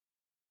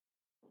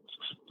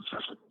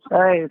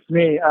Hey, it's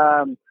me.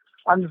 I'm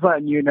just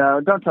letting you know.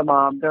 Don't tell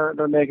Mom. They're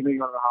making me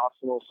go to the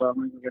hospital, so I'm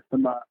going to get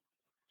some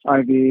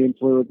IV and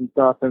fluids and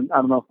stuff. And I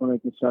don't know if I'm going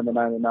to make me spend the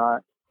night or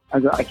not.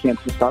 I can't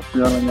just stop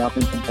throwing up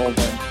and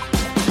compulsing.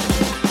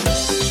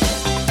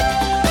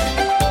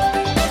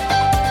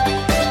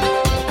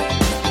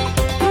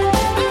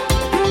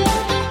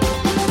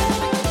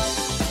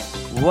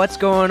 What's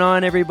going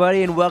on,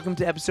 everybody, and welcome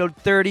to episode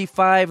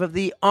 35 of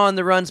the On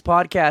the Runs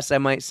podcast. I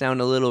might sound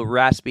a little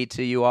raspy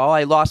to you all.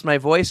 I lost my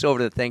voice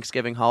over the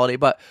Thanksgiving holiday,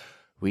 but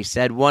we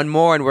said one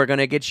more, and we're going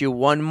to get you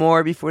one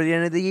more before the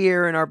end of the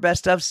year in our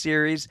Best Of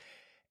series.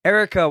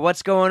 Erica,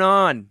 what's going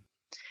on?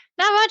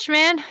 Not much,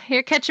 man.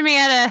 You're catching me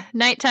at a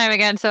nighttime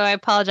again, so I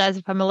apologize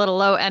if I'm a little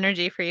low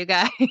energy for you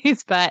guys,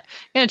 but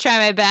I'm going to try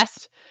my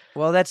best.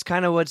 Well, that's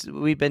kind of what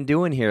we've been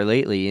doing here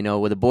lately. You know,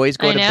 when the boys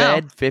go to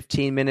bed,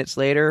 15 minutes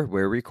later,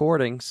 we're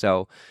recording.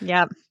 So,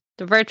 yep,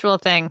 the virtual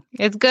thing.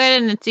 It's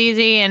good and it's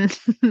easy, and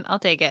I'll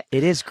take it.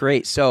 It is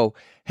great. So,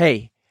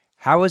 hey,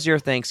 how was your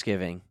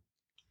Thanksgiving?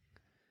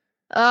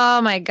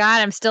 Oh my God,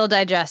 I'm still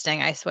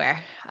digesting, I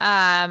swear.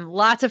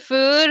 Lots of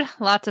food,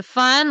 lots of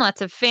fun,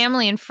 lots of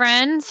family and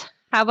friends.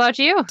 How about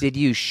you? Did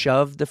you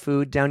shove the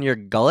food down your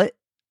gullet?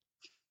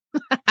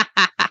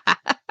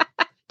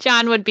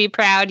 John would be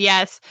proud,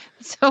 yes.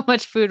 So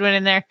much food went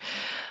in there.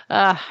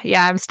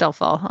 Yeah, I'm still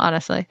full,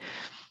 honestly.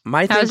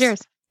 How was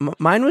yours?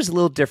 Mine was a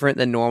little different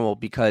than normal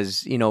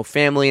because, you know,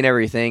 family and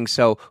everything.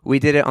 So we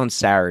did it on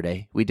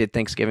Saturday. We did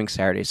Thanksgiving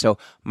Saturday. So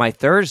my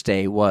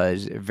Thursday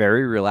was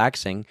very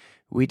relaxing.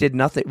 We did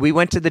nothing. We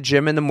went to the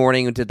gym in the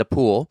morning and did the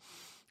pool.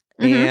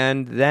 Mm-hmm.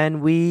 And then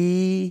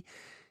we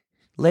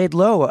laid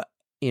low.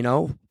 You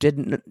know,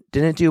 didn't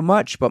do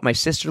much, but my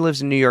sister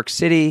lives in New York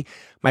City.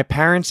 My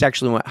parents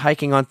actually went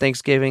hiking on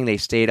Thanksgiving. They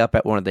stayed up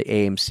at one of the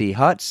AMC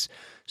huts.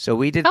 So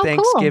we did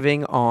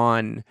Thanksgiving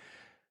on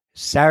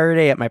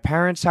Saturday at my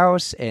parents'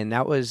 house, and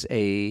that was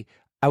I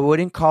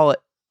wouldn't call it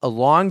a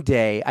long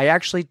day. I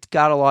actually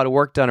got a lot of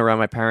work done around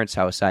my parents'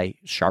 house. I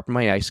sharpened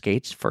my ice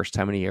skates, first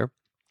time in a year.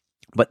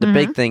 But the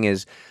big thing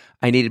is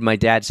I needed my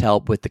dad's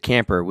help with the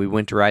camper. We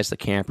winterized the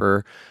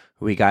camper.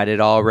 We got it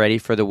all ready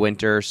for the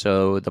winter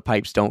so the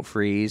pipes don't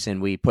freeze,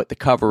 and we put the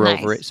cover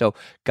over it. So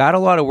got a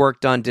lot of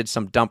work done, did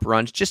some dump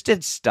runs, just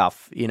did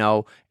stuff, you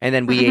know, and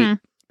then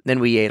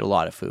we ate a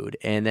lot of food.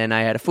 And then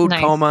I had a food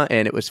coma,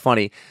 and it was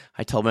funny.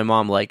 I told my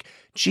mom, like,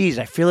 geez,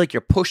 I feel like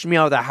you're pushing me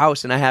out of the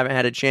house, and I haven't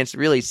had a chance to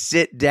really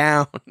sit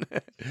down.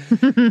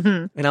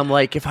 And I'm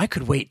like, if I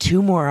could wait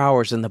 2 more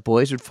hours and the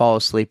boys would fall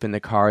asleep in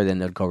the car, then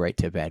they'd go right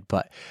to bed.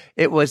 But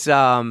it was...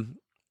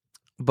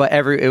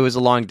 it was a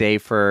long day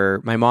for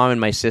my mom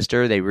and my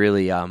sister. They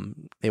really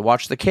they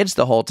watched the kids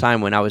the whole time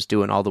when I was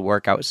doing all the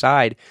work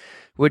outside,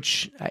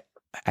 which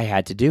I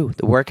had to do.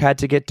 The work had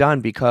to get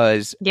done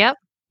because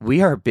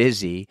we are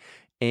busy.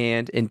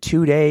 And in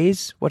 2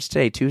 days, what's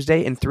today?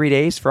 Tuesday? In 3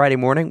 days, Friday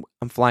morning,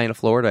 I'm flying to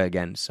Florida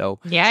again.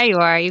 So yeah, you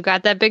are. You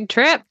got that big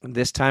trip.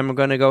 This time I'm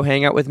going to go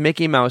hang out with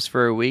Mickey Mouse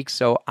for a week.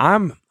 So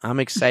I'm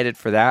excited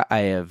for that. I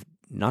have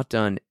not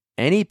done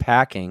any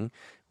packing.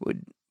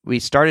 We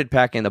started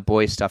packing the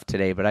boys' stuff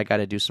today, but I got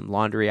to do some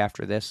laundry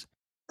after this.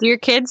 Do your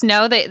kids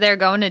know that they're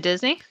going to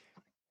Disney?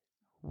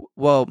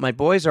 Well, my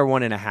boys are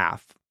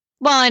 1.5.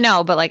 Well, I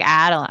know, but like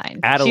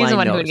Adeline she's the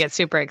one who would get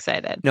super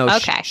excited. No,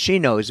 okay. She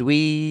knows.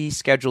 We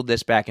scheduled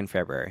this back in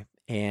February,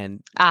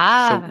 and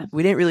so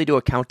we didn't really do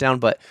a countdown,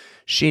 but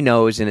she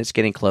knows, and it's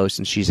getting close,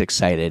 and she's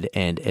excited,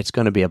 and it's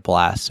going to be a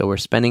blast. So we're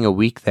spending a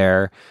week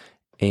there,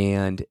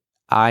 and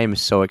I'm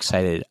so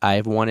excited.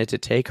 I've wanted to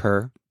take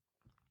her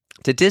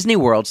to Disney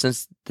World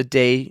since the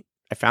day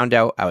I found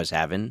out I was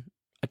having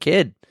a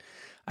kid.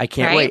 I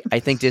can't wait. I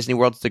think Disney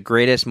World's the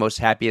greatest, most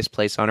happiest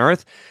place on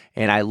earth,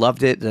 and I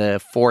loved it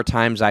the 4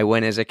 times I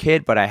went as a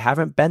kid, but I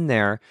haven't been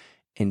there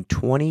in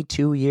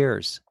 22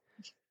 years.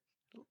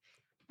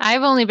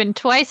 I've only been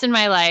twice in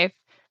my life.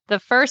 The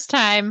first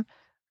time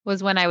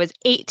was when I was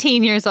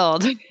 18 years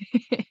old.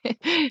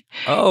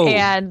 Oh.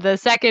 And the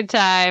second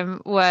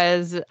time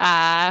was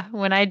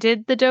when I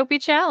did the Dopey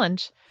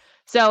Challenge.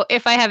 So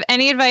if I have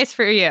any advice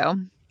for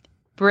you,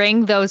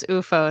 bring those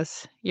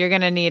UFOs. You're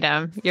going to need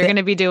them. You're going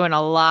to be doing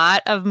a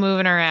lot of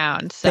moving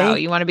around. So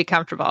you want to be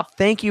comfortable.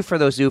 Thank you for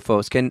those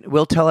UFOs.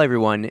 We'll tell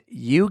everyone,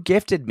 you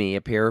gifted me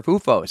a pair of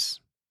UFOs.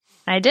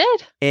 I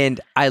did. And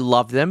I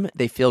love them.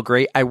 They feel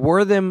great. I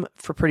wore them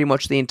for pretty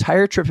much the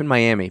entire trip in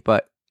Miami.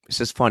 But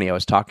this is funny. I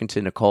was talking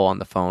to Nicole on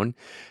the phone.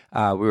 We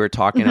were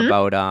talking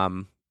about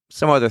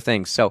some other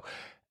things. So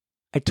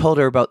I told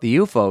her about the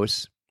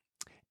UFOs,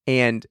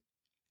 and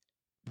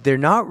they're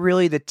not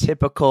really the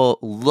typical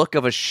look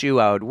of a shoe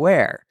I would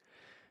wear.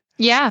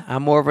 Yeah.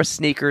 I'm more of a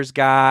sneakers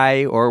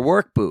guy or a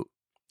work boot.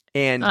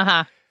 And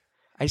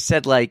I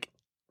said, like,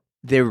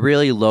 they're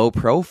really low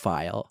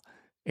profile.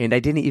 And I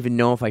didn't even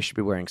know if I should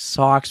be wearing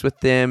socks with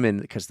them,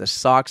 and because the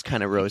socks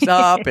kind of rose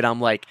up, and I'm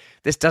like,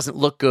 this doesn't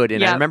look good.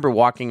 And I remember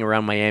walking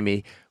around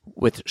Miami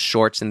with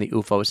shorts and the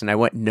UFOs, and I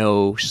went,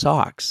 no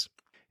socks.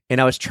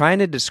 And I was trying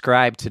to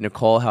describe to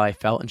Nicole how I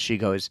felt, and she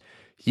goes,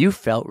 you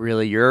felt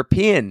really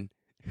European.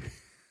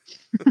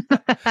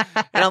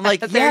 And I'm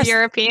like, They're yes,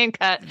 European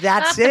cut.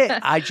 that's it.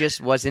 I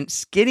just wasn't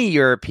skinny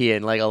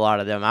European like a lot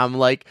of them. I'm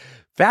like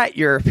fat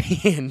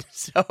European.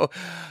 So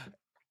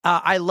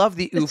I love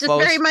the It's just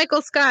UFOs. very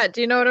Michael Scott.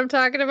 Do you know what I'm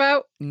talking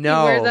about?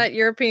 No. He wears that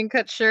European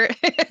cut shirt.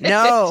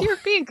 No. It's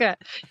European cut.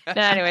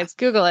 No, anyways,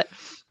 Google it.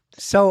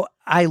 So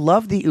I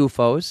love the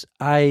UFOs.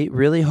 I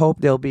really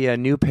hope there'll be a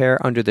new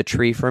pair under the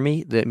tree for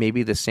me. That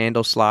maybe the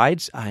sandal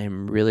slides. I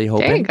am really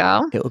hoping There you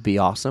go. it would be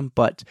awesome.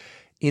 But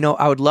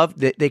I would love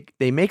that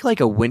they make like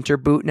a winter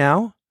boot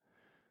now.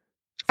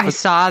 I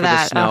saw for the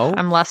that. snow.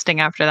 I'm lusting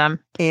after them.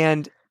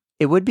 And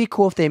it would be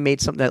cool if they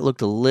made something that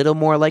looked a little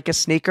more like a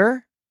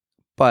sneaker.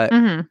 But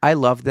Mhm. I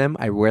love them.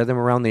 I wear them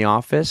around the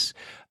office.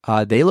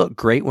 They look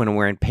great when I'm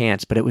wearing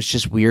pants, but it was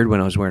just weird when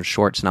I was wearing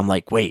shorts. And I'm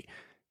like, wait,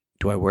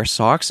 do I wear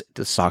socks?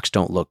 The socks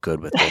don't look good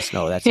with this.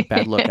 No, that's a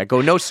bad look. I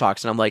go, no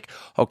socks. And I'm like,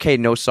 okay,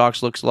 no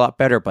socks looks a lot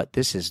better, but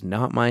this is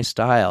not my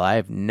style.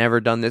 I've never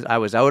done this. I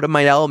was out of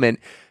my element,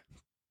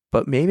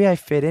 but maybe I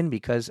fit in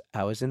because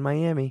I was in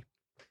Miami.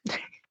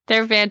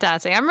 They're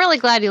fantastic. I'm really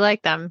glad you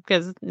like them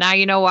because now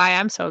you know why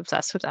I'm so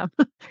obsessed with them.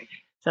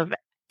 So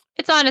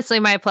it's honestly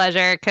my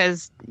pleasure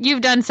because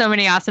you've done so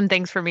many awesome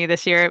things for me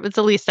this year. It was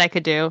the least I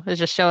could do is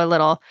just show a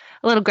little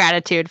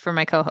gratitude for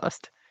my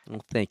co-host.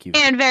 Well, thank you.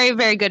 And very,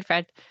 very good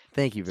friend.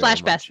 Thank you very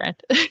Slash much. best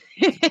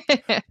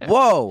friend.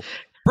 Whoa.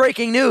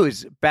 Breaking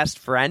news. Best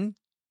friend.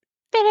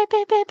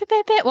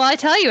 Well, I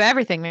tell you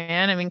everything,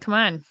 man. I mean, come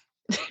on.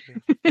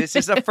 This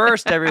is a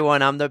first,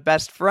 everyone. I'm the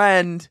best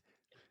friend.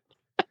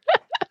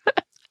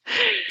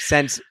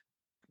 Since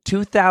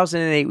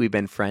 2008, we've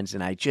been friends,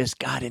 and I just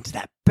got into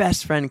that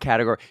best friend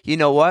category. You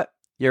know what?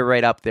 You're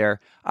right up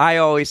there. I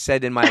always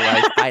said in my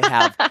life, I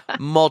have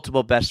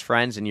multiple best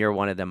friends, and you're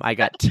one of them. I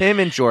got Tim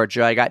in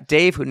Georgia. I got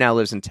Dave, who now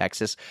lives in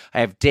Texas.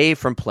 I have Dave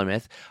from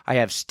Plymouth. I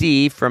have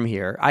Steve from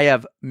here. I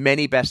have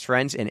many best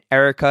friends, and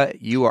Erica,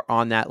 you are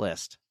on that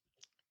list.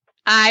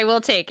 I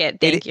will take it.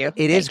 Thank you.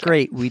 It is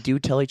great. We do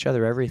tell each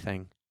other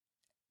everything.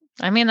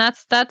 I mean,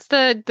 that's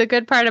the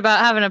good part about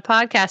having a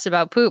podcast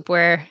about poop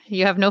where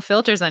you have no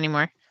filters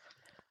anymore.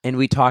 And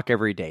we talk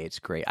every day. It's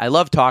great. I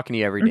love talking to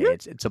you every day.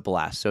 It's a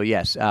blast. So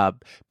yes,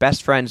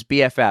 best friends,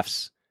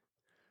 BFFs.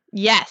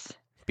 Yes.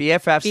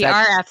 BFFs.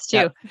 BRFs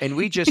too. And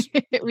we just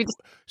we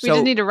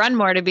just need to run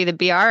more to be the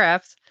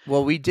BRFs.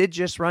 Well, we did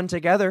just run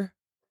together.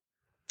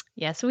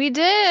 Yes, we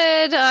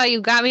did.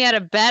 You got me out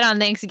of bed on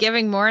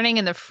Thanksgiving morning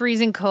in the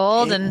freezing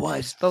cold,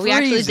 but we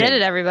actually did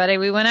it. Everybody,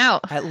 we went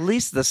out. At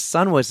least the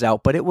sun was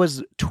out, but it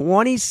was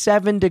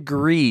 27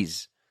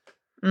 degrees.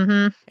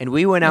 Mm-hmm. And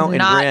we went out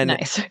and ran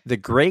the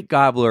Great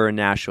Gobbler in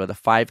Nashua, the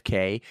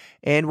 5K.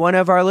 And one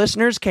of our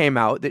listeners came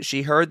out that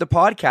she heard the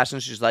podcast,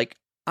 and she's like,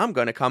 "I'm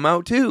going to come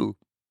out too."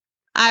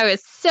 I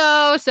was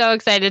so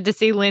excited to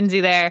see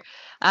Lindsay there.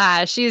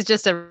 She's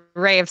just a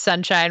ray of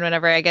sunshine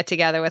whenever I get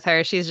together with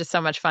her. She's just so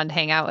much fun to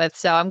hang out with.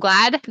 So I'm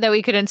glad that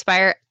we could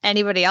inspire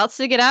anybody else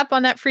to get up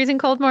on that freezing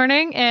cold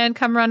morning and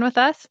come run with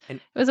us.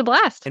 It was a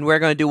blast. And we're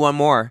going to do one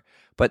more,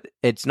 but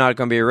it's not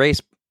going to be a race,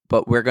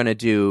 but we're going to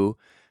do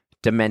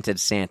Demented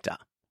Santa.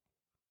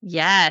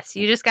 Yes,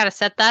 you just got to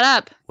set that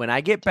up. When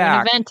I get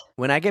back,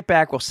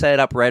 we'll set it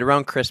up right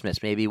around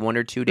Christmas, maybe 1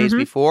 or 2 days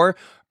before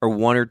or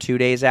 1 or 2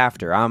 days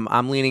after.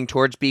 I'm leaning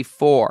towards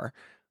before.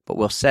 But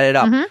we'll set it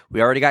up.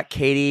 We already got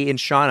Katie and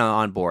Shauna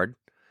on board.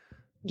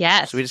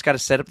 Yes. So we just got to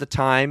set up the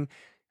time.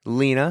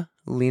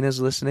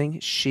 Lena's listening.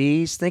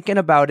 She's thinking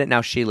about it.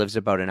 Now, she lives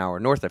about an hour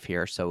north of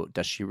here. So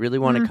does she really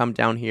want to come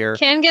down here?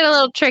 Can get a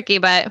little tricky,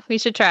 but we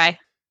should try.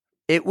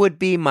 It would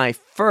be my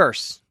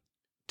first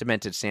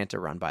Demented Santa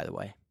run, by the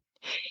way.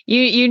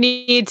 You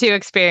need to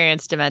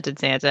experience Demented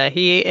Santa.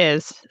 He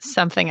is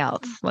something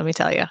else, let me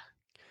tell you.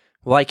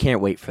 Well, I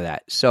can't wait for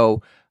that.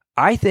 So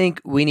I think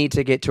we need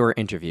to get to our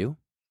interview.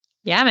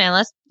 Yeah, man,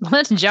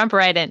 let's jump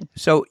right in.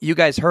 So you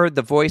guys heard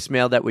the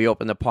voicemail that we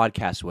opened the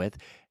podcast with.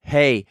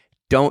 Hey,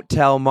 don't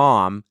tell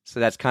mom.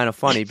 So that's kind of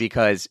funny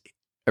because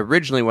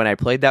originally when I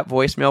played that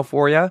voicemail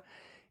for you,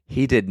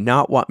 he did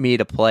not want me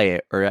to play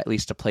it, or at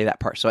least to play that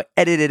part. So I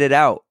edited it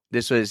out.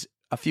 This was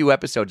a few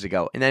episodes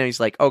ago. And then he's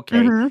like,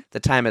 okay, the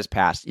time has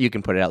passed. You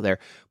can put it out there.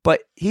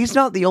 But he's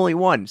not the only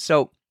one.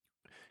 So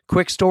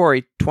quick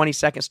story,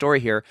 20-second story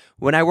here.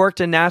 When I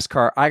worked in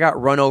NASCAR, I got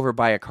run over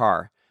by a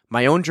car.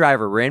 My own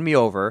driver ran me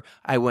over.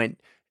 I went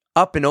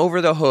up and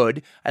over the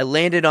hood. I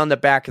landed on the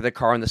back of the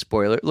car on the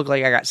spoiler. It looked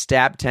like I got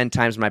stabbed 10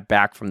 times in my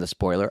back from the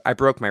spoiler. I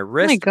broke my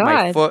wrist,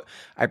 my foot.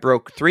 I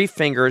broke 3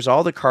 fingers,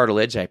 all the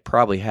cartilage. I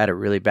probably had a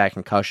really bad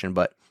concussion,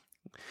 but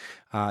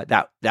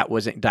that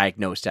wasn't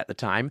diagnosed at the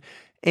time.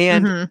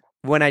 And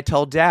when I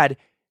told Dad,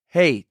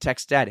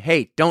 text Dad,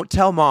 hey, don't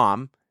tell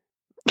Mom.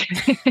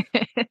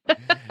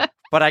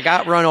 But I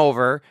got run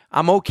over.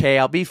 I'm okay.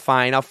 I'll be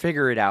fine. I'll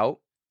figure it out.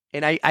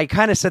 And I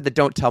kind of said that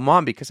don't tell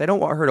Mom because I don't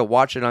want her to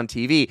watch it on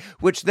TV,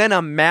 which then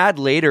I'm mad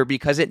later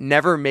because it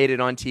never made it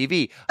on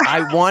TV.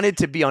 I wanted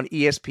to be on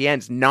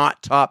ESPN's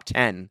not top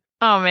 10.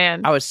 Oh,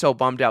 man. I was so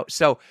bummed out.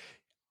 So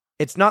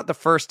it's not the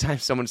first time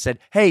someone said,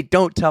 hey,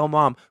 don't tell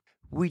Mom.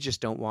 We just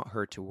don't want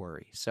her to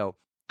worry. So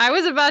I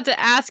was about to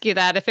ask you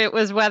that if it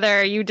was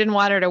whether you didn't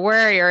want her to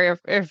worry or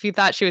if you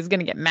thought she was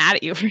going to get mad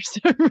at you for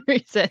some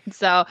reason.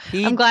 So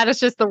I'm glad it's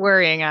just the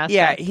worrying aspect.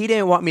 Yeah, he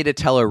didn't want me to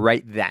tell her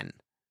right then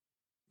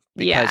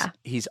because Yeah.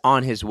 he's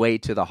on his way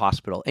to the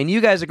hospital. And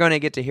you guys are going to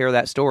get to hear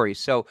that story.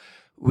 So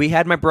we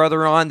had my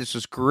brother on. This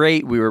was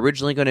great. We were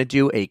originally going to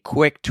do a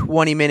quick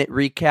 20-minute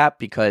recap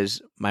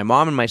because my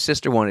mom and my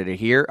sister wanted to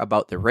hear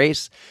about the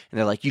race. And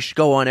they're like, you should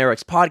go on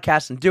Eric's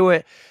podcast and do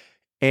it.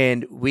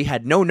 And we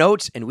had no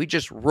notes, and we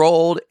just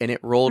rolled, and it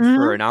rolled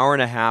for an hour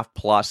and a half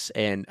plus,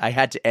 and I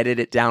had to edit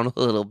it down a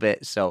little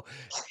bit. So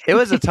it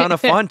was a ton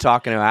of fun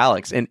talking to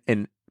Alex.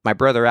 And my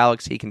brother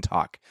Alex, he can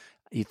talk.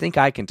 You think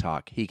I can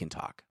talk? He can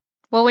talk.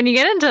 Well, when you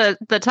get into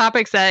the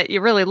topics that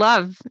you really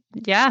love,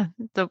 yeah,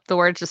 the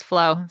words just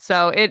flow.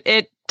 So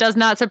it does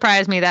not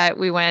surprise me that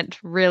we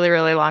went really,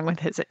 really long with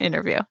his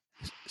interview.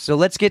 So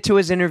let's get to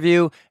his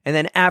interview, and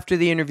then after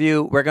the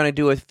interview, we're going to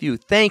do a few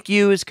thank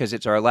yous because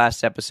it's our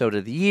last episode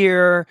of the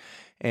year,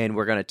 and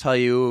we're going to tell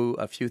you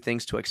a few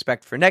things to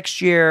expect for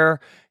next year,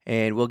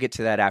 and we'll get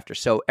to that after.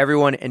 So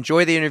everyone,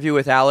 enjoy the interview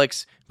with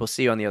Alex. We'll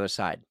see you on the other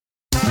side.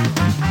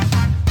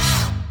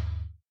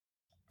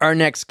 Our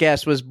next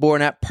guest was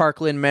born at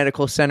Parkland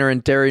Medical Center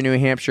in Derry, New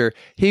Hampshire.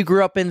 He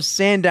grew up in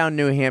Sandown,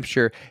 New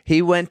Hampshire.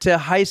 He went to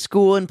high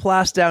school in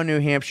Plastow, New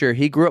Hampshire.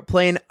 He grew up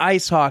playing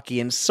ice hockey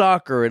and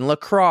soccer and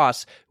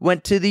lacrosse.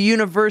 Went to the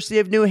University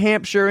of New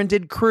Hampshire and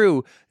did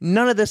crew.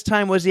 None of this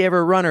time was he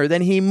ever a runner.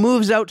 Then he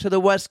moves out to the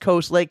West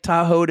Coast, Lake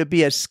Tahoe, to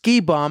be a ski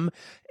bum.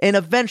 And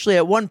eventually,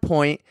 at one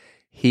point,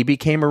 he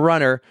became a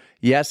runner.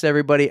 Yes,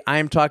 everybody,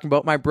 I'm talking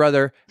about my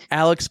brother,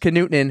 Alex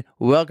Knuuttunen.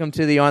 Welcome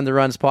to the On the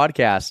Runs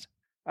podcast.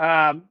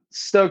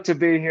 Stoked to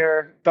be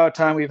here. About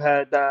time we've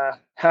had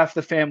half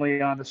the family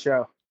on the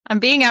show. I'm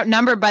being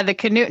outnumbered by the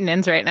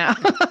Knuuttunens right now.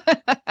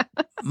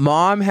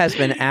 Mom has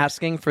been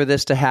asking for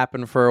this to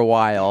happen for a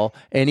while,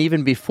 and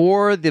even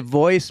before the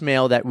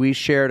voicemail that we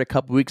shared a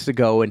couple weeks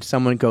ago, and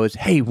someone goes,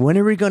 hey, when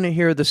are we going to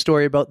hear the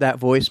story about that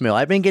voicemail?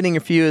 I've been getting a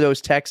few of those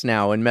texts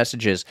now and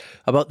messages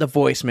about the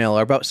voicemail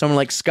or about someone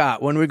like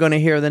Scott. When are we going to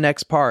hear the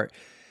next part?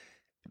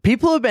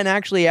 People have been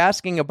actually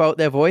asking about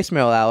that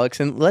voicemail,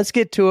 Alex, and let's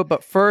get to it.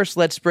 But first,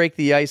 let's break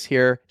the ice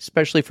here,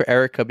 especially for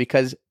Erica,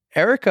 because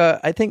Erica,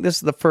 I think this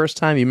is the first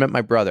time you met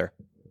my brother.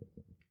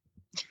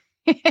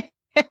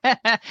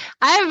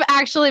 I've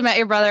actually met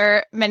your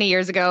brother many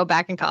years ago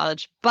back in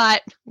college,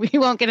 but we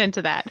won't get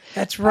into that.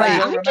 That's right. I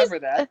don't remember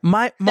that.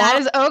 My mom, that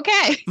is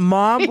okay.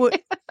 Mom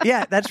would,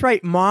 yeah, that's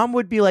right. Mom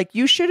would be like,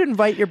 you should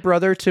invite your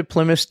brother to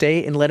Plymouth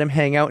State and let him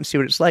hang out and see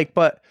what it's like.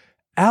 But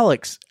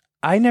Alex,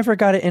 I never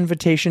got an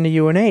invitation to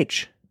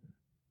UNH.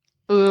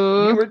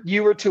 Ooh,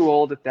 You were too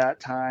old at that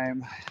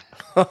time.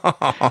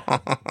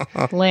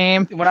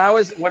 lame. When I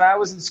was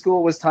in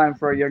school, it was time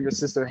for our younger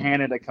sister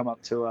Hannah to come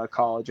up to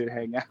college and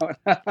hang out.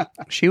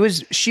 She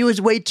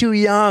was way too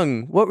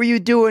young. What were you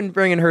doing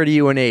bringing her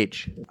to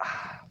UNH?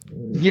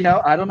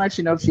 I don't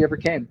actually know if she ever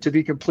came. To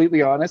be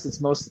completely honest,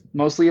 it's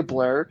mostly a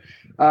blur.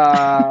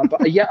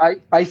 But yeah,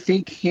 I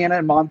think Hannah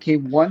and Mom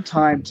came one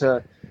time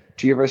to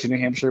University of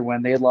New Hampshire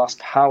when they had lost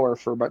power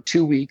for about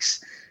 2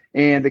 weeks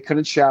and they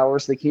couldn't shower.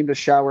 So they came to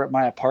shower at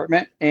my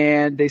apartment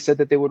and they said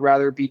that they would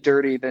rather be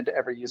dirty than to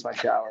ever use my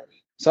shower.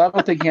 So I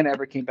don't think Hannah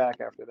ever came back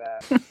after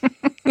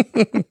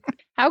that.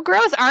 How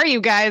gross are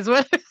you guys?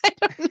 What? I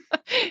don't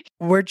know.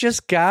 We're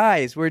just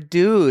guys. We're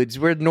dudes.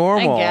 We're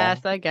normal.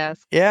 I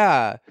guess.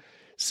 Yeah.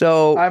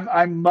 So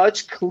I'm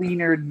much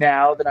cleaner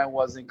now than I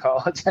was in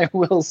college. I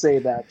will say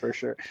that for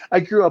sure. I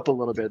grew up a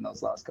little bit in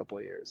those last couple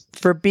of years.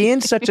 for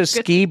being such a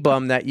ski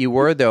bum that you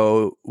were,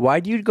 though,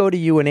 why'd you go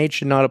to UNH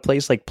and not a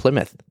place like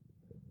Plymouth?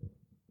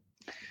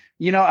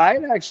 UNH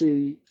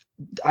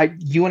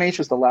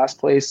was the last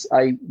place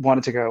I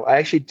wanted to go. I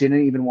actually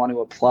didn't even want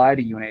to apply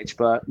to UNH,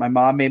 but my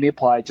mom made me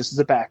apply just as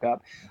a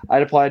backup.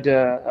 I'd applied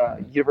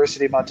to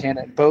University of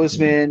Montana at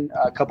Bozeman,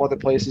 a couple other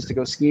places to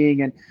go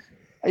skiing. And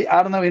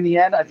I don't know, in the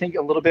end, I think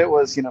a little bit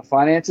was,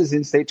 finances.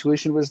 In-state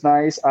tuition was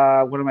nice.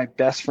 One of my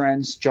best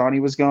friends, Johnny,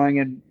 was going,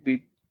 and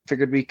we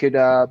figured we could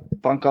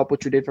bunk up,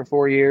 which we did for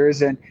 4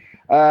 years. And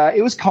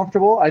it was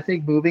comfortable. I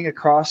think moving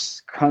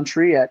across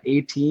country at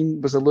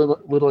 18 was a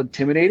little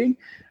intimidating.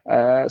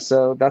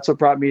 So that's what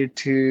brought me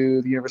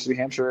to the University of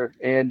New Hampshire.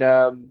 And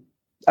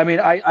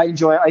I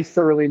enjoy it. I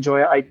thoroughly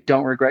enjoy it. I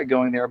don't regret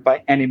going there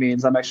by any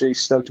means. I'm actually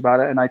stoked about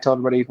it. And I tell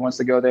everybody who wants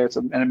to go there, it's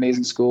an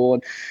amazing school.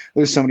 And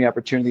there's so many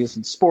opportunities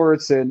in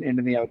sports and in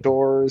the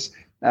outdoors.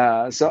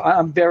 So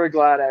I'm very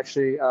glad,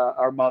 actually,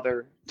 our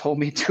mother told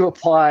me to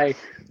apply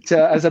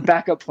as a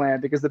backup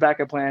plan, because the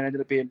backup plan ended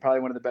up being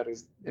probably one of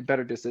the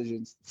better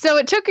decisions. So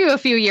it took you a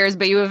few years,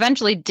 but you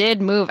eventually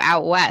did move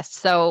out west.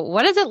 So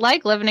what is it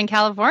like living in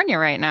California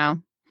right now?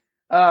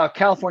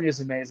 California is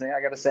amazing. I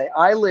got to say,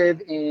 I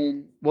live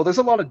there's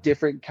a lot of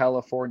different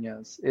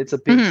Californias. It's a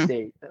big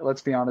state.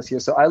 Let's be honest here.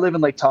 So I live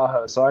in Lake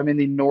Tahoe. So I'm in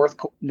the north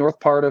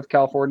part of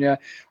California,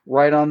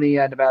 right on the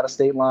Nevada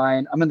state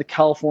line. I'm in the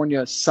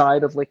California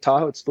side of Lake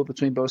Tahoe. It's split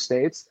between both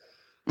states.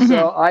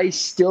 So I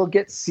still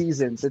get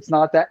seasons. It's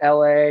not that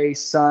LA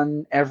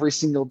sun every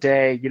single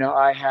day.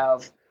 I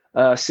have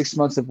 6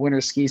 months of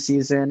winter ski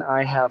season.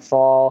 I have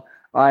fall.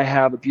 I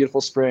have a beautiful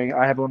spring.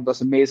 I have one of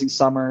those amazing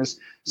summers.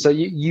 So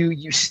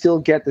you still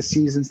get the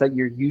seasons that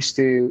you're used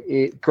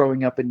to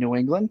growing up in New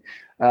England.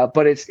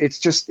 But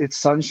it's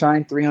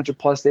sunshine 300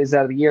 plus days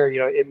out of the year.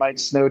 It might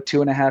snow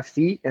 2.5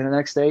 feet, and the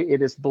next day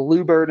it is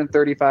bluebird and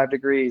 35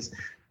 degrees.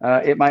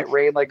 It might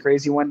rain like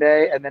crazy one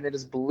day, and then it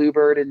is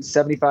bluebird and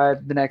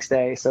 75 the next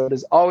day. So it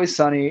is always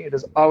sunny. It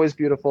is always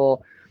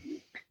beautiful.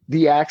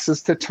 The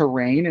access to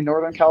terrain in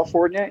Northern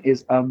California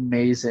is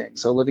amazing.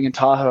 So living in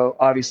Tahoe,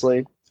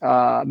 obviously,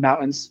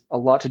 mountains, a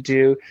lot to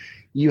do.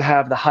 You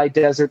have the high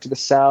desert to the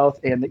south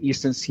and the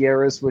eastern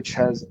Sierras, which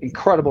has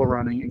incredible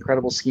running,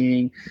 incredible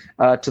skiing.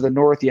 To the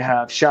north, you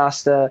have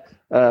Shasta.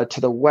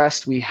 To the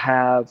west, we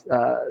have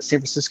San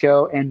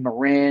Francisco and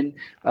Marin,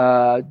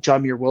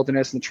 John Muir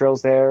Wilderness and the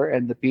trails there,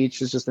 and the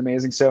beach is just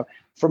amazing. So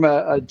from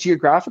a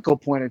geographical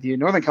point of view,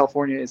 Northern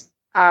California is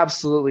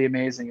absolutely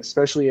amazing,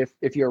 especially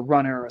if you're a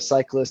runner or a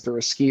cyclist or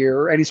a skier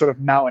or any sort of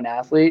mountain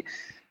athlete.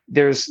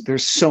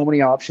 There's so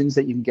many options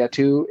that you can get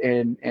to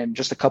in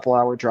just a couple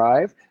hour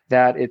drive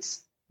that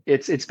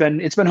it's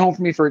been home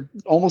for me for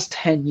almost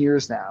 10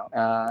 years now.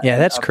 Yeah,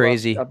 that's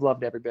crazy. I've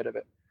loved every bit of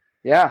it.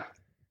 Yeah.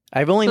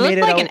 I've only made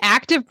it like out... an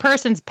active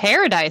person's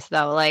paradise,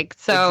 though.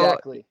 So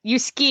exactly. You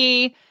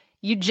ski,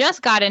 you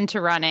just got into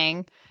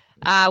running.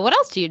 What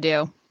else do you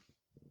do?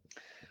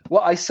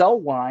 Well, I sell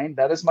wine.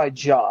 That is my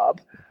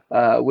job,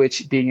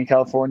 which being in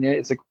California,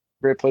 it's a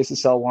great place to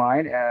sell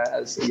wine,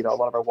 as a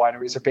lot of our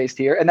wineries are based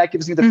here, and that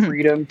gives me the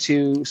freedom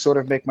to sort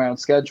of make my own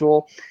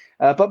schedule.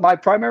 But my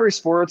primary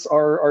sports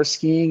are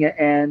skiing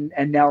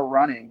and now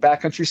running.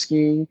 Backcountry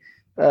skiing,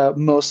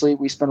 mostly.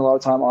 We spend a lot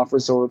of time off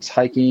resorts,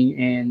 hiking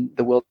in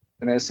the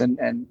wilderness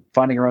and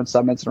finding our own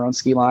summits and our own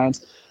ski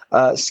lines.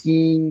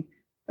 Skiing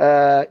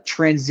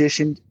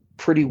transitioned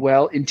pretty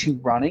well into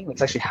running.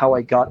 That's actually how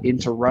I got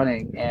into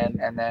running,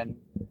 and then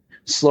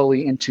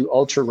slowly into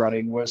ultra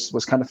running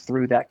was kind of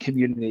through that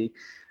community.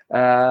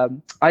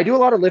 I do a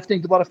lot of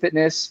lifting, do a lot of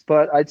fitness,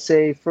 but I'd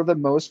say for the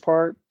most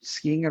part,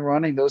 skiing and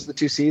running, those are the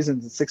 2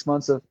 seasons. It's 6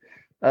 months of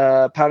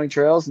pounding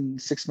trails and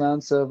 6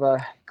 months of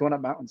going up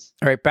mountains.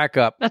 All right, back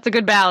up. That's a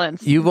good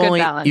balance. You've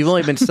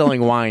only been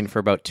selling wine for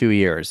about 2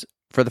 years.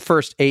 For the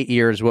first 8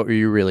 years, what were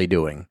you really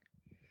doing?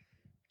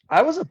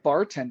 I was a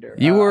bartender. I've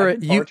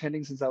been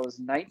bartending since I was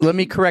 19. Let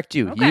me correct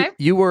you. Okay.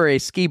 You were a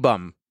ski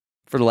bum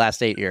for the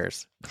last 8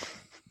 years.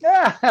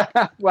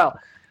 Well,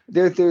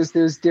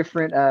 there's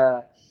different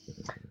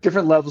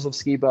levels of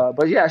ski bum,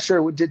 but yeah,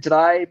 sure. Did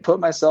I put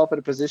myself in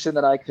a position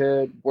that I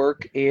could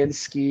work and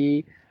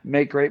ski,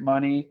 make great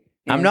money?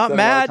 I'm not spend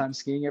mad. A lot of time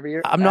skiing every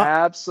year. I'm not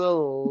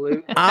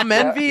absolutely. I'm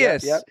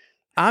envious. Yep.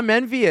 I'm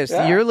envious.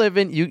 Yeah. You're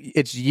living.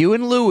 It's you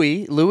and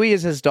Louie. Louie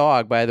is his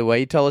dog, by the way.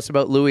 You tell us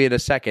about Louie in a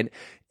second.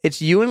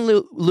 It's you and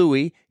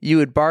Louie. You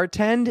would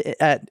bartend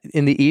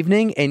in the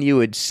evening, and you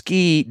would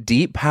ski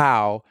deep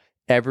pow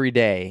every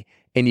day,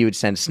 and you would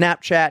send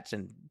Snapchats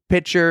and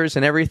pictures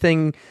and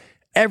everything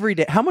every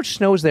day. How much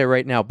snow is there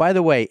right now? By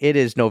the way, it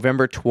is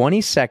November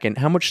 22nd.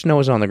 How much snow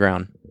is on the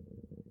ground?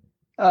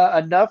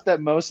 Enough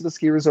that most of the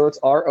ski resorts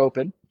are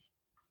open.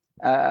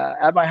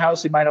 At my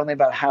house, we might only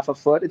about half a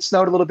foot. It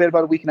snowed a little bit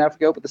about a week and a half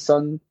ago, but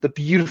the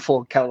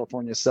beautiful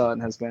California sun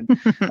has been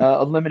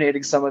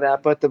eliminating some of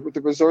that. But the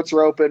resorts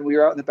are open. We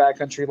were out in the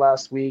backcountry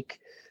last week.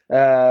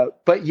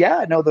 But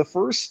yeah, no, the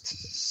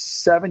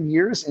first 7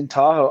 years in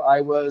Tahoe,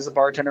 I was a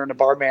bartender and a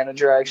bar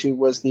manager. I actually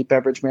was the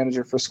beverage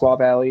manager for Squaw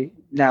Valley,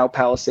 now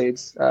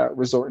Palisades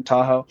Resort in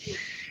Tahoe.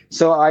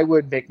 So I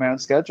would make my own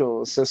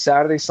schedule. So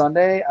Saturday,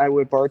 Sunday, I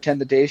would bartend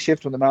the day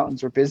shift when the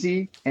mountains were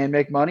busy and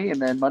make money.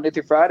 And then Monday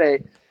through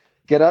Friday,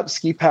 get up,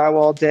 ski pow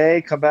all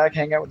day, come back,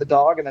 hang out with the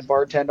dog, and then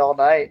bartend all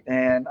night.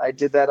 And I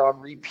did that on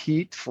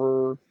repeat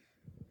for,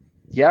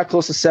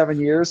 close to 7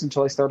 years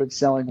until I started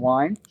selling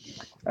wine.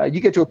 You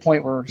get to a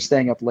point where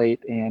staying up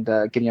late and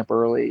getting up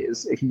early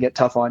it can get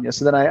tough on you.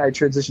 So then I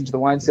transitioned to the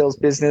wine sales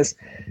business.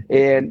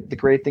 And the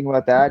great thing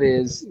about that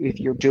is if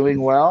you're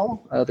doing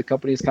well, the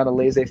company is kind of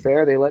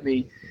laissez-faire. They let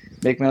me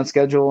make my own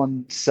schedule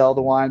and sell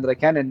the wine that I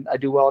can. And I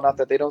do well enough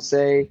that they don't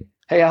say,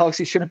 hey, Alex,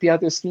 you shouldn't be out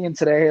there skiing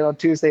today on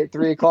Tuesday at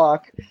 3:00.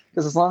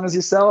 Because as long as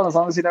you sell and as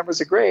long as your numbers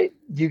are great,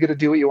 you got to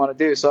do what you want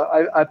to do. So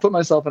I put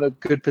myself in a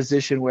good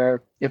position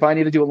where if I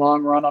need to do a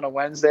long run on a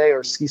Wednesday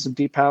or ski some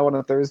deep pow on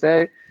a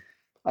Thursday,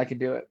 I can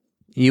do it.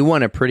 You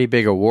won a pretty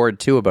big award,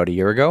 too, about a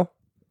year ago.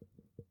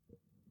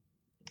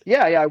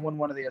 Yeah, I won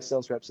one of the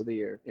sales reps of the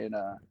year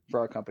for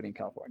our company in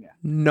California.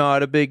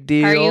 Not a big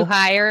deal. Are you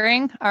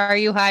hiring?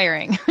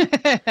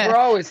 We're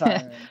always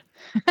hiring.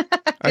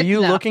 Are you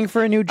looking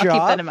for a new job? I'll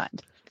keep that in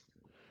mind.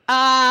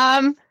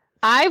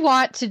 I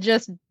want to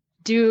just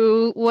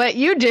do what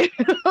you do.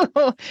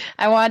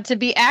 I want to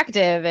be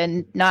active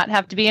and not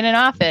have to be in an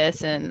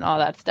office and all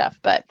that stuff.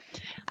 But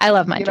I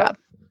love my job.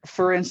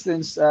 For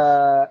instance,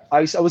 I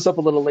was up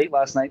a little late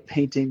last night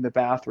painting the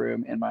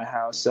bathroom in my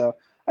house. So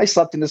I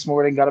slept in this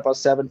morning, got up about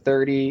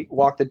 7:30,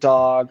 walked the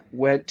dog,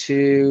 went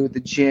to the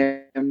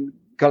gym,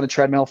 got on the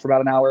treadmill for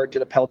about an hour,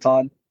 did a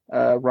Peloton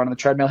run on the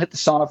treadmill, hit the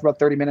sauna for about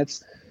 30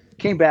 minutes,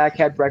 came back,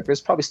 had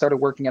breakfast, probably started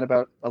working at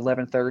about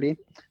 11:30,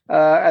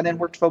 and then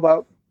worked for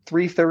about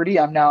 3:30.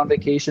 I'm now on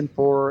vacation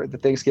for the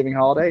Thanksgiving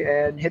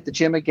holiday and hit the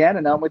gym again,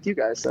 and now I'm with you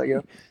guys.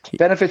 So,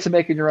 benefits of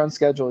making your own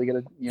schedule. You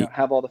got to,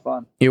 have all the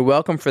fun. You're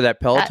welcome for that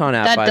Peloton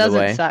app, by the way.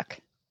 That doesn't suck.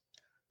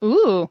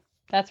 Ooh,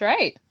 that's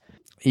right.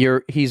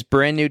 He's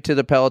brand new to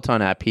the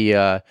Peloton app. He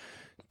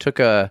took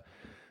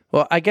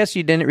well, I guess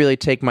you didn't really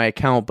take my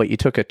account, but you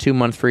took a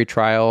 2-month free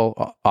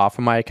trial off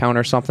of my account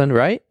or something,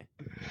 right?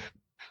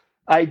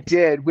 I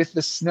did. With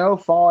the snow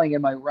falling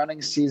and my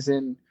running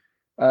season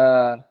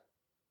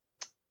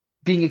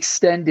being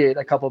extended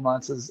a couple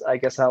months, is I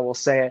guess how we'll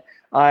say it,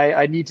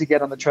 I need to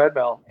get on the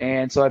treadmill.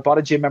 And so I bought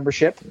a gym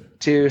membership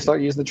to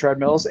start using the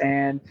treadmills.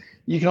 And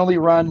you can only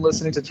run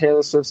listening to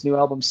Taylor Swift's new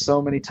album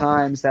so many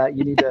times that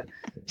you need to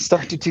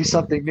start to do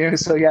something new.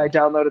 So I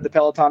downloaded the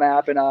Peloton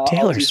app, and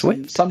Taylor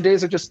Swift. Some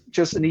days are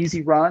just an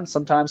easy run.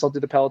 Sometimes I'll do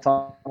the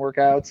Peloton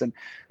workouts, and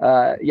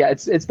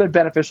it's been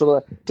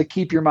beneficial to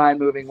keep your mind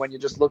moving when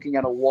you're just looking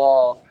at a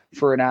wall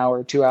for an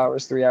hour, 2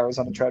 hours, 3 hours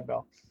on a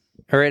treadmill.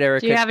 All right,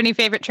 Eric. Do you have any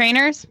favorite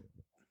trainers?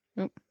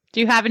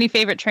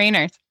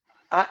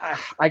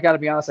 I got to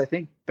be honest. I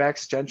think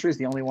Bex Gentry is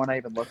the only one I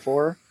even look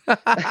for.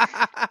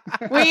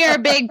 We are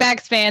big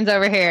Bex fans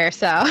over here,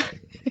 so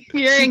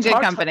you're in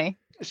good company.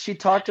 She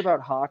talked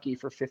about hockey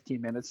for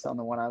 15 minutes on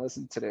the one I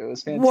listened to. It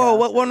was fantastic. Whoa,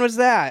 what one was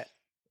that?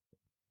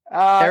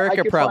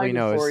 Erica probably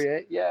knows. For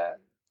you.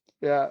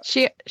 Yeah.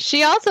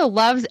 She also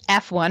loves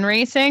F1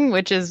 racing,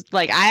 which is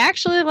I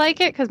actually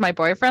like it because my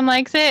boyfriend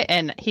likes it,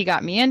 and he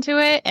got me into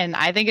it, and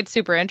I think it's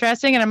super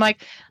interesting. And I'm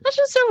like, that's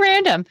just so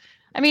random.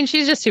 I mean,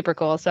 she's just super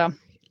cool. So,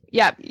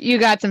 yeah, you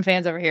got some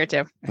fans over here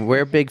too.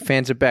 We're big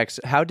fans of Bex.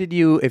 How did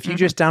you, if you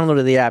just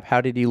downloaded the app, how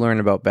did you learn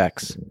about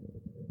Bex?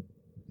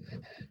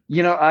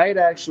 I had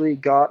actually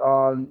got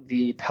on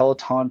the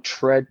Peloton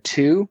Tread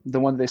 2, the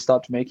one they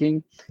stopped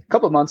making. A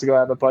couple of months ago, I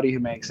have a buddy who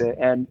makes it.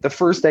 And the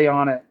first day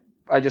on it,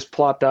 I just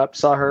plopped up,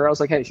 saw her. I was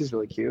like, hey, she's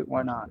really cute.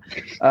 Why not?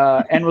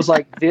 And was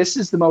like, this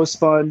is the most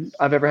fun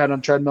I've ever had on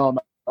a treadmill in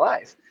my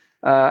life.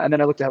 And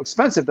then I looked at how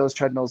expensive those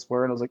treadmills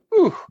were, and I was like,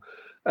 ooh.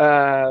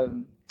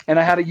 And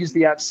I had to use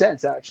the app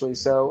since, actually.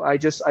 So I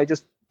just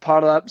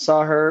popped up,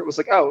 saw her. It was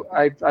like, oh,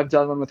 I've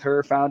done one with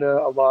her, found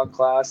a long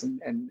class,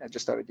 and I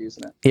just started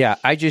using it. Yeah,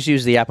 I just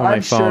use the app on my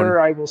phone. I'm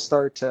sure I will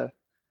start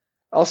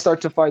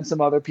to find some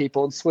other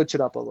people and switch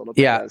it up a little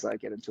bit as I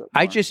get into it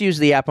more. I just use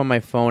the app on my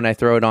phone. I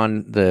throw it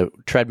on the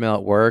treadmill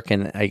at work,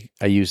 and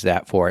I use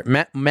that for it.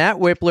 Matt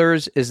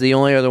Whippler's is the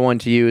only other one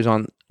to use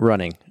on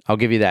running. I'll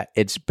give you that.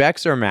 It's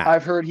Bex or Matt.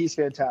 I've heard he's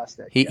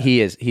fantastic.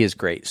 He is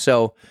great.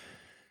 So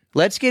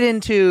let's get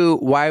into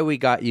why we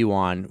got you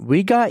on.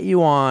 We got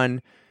you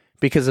on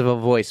because of a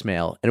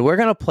voicemail, and we're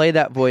going to play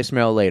that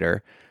voicemail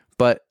later.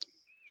 But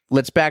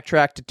let's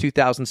backtrack to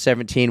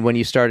 2017 when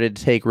you started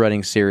to take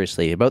running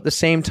seriously. About the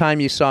same time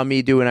you saw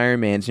me doing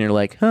Ironmans, and you're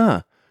like,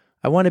 I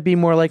want to be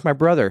more like my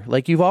brother.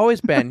 Like you've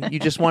always been. You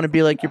just want to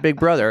be like your big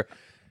brother.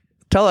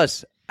 Tell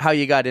us how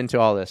you got into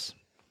all this.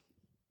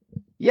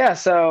 Yeah,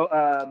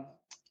 so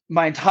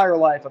my entire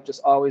life, I've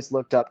just always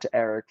looked up to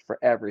Eric for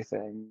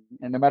everything.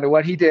 And no matter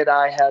what he did,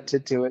 I had to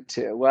do it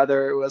too,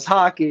 whether it was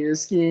hockey or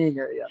skiing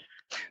or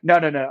No.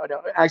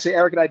 Actually,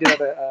 Eric and I did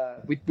have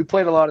we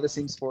played a lot of the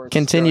same sports.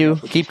 Continue.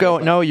 Keep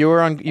going. No, you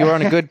were on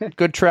a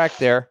good track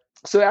there.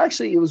 So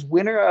actually, it was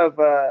winter of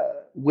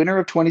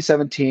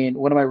 2017.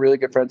 One of my really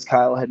good friends,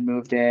 Kyle, had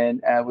moved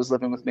in and was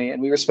living with me,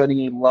 and we were spending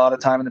a lot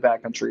of time in the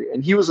backcountry.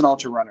 And he was an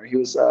ultra runner. He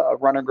was a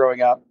runner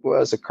growing up,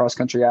 was a cross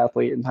country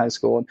athlete in high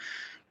school, and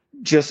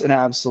just an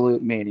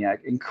absolute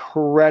maniac.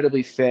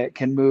 Incredibly fit,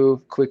 can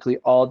move quickly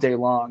all day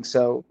long.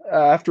 So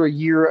after a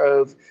year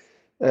of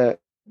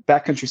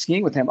backcountry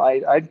skiing with him,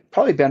 I'd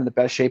probably been in the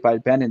best shape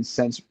I'd been in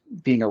since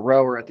being a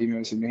rower at the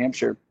University of New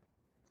Hampshire.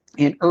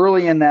 And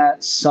early in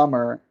that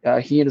summer,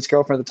 he and his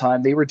girlfriend at the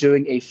time, they were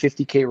doing a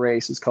 50K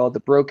race. It's called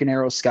the Broken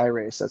Arrow Sky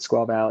Race at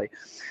Squaw Valley.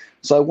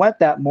 So I went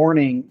that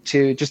morning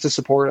to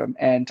support him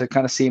and to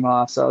kind of see him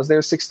off. So I was there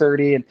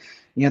 6:30, and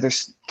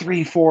there's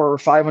 300, 400, or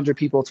 500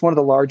 people. It's one of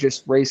the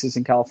largest races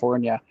in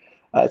California.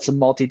 It's a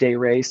multi-day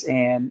race,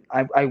 and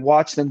I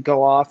watched them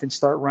go off and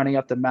start running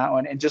up the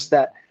mountain, and just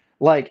that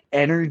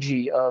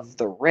energy of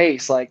the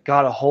race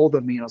got a hold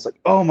of me, and I was like,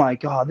 oh my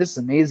God, this is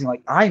amazing.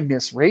 I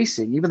miss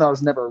racing. Even though I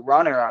was never a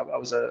runner, I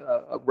was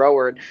a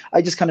rower, and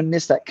I just kind of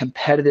missed that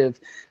competitive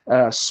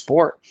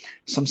sport.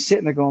 So I'm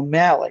sitting there going,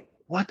 man,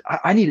 what?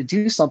 I need to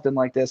do something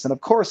like this. And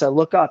of course I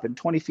look up, and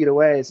 20 feet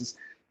away is this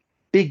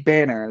big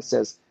banner, and it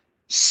says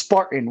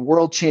Spartan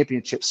World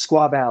Championship,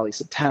 Squaw Valley,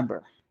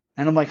 September.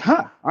 And I'm like,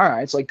 all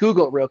right. So I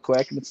Google it real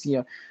quick, and it's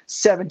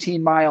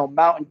 17-mile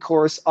mountain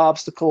course,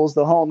 obstacles,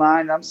 the whole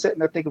nine. And I'm sitting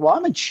there thinking, well,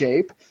 I'm in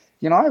shape.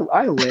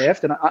 I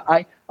lift, and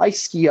I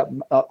ski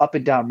up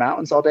and down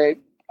mountains all day.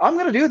 I'm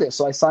going to do this.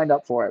 So I signed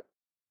up for it,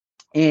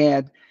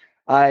 and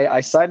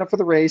I signed up for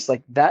the race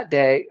that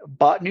day,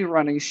 bought new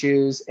running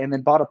shoes, and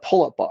then bought a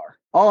pull-up bar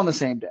all on the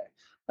same day.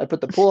 I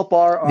put the pull-up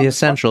bar on the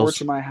front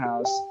porch of my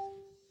house.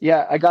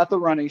 Yeah, I got the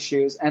running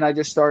shoes, and I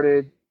just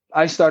started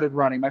I started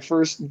running. My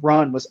first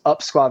run was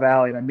up Squaw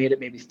Valley, and I made it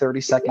maybe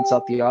 30 seconds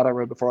up the auto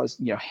road before I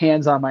was,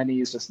 hands on my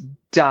knees, just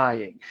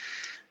dying.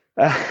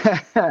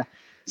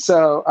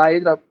 So I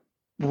ended up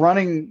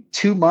running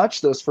too much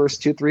those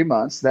first 2-3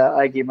 months that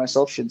I gave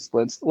myself shin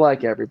splints,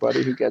 like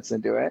everybody who gets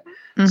into it.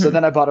 Mm-hmm. So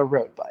then I bought a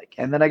road bike,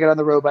 and then I got on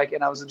the road bike,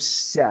 and I was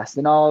obsessed.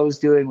 And all I was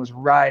doing was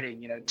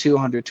riding,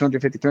 200,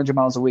 250, 300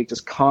 miles a week,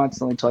 just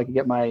constantly until I could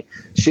get my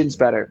shins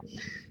better.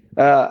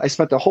 I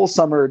spent the whole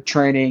summer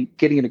training,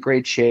 getting into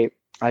great shape.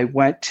 I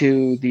went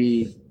to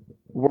the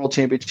World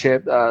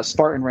Championship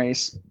Spartan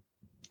race.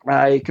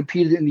 I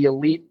competed in the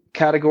elite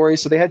category.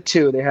 So they had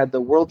two. They had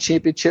the World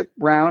Championship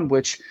round,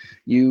 which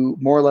you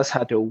more or less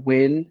had to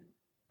win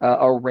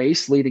a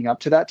race leading up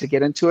to that to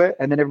get into it.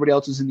 And then everybody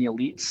else was in the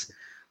elites.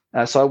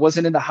 So I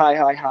wasn't in the high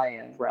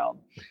end realm.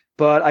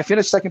 But I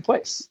finished second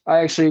place. I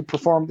actually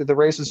performed. The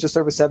race was just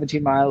over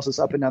 17 miles. It was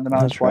up and down the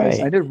mountain twice.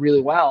 Right. I did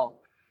really well.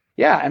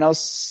 Yeah. And I was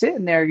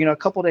sitting there, a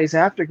couple of days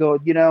after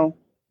going,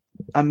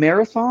 a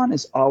marathon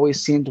has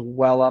always seemed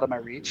well out of my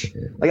reach.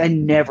 Like I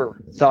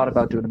never thought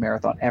about doing a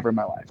marathon ever in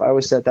my life. I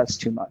always said that's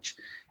too much.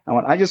 And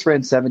when I just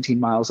ran 17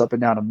 miles up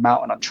and down a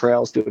mountain on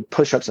trails, doing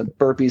push-ups and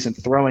burpees and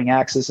throwing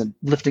axes and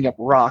lifting up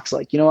rocks,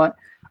 like, you know what?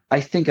 I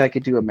think I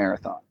could do a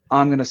marathon.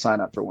 I'm going to sign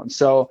up for one.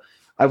 So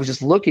I was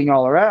just looking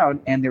all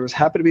around, and there was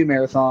happened to be a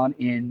marathon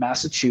in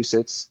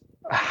Massachusetts,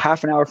 a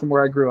half an hour from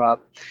where I grew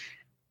up,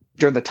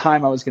 during the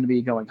time I was going to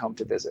be going home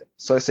to visit.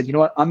 So I said, you know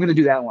what? I'm going to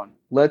do that one.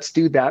 Let's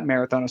do that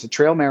marathon. It was a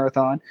trail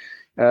marathon.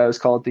 It was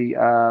called the,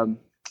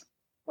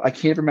 I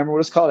can't remember what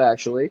it's called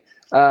actually.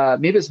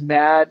 Maybe it's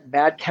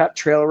Madcap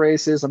Trail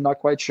Races. I'm not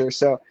quite sure.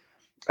 So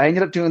I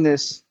ended up doing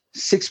this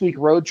 6-week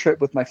road trip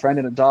with my friend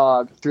and a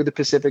dog through the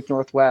Pacific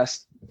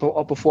Northwest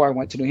before I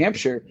went to New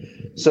Hampshire.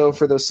 So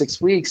for those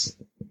 6 weeks,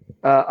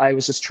 I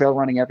was just trail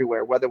running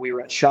everywhere, whether we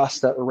were at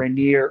Shasta or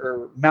Rainier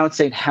or Mount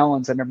St.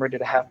 Helens. I remember I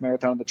did a half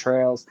marathon on the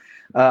trails.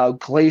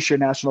 Glacier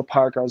National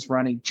Park, I was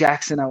running.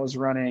 Jackson, I was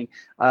running.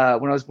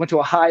 When I went to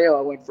Ohio,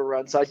 I went for a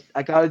run. So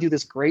I got to do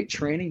this great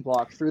training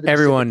block through the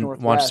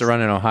Everyone wants to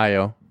run in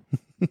Ohio.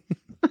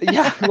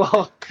 Yeah,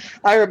 well,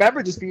 I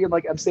remember just being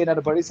like, I'm staying at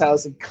a buddy's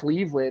house in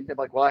Cleveland. I'm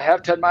like, well, I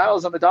have 10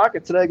 miles on the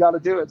docket today. I got to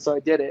do it. So I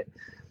did it.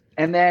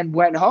 And then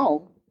went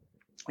home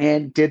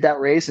and did that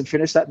race and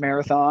finished that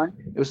marathon.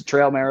 It was a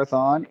trail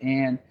marathon.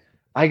 And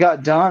I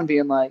got done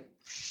being like,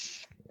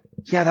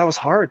 yeah, that was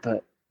hard.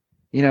 But,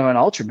 an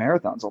ultra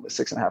marathon's only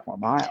 6.5 more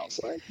miles.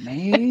 Like,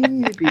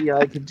 maybe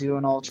I could do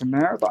an ultra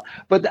marathon.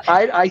 But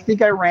I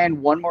think I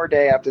ran one more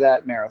day after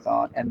that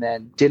marathon and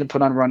then didn't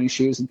put on running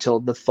shoes until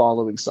the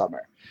following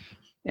summer.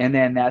 And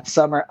then that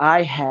summer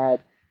I had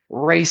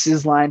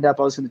races lined up.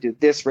 I was going to do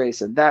this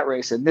race and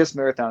this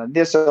marathon and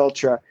this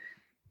ultra.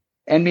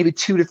 And maybe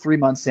 2 to 3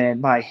 months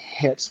in, my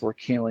hips were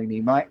killing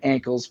me. My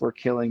ankles were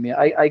killing me.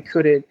 I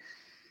couldn't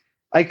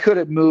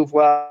move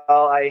well.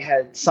 I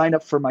had signed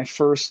up for my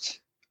first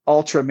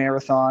ultra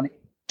marathon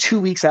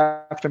 2 weeks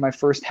after my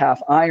first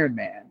half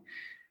Ironman.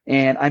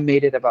 And I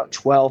made it about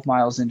 12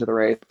 miles into the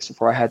race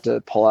before I had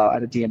to pull out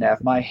at a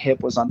DNF. My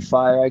hip was on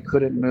fire. I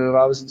couldn't move.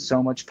 I was in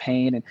so much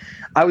pain. And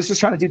I was just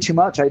trying to do too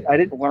much. I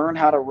didn't learn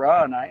how to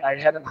run. I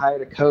hadn't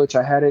hired a coach.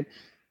 I hadn't,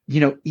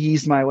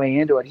 eased my way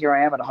into it. Here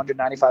I am at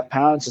 195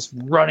 pounds, just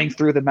running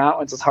through the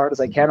mountains as hard as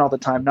I can all the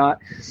time, not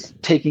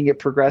taking it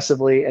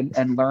progressively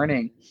and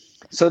learning.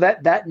 So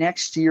that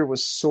next year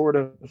was sort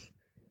of,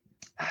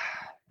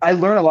 I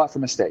learned a lot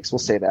from mistakes. We'll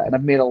say that. And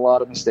I've made a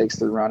lot of mistakes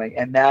through running.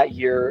 And that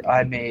year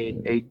I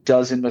made a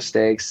dozen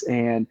mistakes.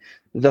 And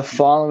the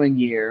following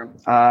year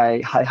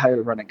I hired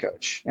a running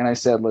coach. And I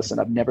said, listen,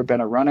 I've never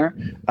been a runner.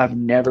 I've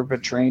never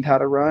been trained how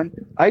to run.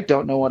 I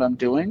don't know what I'm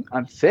doing.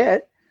 I'm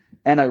fit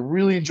and I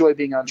really enjoy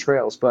being on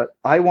trails, but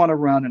I want to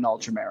run an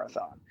ultra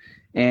marathon.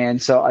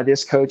 And so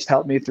this coach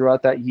helped me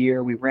throughout that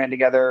year. We ran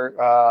together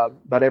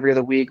about every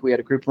other week. We had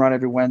a group run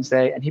every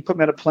Wednesday. And he put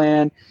me on a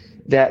plan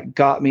that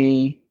got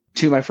me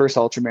to my first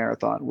ultra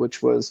marathon,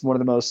 which was one of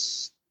the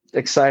most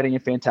exciting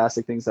and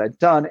fantastic things I'd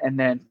done. And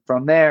then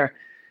from there,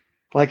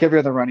 like every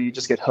other runner, you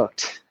just get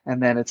hooked.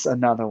 And then it's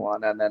another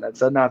one, and then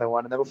it's another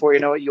one. And then before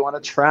you know it, you want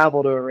to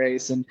travel to a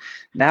race. And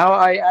now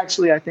I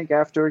think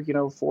after,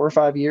 4 or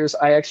 5 years,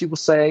 I actually will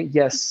say,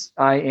 yes,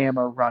 I am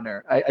a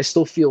runner. I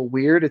still feel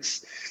weird.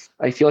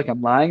 I feel like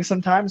I'm lying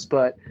sometimes,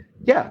 but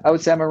yeah, I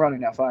would say I'm a runner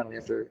now, finally,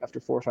 after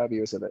 4 or 5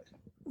 years of it.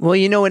 Well,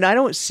 and I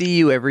don't see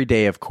you every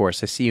day, of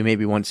course. I see you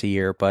maybe once a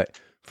year, but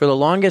for the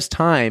longest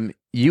time,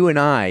 you and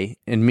I,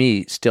 and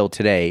me still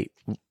today,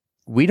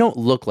 we don't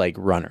look like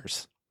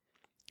runners.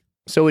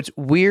 So it's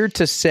weird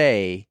to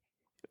say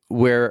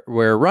we're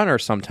a runner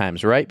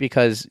sometimes, right?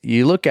 Because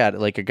you look at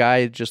it like a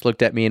guy just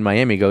looked at me in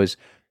Miami, goes,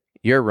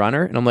 "You're a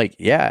runner?" And I'm like,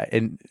 "Yeah."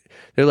 And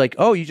they're like,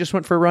 "Oh, you just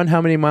went for a run?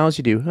 How many miles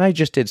you do?" "I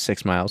just did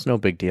 6 miles. No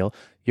big deal."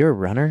 "You're a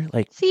runner?"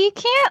 Like, see,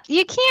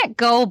 you can't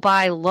go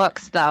by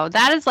looks though.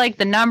 That is like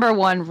the number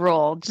one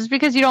rule. Just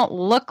because you don't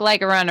look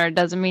like a runner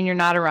doesn't mean you're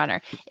not a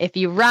runner. If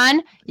you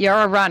run, you're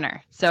a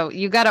runner. So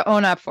you got to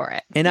own up for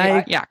it. And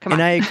come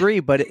on. I agree,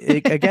 but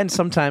again,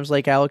 sometimes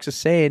like Alex is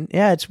saying,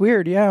 yeah, it's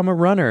weird. Yeah, I'm a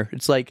runner.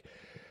 It's like,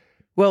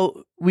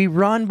 Well, we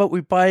run, but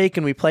we bike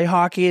and we play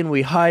hockey and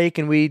we hike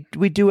and we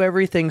do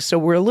everything. So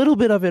we're a little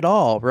bit of it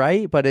all,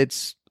 right? But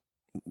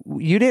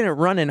you didn't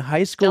run in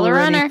high school Still a or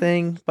runner.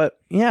 anything. But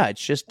yeah,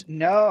 it's just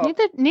No,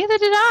 Neither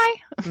did I.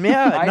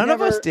 yeah, none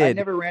of us I did.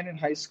 never ran in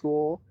high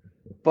school.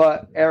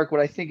 But Eric, what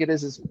I think it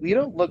is we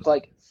don't look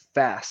like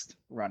fast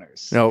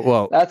runners. No,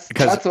 well, that's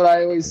what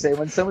I always say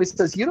when somebody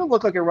says you don't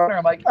look like a runner.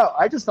 I'm like, oh,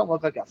 I just don't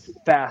look like a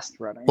fast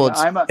runner. Well,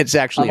 it's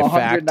actually I'm a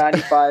fact.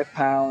 195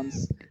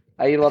 pounds.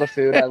 I eat a lot of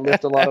food. I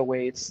lift a lot of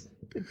weights.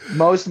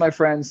 Most of my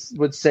friends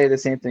would say the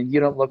same thing. You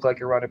don't look like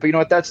a runner. But you know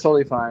what? That's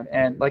totally fine.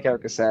 And like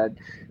Erica said,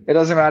 it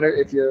doesn't matter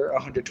if you're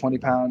 120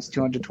 pounds,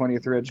 220 or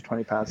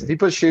 320 pounds. If you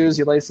put shoes,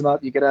 you lace them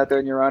up, you get out there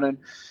and you're running,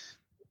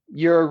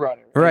 you're a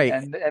runner. Right.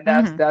 And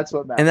that's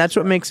what matters. And that's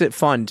what makes it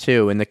fun,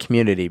 too, in the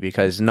community,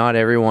 because not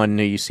everyone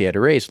who you see at a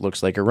race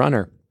looks like a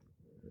runner.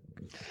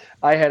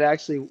 I had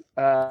actually...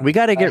 we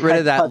got to get rid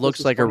of that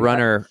looks like a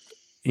runner,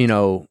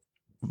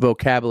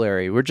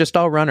 vocabulary. We're just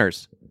all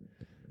runners.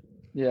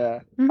 Yeah.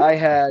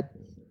 I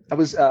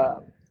was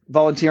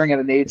volunteering at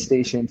an aid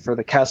station for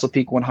the Castle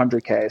Peak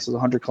 100K. So the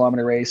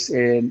 100-kilometer race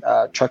in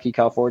Truckee,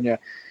 California.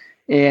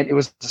 And it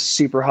was a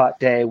super hot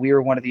day. We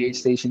were one of the aid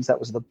stations that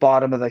was at the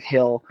bottom of the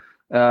hill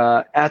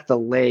at the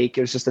lake.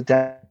 It was just a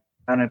down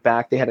and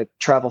back. They had to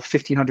travel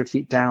 1,500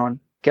 feet down,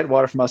 get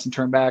water from us and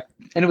turn back.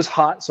 And it was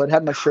hot, so I'd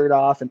had my shirt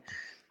off. And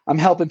I'm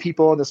helping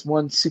people. And this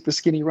one super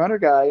skinny runner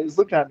guy is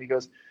looking at me. He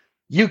goes,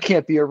 "You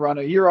can't be a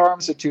runner. Your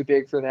arms are too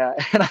big for that."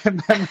 And I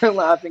remember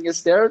laughing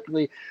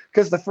hysterically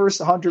because the first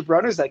 100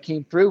 runners that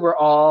came through were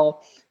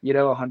all,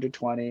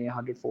 120,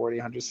 140,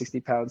 160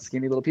 pounds,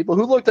 skinny little people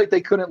who looked like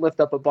they couldn't lift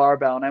up a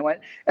barbell. And I went,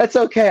 "It's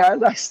okay.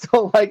 I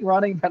still like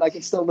running, but I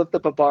can still lift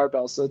up a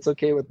barbell. So it's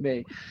okay with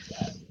me."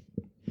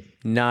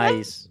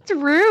 Nice. It's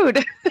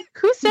rude.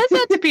 Who says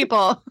that to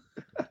people?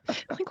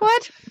 Like,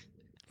 what?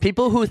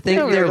 People who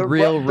think they're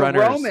real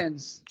runners. The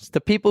Romans. It's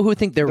the people who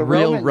think they're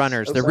real Romans,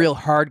 runners, the real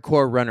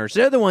hardcore runners.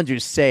 They're the ones who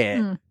say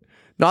it,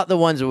 not the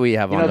ones that we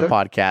have on the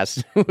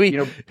podcast.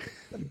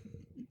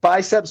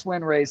 Biceps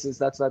win races.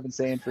 That's what I've been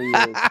saying for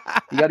years.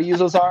 You got to use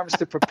those arms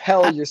to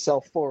propel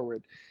yourself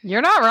forward.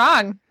 You're not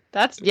wrong.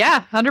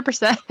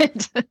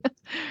 100%.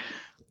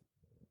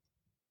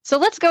 So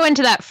let's go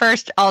into that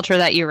first ultra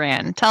that you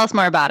ran. Tell us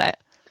more about it.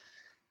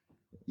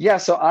 Yeah,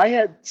 so I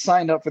had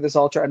signed up for this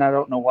ultra, and I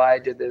don't know why I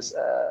did this.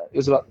 It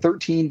was about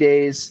 13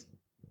 days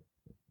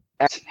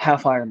at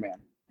half Ironman,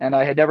 and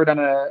I had never done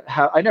an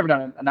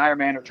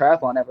Ironman or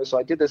triathlon ever. So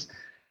I did this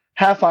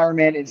half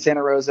Ironman in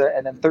Santa Rosa,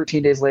 and then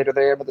 13 days later,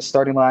 there at the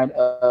starting line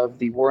of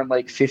the Warren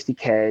Lake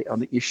 50K on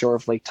the east shore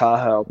of Lake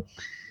Tahoe.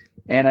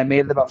 And I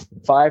made it about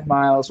 5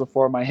 miles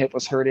before my hip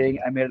was hurting.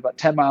 I made it about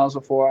 10 miles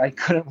before I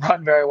couldn't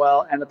run very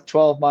well, and at the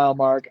 12-mile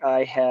mark,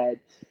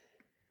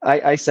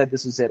 I said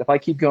this was it. If I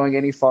keep going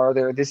any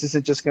farther, this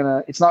isn't just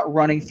it's not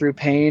running through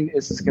pain.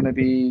 This is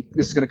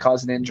gonna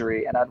cause an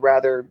injury. And I'd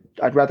rather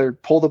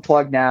pull the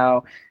plug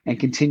now and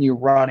continue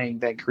running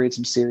than create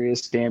some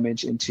serious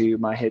damage into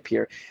my hip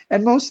here.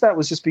 And most of that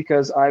was just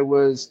because I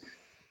wasn't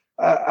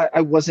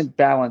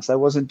balanced. I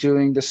wasn't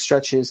doing the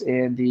stretches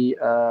and the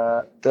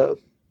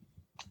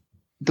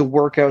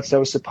workouts I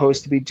was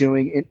supposed to be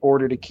doing in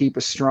order to keep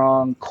a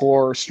strong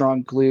core,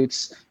 strong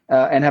glutes,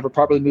 and have a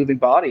properly moving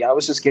body. I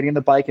was just getting on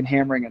the bike and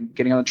hammering and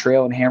getting on the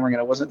trail and hammering, and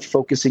I wasn't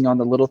focusing on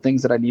the little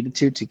things that I needed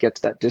to get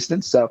to that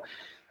distance. So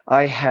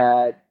I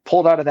had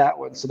pulled out of that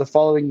one. So the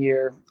following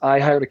year,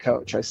 I hired a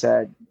coach. I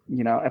said,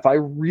 if I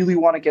really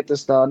want to get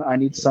this done, I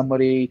need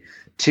somebody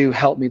to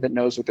help me that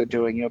knows what they're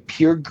doing.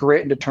 Pure grit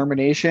and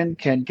determination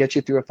can get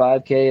you through a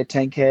 5K, a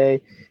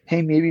 10K,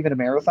 hey, maybe even a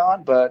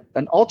marathon, but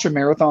an ultra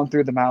marathon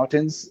through the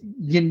mountains,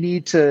 you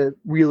need to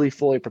really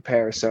fully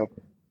prepare. So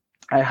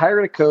I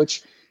hired a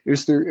coach. It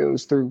was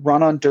through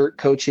Run on Dirt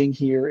coaching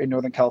here in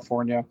Northern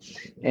California,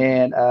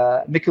 and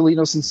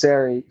Nicolino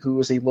Sinceri, who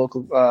was a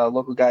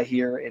local guy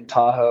here in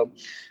Tahoe.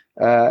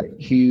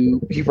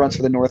 He runs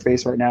for the North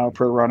Face right now, a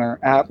pro runner,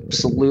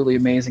 absolutely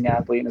amazing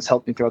athlete, and has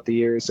helped me throughout the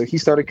years. So he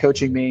started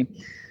coaching me,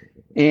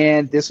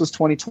 and this was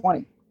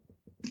 2020.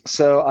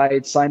 So I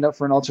had signed up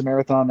for an ultra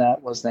marathon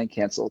that was then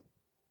canceled.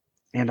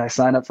 And I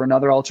signed up for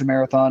another ultra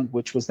marathon,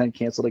 which was then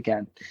canceled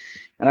again.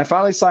 And I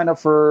finally signed up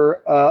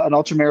for an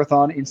ultra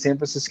marathon in San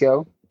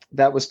Francisco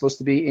that was supposed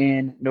to be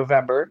in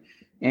November.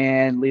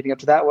 And leading up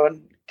to that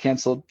one,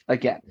 canceled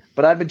again.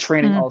 But I've been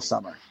training all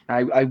summer.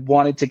 I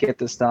wanted to get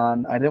this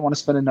done. I didn't want to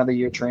spend another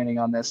year training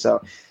on this.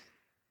 So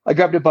I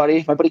grabbed my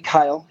buddy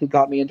Kyle, who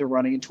got me into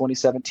running in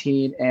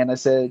 2017. And I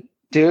said,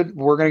 dude,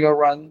 we're going to go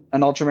run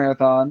an ultra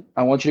marathon.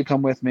 I want you to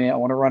come with me. I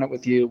want to run it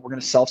with you. We're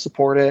going to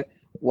self-support it.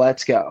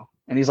 Let's go.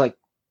 And he's like,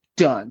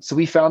 done. So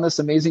we found this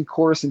amazing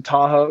course in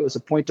Tahoe. It was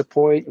a point to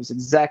point. It was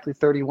exactly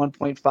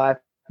 31.5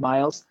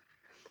 miles.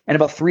 And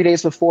about 3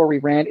 days before we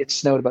ran, it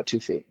snowed about 2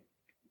 feet.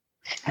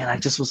 And I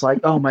just was like,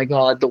 oh my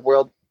God, the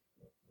world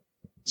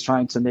is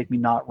trying to make me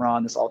not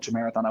run this ultra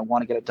marathon. I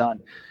want to get it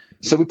done.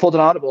 So we pulled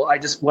an audible. I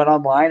just went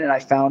online and I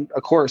found a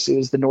course. It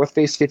was the North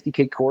Face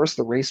 50K course.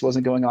 The race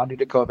wasn't going on due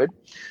to COVID.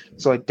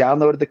 So I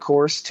downloaded the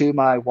course to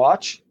my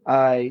watch.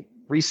 I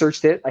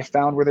researched it. I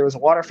found where there was a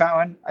water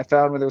fountain. I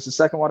found where there was a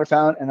second water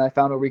fountain, and I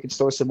found where we could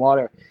store some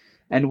water.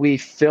 And we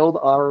filled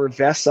our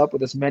vests up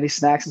with as many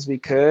snacks as we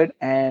could,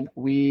 and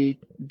we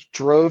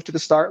drove to the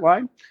start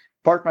line,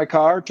 parked my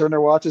car, turned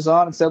our watches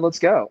on, and said, let's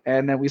go.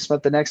 And then we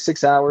spent the next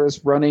 6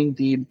 hours running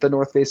the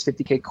North Face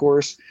 50K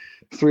course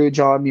through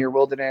John Muir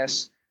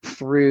Wilderness,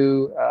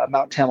 through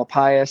Mount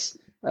Tamalpais,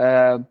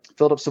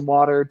 filled up some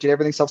water, did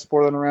everything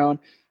self-supported on our own,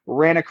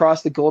 ran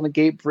across the Golden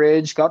Gate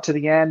Bridge, got to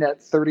the end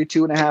at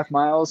 32 and a half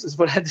miles is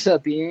what it ended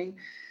up being,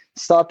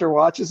 stopped our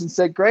watches and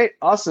said, great,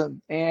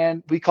 awesome.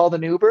 And we called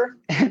an Uber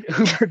and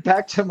Ubered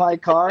back to my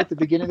car at the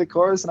beginning of the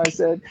course. And I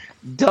said,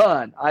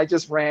 done. I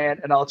just ran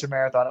an ultra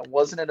marathon. It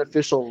wasn't an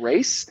official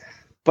race,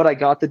 but I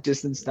got the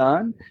distance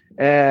done.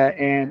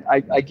 And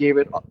I gave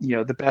it,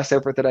 the best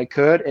effort that I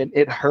could, and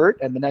it hurt.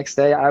 And the next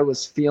day I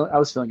was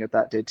feeling it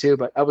that day too,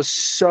 but I was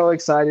so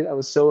excited. I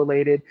was so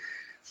elated.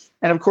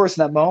 And of course,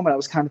 in that moment, I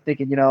was kind of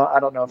thinking, I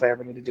don't know if I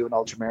ever need to do an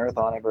ultra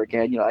marathon ever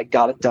again. I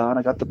got it done.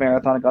 I got the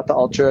marathon. I got the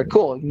ultra.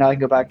 Cool. Now I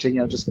can go back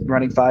to, just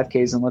running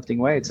 5Ks and lifting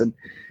weights. And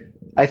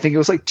I think it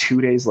was like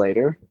 2 days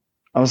later,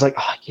 I was like,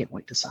 I can't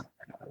wait to sign up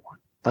for another one.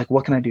 Like,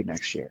 what can I do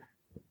next year?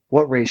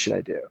 What race should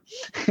I do?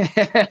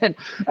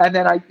 and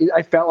then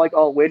I felt like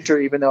all winter,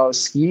 even though I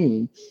was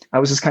skiing, I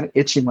was just kind of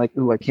itching like,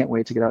 ooh, I can't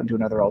wait to get out and do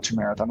another ultra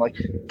marathon. I'm like,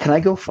 can I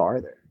go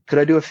farther? Could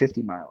I do a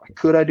 50 mile?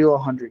 Could I do a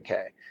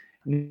 100K?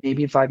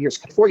 Maybe in 5 years.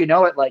 Before you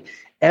know it, like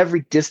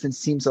every distance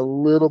seems a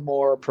little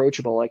more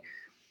approachable. Like,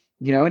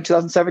 in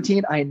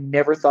 2017, I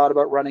never thought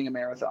about running a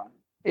marathon.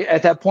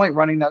 At that point,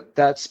 running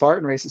that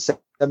Spartan race at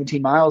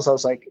 17 miles, I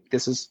was like,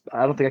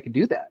 I don't think I can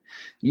do that.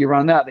 You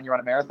run that, then you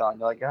run a marathon.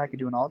 You're like, yeah, I could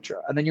do an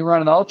ultra. And then you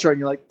run an ultra and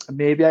you're like,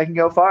 maybe I can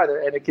go farther.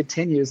 And it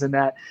continues. And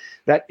that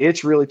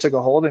itch really took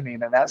a hold of me.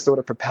 And then that sort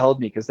of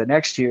propelled me, because the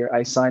next year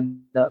I signed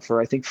up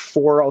for, I think,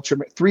 3 ultra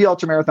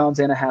marathons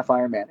and a half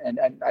Ironman. And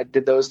I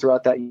did those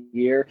throughout that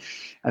year.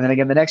 And then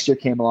again, the next year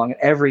came along,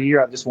 and every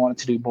year I've just wanted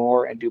to do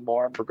more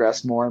and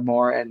progress more and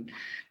more.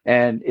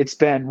 And it's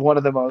been one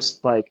of the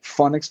most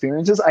fun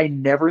experiences. I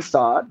never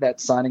thought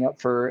that signing up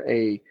for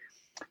a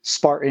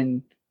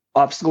Spartan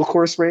obstacle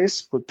course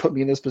race would put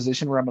me in this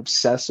position where I'm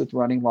obsessed with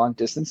running long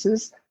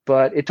distances,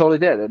 but it totally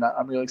did. And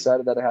I'm really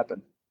excited that it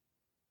happened.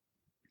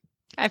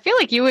 I feel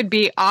like you would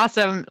be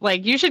awesome.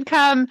 Like, you should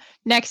come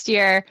next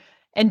year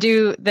and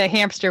do the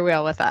hamster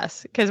wheel with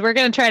us, because we're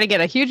going to try to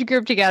get a huge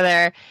group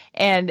together,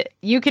 and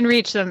you can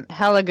reach some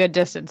hella good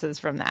distances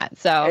from that.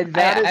 So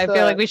I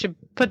feel like we should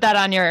put that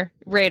on your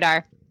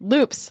radar.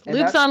 Loops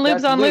on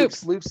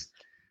loops.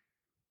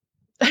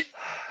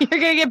 You're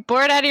going to get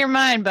bored out of your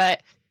mind,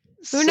 but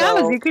who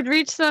knows? You could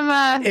reach some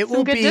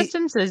good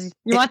distances.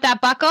 You want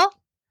that buckle?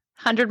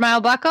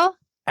 100-mile buckle?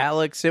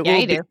 Alex, it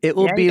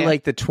will be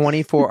like the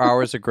 24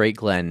 hours of Great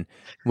Glen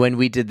when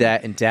we did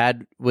that, and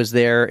Dad was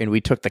there, and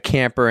we took the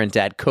camper, and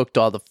Dad cooked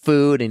all the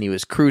food, and he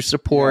was crew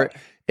support.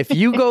 Yeah. If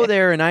you go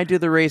there and I do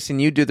the race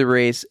and you do the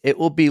race, it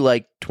will be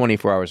like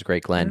 24 hours of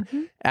Great Glen.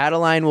 Mm-hmm.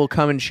 Adeline will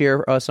come and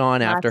cheer us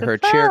on after her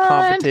cheer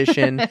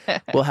competition.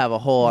 We'll have a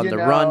whole on the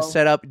run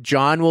set up.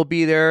 John will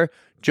be there.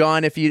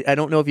 John, I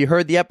don't know if you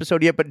heard the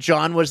episode yet, but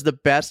John was the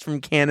best from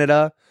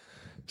Canada.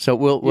 So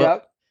we'll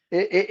yep.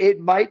 It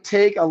might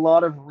take a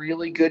lot of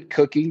really good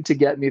cooking to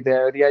get me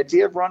there. The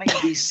idea of running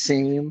the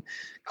same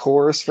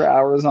course for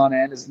hours on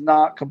end is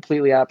not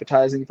completely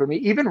appetizing for me.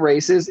 Even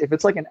races, if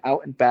it's like an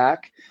out and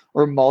back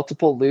or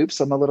multiple loops,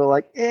 I'm a little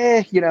like,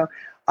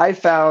 I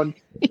found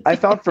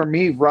for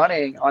me,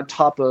 running on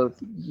top of,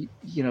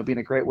 being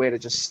a great way to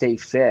just stay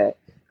fit,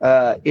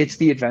 it's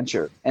the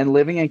adventure. And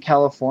living in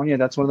California,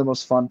 that's one of the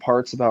most fun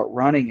parts about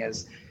running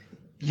is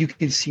you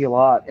can see a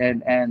lot.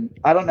 And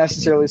I don't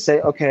necessarily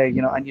say, okay,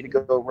 I need to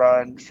go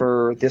run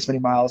for this many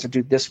miles or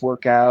do this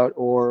workout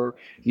or,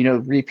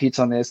 repeats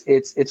on this.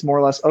 It's more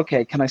or less,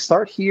 okay, can I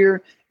start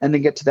here and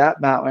then get to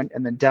that mountain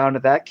and then down to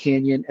that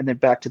canyon and then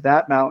back to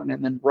that mountain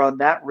and then run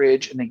that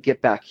ridge and then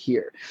get back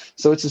here.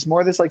 So it's just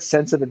more this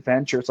sense of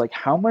adventure. It's like,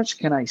 how much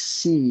can I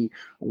see?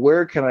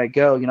 Where can I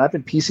go? I've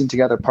been piecing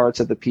together parts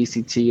of the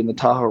PCT and the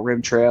Tahoe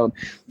Rim Trail and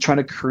trying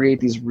to create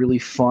these really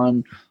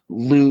fun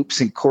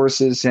loops and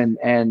courses and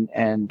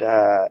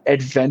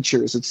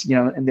adventures. It's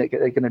in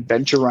like an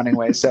adventure running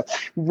way. So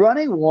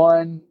running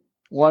one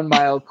 1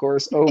 mile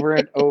course over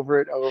and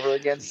over and over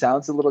again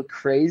sounds a little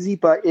crazy,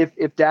 but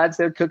if Dad's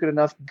there cooking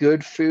enough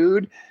good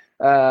food,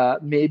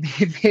 maybe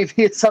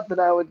it's something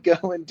I would go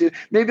and do.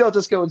 Maybe I'll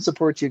just go and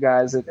support you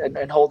guys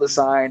and hold a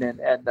sign and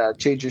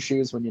change your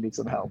shoes when you need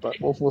some help, but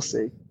we'll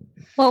see.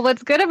 Well,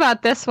 what's good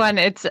about this one,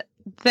 it's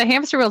the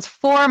hamster wheel's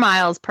 4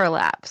 miles per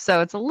lap.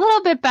 So it's a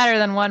little bit better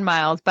than 1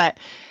 mile, but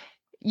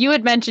you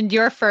had mentioned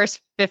your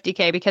first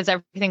 50K because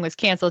everything was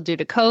canceled due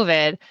to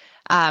COVID.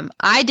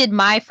 I did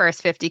my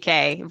first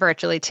 50K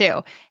virtually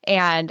too.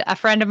 And a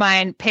friend of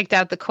mine picked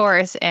out the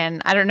course,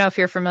 and I don't know if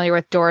you're familiar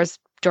with Doors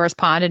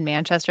Pond in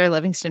Manchester,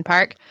 Livingston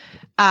Park.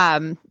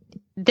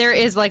 There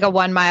is like a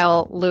 1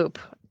 mile loop,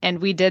 and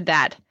we did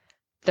that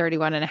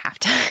 31 and a half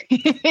times.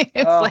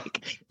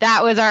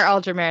 That was our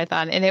ultra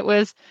marathon, and it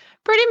was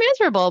pretty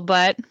miserable,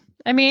 but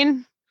I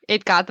mean,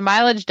 it got the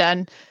mileage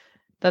done.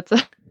 That's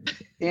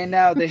And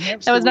now the that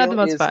hamster was not the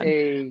wheel most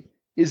fun.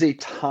 is a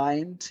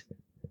timed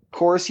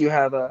course. You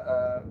have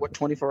a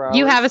 24 hours?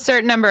 You have a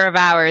certain number of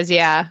hours,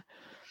 yeah.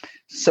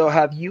 So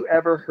have you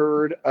ever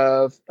heard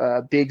of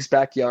Big's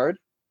Backyard?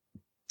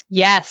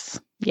 Yes.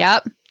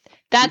 Yep.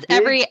 That's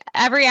Big-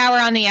 every hour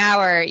on the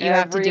hour you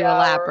have to Every do a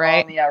lap, hour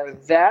right? on the hour.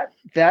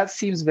 That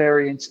seems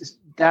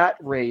that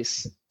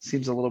race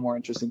seems a little more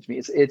interesting to me.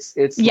 It's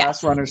Yes.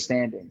 last runner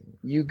standing.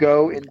 You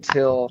go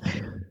until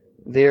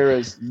there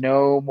is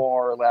no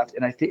more left.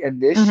 And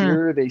this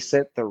year they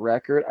set the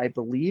record. I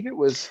believe it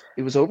was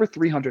over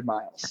 300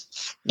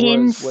 miles.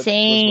 Was what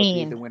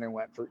Insane. the winner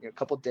went for a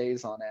couple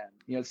days on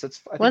end. So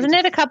Wasn't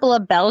it a couple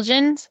of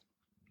Belgians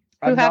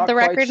who I'm have not the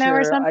record quite now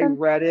or sure. I something?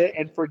 read it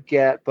and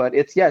forget, but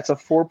it's a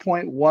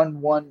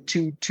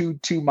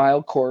 4.11222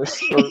 mile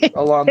course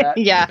along that.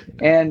 Yeah.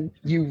 And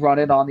you run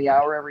it on the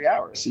hour every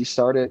hour. So you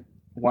start at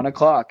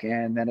 1:00,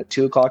 and then at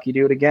 2:00 you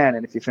do it again.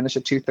 And if you finish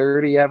at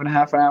 2:30, you have a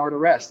half an hour to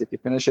rest. If you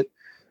finish at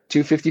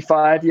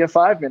 2:55, you have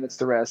 5 minutes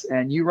to rest.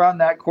 And you run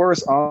that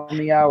course on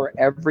the hour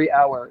every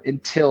hour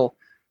until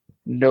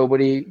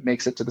nobody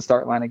makes it to the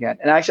start line again.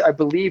 And actually, I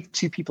believe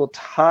 2 people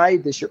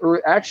tied this year,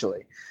 or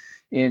actually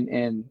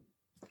in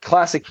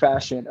classic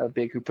fashion of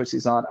Big, who puts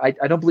these on. I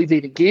don't believe they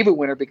even gave a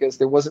winner because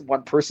there wasn't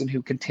one person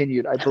who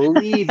continued. I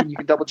believe, and you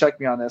can double check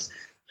me on this,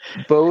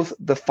 both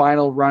the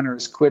final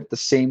runners quit at the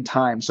same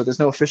time. So there's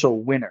no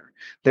official winner.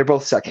 They're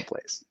both second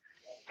place.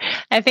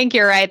 I think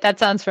you're right. That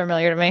sounds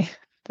familiar to me.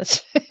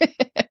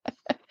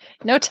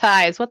 No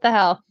ties. What the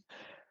hell?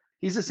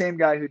 He's the same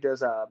guy who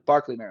does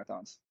Barkley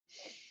marathons.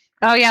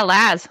 Oh yeah,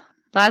 Laz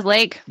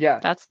Lake. Yeah,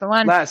 that's the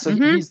one. Laz. So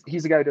he's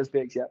the guy who does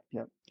bigs. Yeah.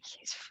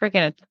 He's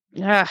freaking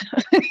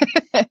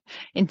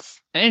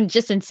and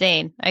just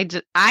insane.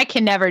 I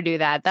can never do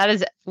that. That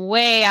is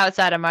way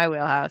outside of my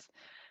wheelhouse.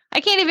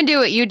 I can't even do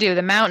what you do.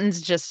 The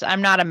mountains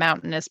I'm not a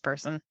mountainous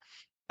person.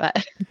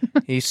 But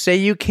you say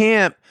you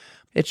can't.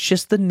 It's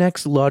just the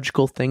next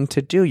logical thing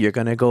to do. You're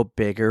going to go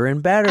bigger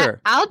and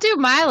better. I'll do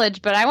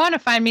mileage, but I want to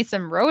find me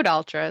some road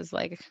ultras.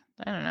 Like,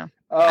 I don't know.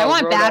 Oh, I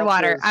want bad ultras.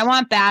 water. I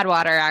want bad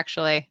water,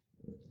 actually.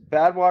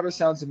 Bad water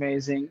sounds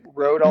amazing.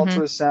 Road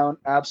ultras sound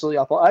absolutely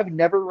awful. I've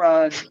never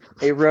run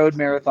a road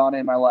marathon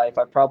in my life.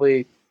 I've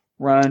probably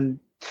run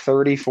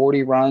 30,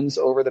 40 runs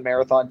over the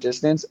marathon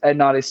distance, and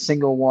not a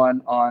single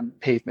one on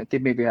pavement. They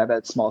maybe have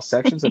that small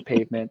sections of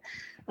pavement.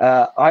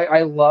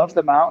 I love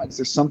the mountains.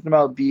 There's something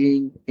about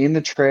being in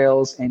the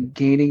trails and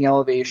gaining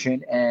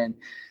elevation and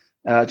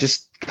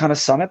just kind of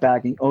summit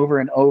bagging over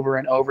and over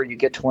and over. You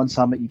get to one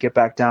summit, you get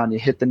back down, you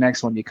hit the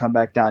next one, you come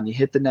back down, you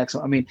hit the next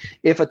one. I mean,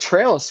 if a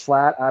trail is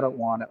flat, I don't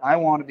want it. I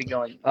want to be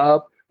going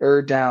up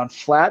or down.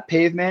 Flat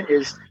pavement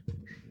is,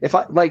 if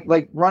I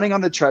like running on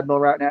the treadmill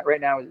right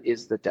now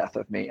is the death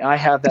of me. I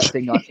have that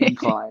thing on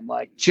incline,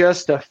 like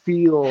just to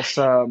feel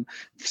some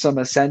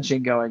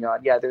ascension going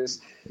on. Yeah, there's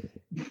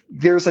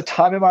a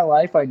time in my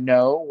life I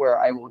know where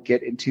I will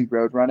get into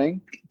road running,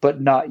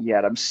 but not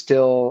yet. I'm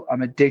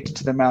addicted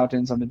to the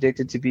mountains. I'm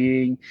addicted to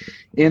being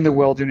in the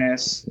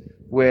wilderness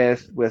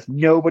with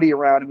nobody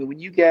around. I mean, when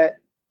you go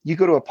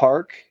to a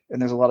park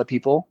and there's a lot of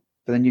people,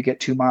 but then you get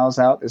 2 miles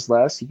out, there's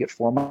less. You get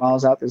 4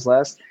 miles out, there's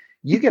less.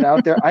 You get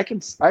out there.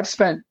 I've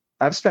spent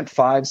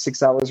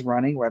 5-6 hours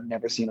running where I've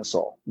never seen a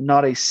soul,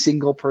 not a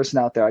single person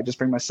out there. I just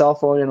bring my cell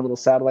phone and a little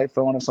satellite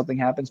phone if something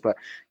happens, but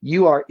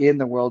you are in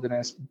the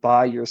wilderness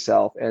by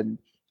yourself. And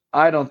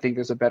I don't think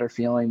there's a better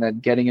feeling than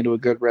getting into a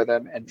good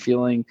rhythm and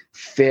feeling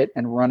fit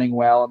and running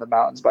well in the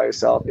mountains by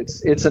yourself.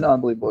 It's an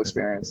unbelievable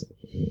experience.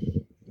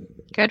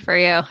 Good for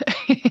you.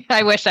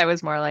 I wish I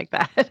was more like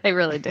that. I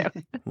really do.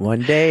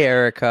 One day,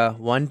 Erica.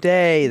 One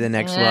day, the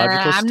next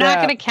logical step. I'm not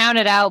going to count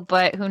it out,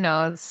 but who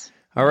knows?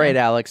 All right,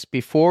 Alex,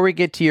 before we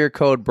get to your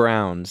code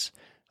Browns,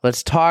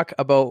 let's talk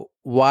about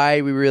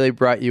why we really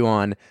brought you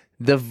on,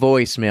 the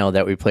voicemail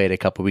that we played a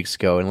couple weeks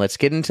ago, and let's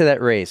get into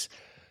that race.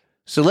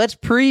 So let's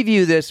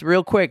preview this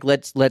real quick.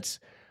 Let's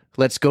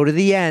go to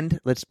the end.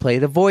 Let's play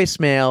the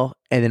voicemail,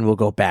 and then we'll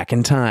go back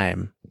in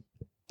time.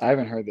 I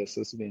haven't heard this.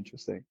 This will be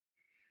interesting.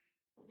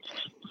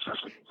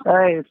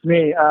 Hey, it's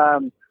me.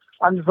 I'm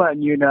just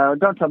letting you know.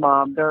 Don't tell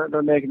Mom. They're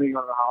making me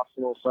go to the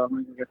hospital, so I'm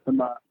going to get some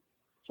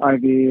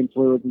IV and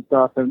fluids and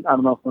stuff. And I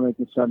don't know if they'll make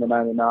me spend the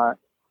night or not.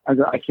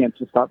 I can't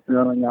just stop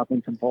throwing up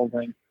and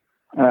convulsing.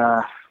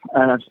 And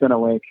I've just been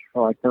awake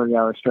for like 30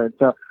 hours straight.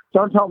 So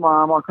don't tell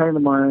Mom. I'll call you in the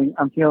morning.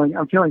 I'm feeling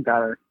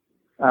better.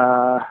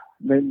 They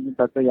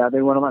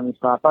wouldn't let me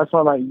stop. I just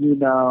want to let you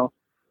know.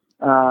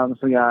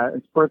 So yeah,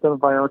 it's Puerto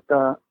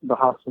Vallarta, the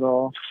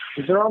hospital.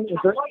 Is there La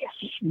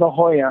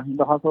Jolla?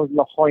 The hospital is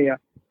La Jolla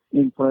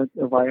in Puerto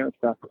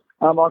Vallarta.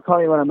 I'll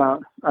call you when I'm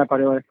out. All right,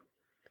 buddy. Later.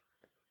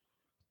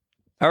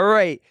 All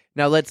right,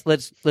 now let's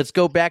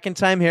go back in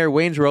time here.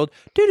 Wayne's World.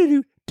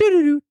 Do-do-do,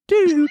 do-do-do,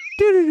 do-do-do,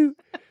 do-do-do.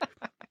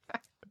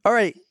 All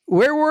right,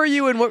 where were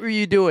you and what were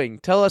you doing?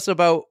 Tell us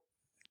about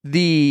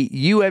the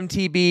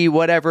UMTB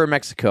whatever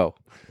Mexico.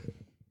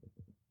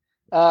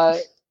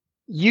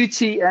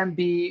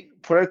 UTMB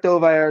Puerto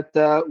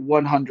Vallarta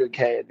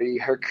 100K, the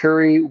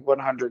Hercuri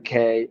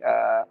 100K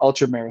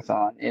ultra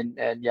marathon,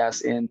 and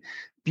yes, in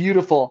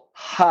beautiful,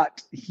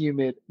 hot,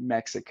 humid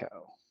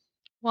Mexico.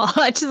 Well,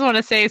 I just want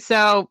to say,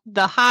 so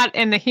the hot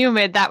and the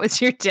humid, that was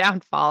your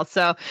downfall.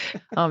 So,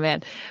 oh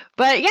man.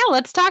 But yeah,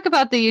 let's talk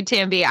about the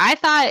UTMB.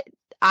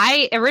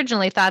 I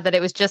originally thought that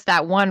it was just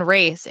that one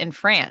race in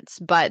France,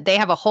 but they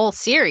have a whole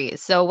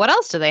series. So what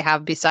else do they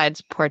have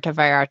besides Puerto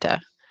Vallarta?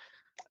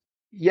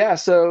 Yeah,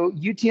 so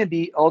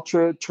UTMB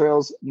Ultra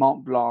Trails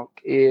Mont Blanc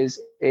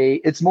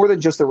it's more than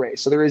just a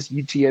race. So there is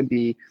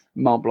UTMB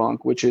Mont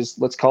Blanc, which is,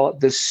 let's call it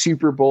the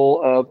Super Bowl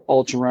of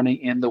ultra running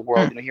in the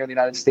world. Here in the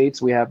United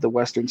States, we have the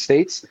Western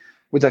States,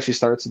 which actually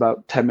starts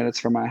about 10 minutes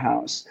from my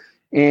house.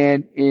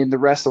 And in the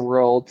rest of the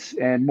world,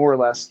 and more or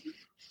less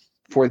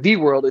for the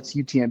world, it's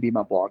UTMB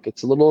Mont Blanc.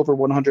 It's a little over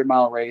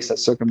 100-mile race that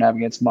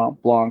circumnavigates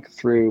Mont Blanc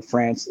through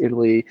France,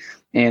 Italy,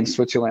 and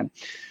Switzerland.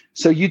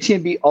 So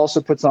UTMB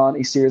also puts on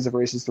a series of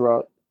races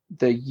throughout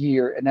the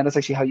year, and that is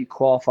actually how you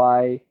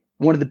qualify.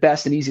 One of the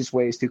best and easiest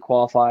ways to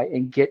qualify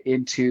and get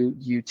into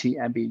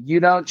UTMB. You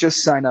don't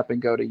just sign up and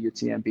go to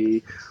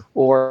UTMB,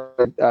 or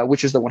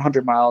which is the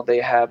 100-mile. They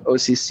have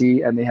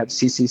OCC and they have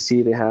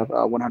CCC. They have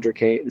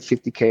 100K and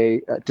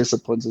 50K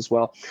disciplines as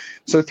well.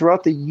 So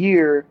throughout the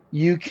year,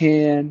 you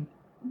can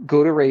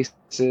go to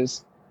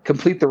races,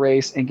 complete the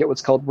race, and get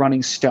what's called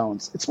running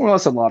stones. It's more or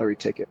less a lottery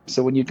ticket.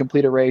 So when you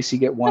complete a race, you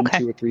get 1,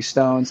 2, or 3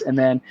 stones, and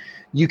then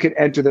you can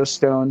enter those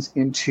stones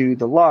into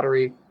the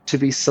lottery to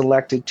be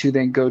selected to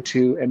then go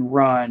to and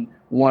run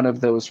one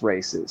of those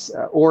races.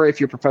 Or if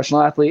you're a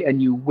professional athlete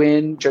and you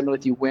win, generally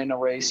if you win a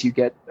race, you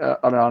get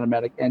an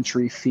automatic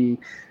entry fee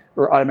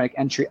or automatic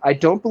entry. I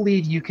don't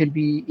believe you can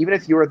be, even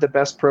if you're the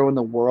best pro in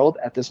the world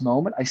at this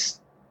moment, I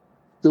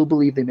still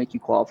believe they make you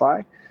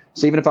qualify.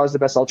 So even if I was the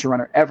best ultra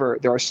runner ever,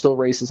 there are still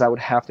races I would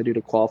have to do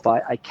to qualify.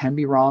 I can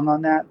be wrong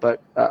on that,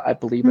 but I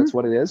believe that's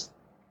what it is.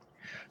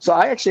 So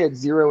I actually had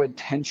zero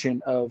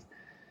intention of,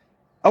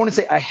 I want to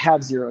say I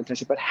have zero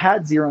intention, but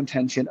had zero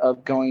intention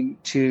of going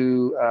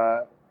to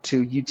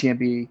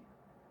UTMB.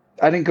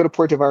 I didn't go to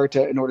Puerto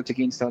Vallarta in order to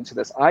gain stones for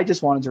this. I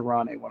just wanted to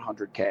run a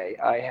 100K.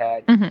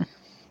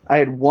 I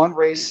had one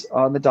race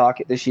on the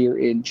docket this year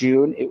in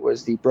June. It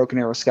was the Broken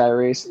Arrow Sky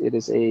Race. It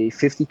is a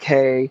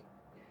 50K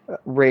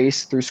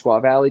race through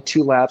Squaw Valley,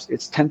 2 laps.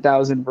 It's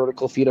 10,000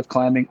 vertical feet of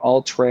climbing,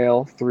 all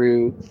trail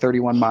through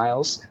 31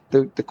 miles.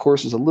 The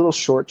course is a little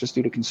short just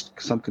due to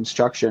some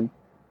construction.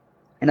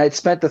 And I'd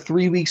spent the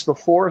 3 weeks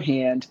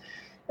beforehand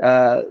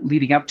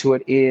leading up to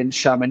it in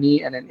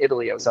Chamonix and in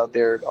Italy. I was out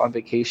there on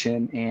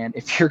vacation. And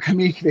if you're going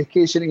to be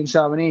vacationing in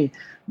Chamonix,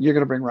 you're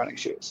going to bring running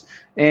shoes.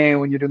 And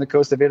when you're doing the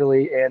coast of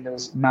Italy and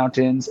there's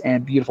mountains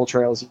and beautiful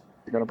trails,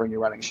 you're going to bring your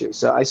running shoes.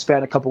 So I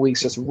spent a couple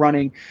weeks just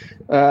running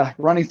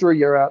through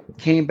Europe,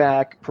 came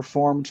back,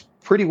 performed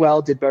pretty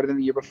well, did better than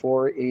the year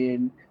before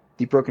in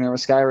the Broken Arrow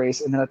Sky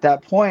Race. And then at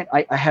that point,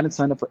 I hadn't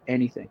signed up for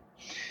anything.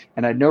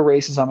 And I had no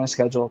races on my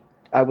schedule.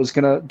 I was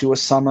going to do a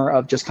summer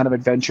of just kind of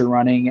adventure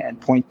running and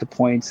point to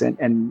points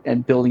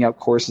and building out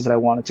courses that I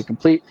wanted to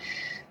complete.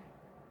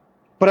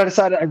 But I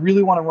decided I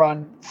really want to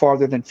run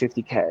farther than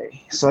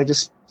 50K. So I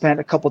just spent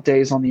a couple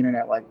days on the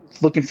internet, like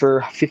looking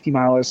for 50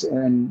 milers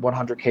and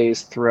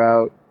 100Ks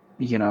throughout,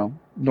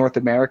 North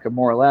America,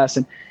 more or less.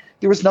 And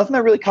there was nothing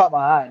that really caught my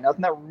eye,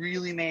 nothing that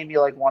really made me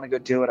want to go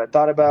do it. I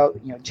thought about,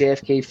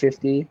 JFK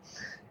 50.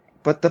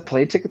 But the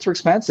plane tickets were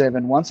expensive,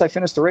 and once I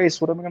finished the race,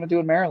 what am I going to do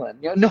in Maryland?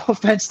 No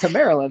offense to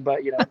Maryland,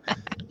 but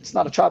it's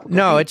not a tropical.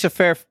 No, it's a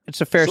fair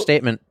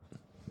statement.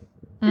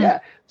 Yeah,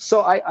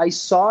 so I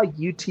saw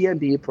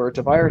UTMB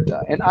Puerto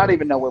Vallarta, and I don't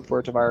even know where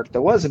Puerto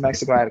Vallarta was in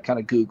Mexico. I had to kind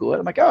of Google it.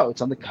 I'm like, oh,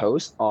 it's on the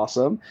coast,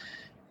 awesome.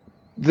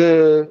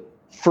 The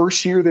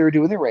first year they were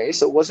doing the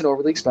race, it wasn't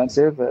overly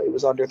expensive. It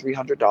was under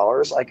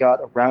 $300. I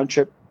got a round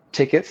trip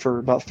ticket for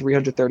about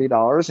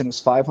 $330, and it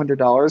was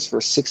 $500 for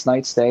a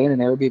 6-night stay in an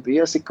Airbnb.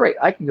 I said, great,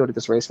 I can go to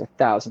this race for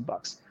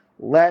 $1,000.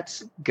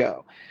 Let's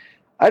go.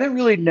 I didn't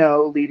really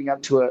know leading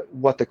up to it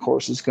what the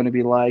course was going to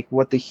be like,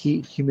 what the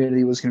heat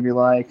humidity was going to be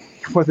like,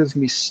 whether there's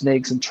going to be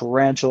snakes and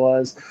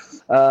tarantulas.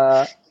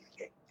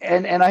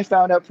 And I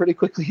found out pretty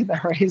quickly in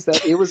that race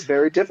that it was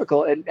very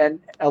difficult. And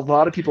a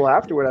lot of people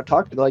afterward I've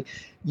talked to, like,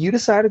 you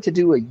decided to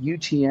do a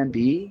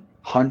UTMB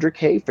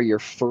 100K for your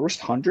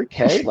first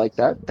 100K, like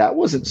that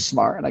wasn't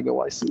smart. And I go,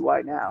 well, I see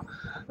why now.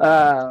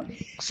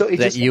 So I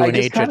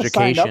just kind of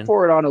signed up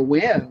for it on a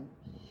whim.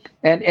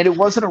 And it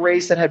wasn't a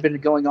race that had been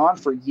going on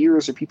for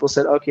years, or people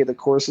said, okay, the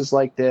course is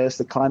like this,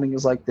 the climbing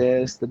is like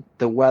this,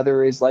 the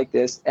weather is like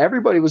this.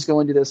 Everybody was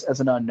going to this as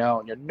an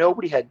unknown.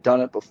 Nobody had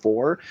done it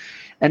before.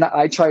 And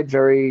I tried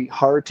very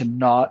hard to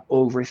not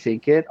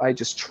overthink it. I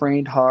just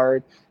trained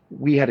hard.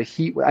 We had a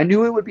heat. I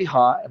knew it would be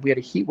hot. We had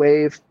a heat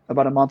wave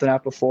about a month and a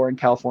half before in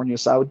California.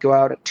 So I would go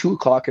out at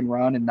 2:00 and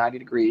run in 90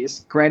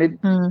 degrees. Granted,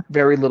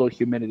 very little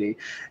humidity.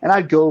 And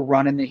I'd go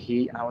run in the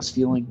heat, and I was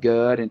feeling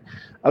good. And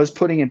I was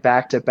putting in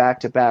back to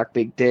back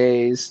big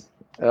days.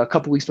 A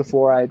couple weeks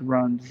before, I'd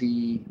run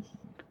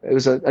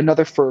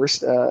another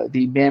first,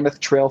 the Mammoth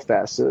Trail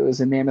Fest. So it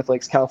was in Mammoth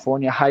Lakes,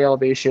 California, high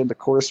elevation. The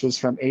course was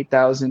from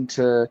 8,000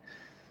 to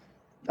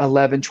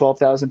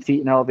 12,000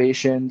 feet in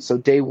elevation. So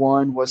day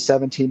 1 was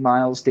 17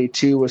 miles, day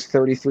 2 was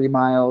 33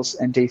 miles,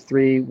 and day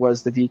 3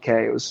 was the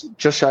VK. It was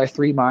just shy of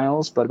 3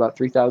 miles, but about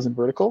 3,000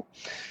 vertical.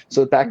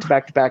 So back to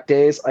back to back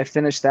days. I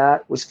finished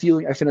that,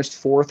 I finished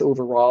 4th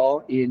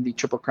overall in the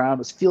Triple Crown,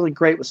 was feeling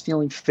great, was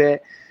feeling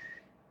fit.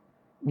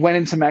 Went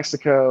into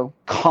Mexico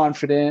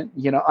confident.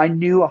 I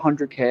knew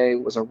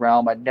 100K was a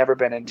realm I'd never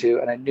been into,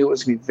 and I knew it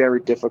was going to be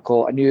very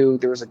difficult. I knew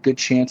there was a good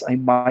chance I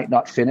might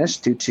not finish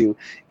due to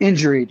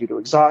injury, due to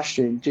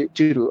exhaustion, due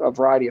to a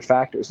variety of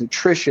factors,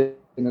 nutrition,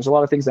 and there's a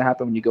lot of things that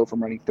happen when you go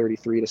from running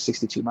 33 to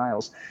 62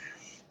 miles.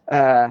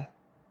 So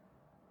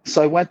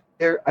I went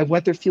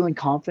there feeling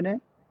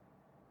confident,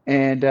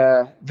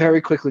 and very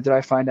quickly did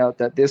I find out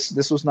that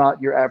this was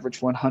not your average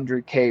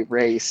 100K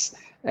race.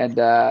 And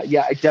I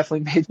definitely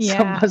made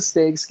some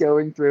mistakes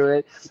going through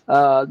it.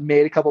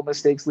 Made a couple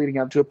mistakes leading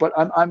up to it, but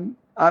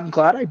I'm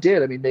glad I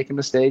did. I mean, making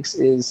mistakes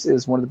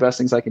is one of the best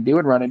things I can do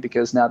in running,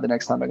 because now the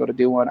next time I go to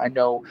do one, I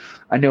know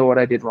what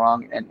I did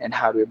wrong and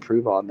how to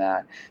improve on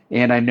that.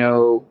 And I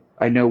know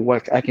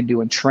what I can do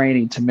in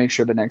training to make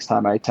sure the next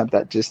time I attempt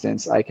that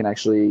distance, I can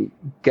actually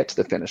get to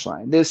the finish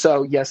line.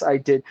 So yes, I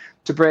did.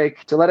 To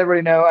let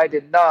everybody know, I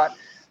did not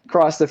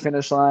cross the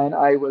finish line.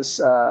 I was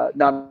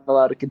not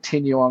allowed to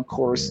continue on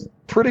course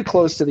pretty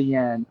close to the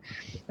end.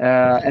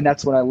 And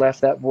that's when I left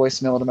that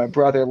voicemail to my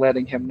brother,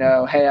 letting him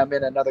know, hey, I'm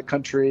in another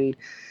country,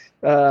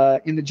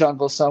 in the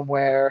jungle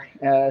somewhere.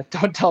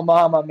 Don't tell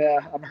Mom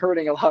I'm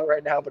hurting a lot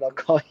right now, but I'll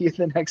call you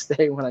the next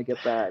day when I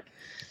get back.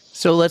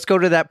 So let's go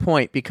to that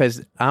point,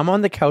 because I'm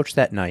on the couch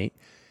that night,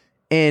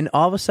 and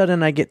all of a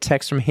sudden I get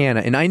text from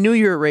Hannah, and I knew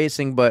you were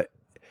racing, but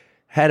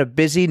had a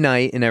busy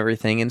night and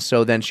everything. And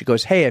so then she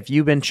goes, hey, have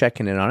you been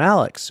checking in on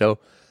Alex? So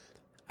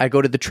I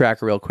go to the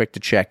tracker real quick to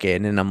check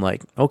in, and I'm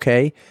like,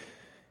 okay.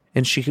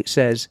 And she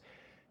says,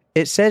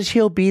 it says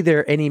he'll be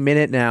there any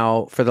minute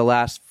now for the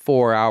last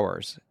 4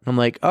 hours. I'm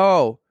like,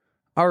 oh,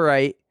 all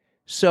right.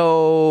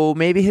 So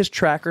maybe his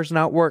tracker's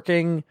not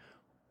working,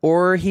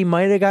 or he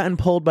might have gotten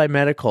pulled by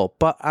medical.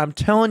 But I'm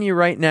telling you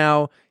right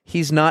now,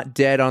 he's not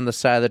dead on the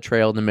side of the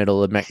trail in the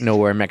middle of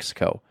nowhere,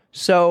 Mexico.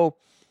 So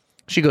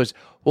she goes,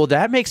 well,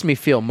 that makes me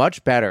feel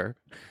much better.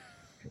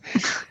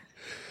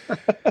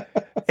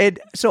 And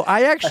so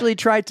I actually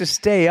tried to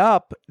stay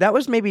up. That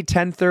was maybe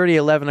 10:30,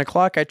 11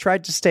 o'clock. I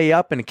tried to stay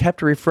up and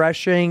kept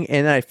refreshing.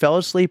 And then I fell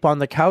asleep on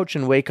the couch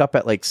and wake up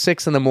at like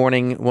 6 in the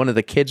morning. One of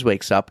the kids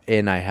wakes up,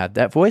 and I had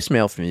that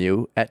voicemail from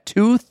you at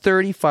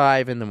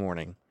 2:35 in the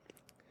morning,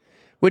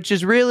 which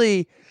is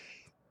really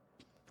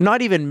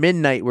not even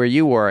midnight where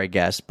you were, I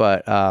guess.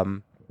 But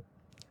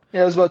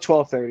yeah, it was about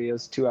 12:30. It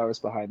was 2 hours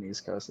behind the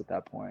East Coast at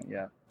that point.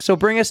 Yeah. So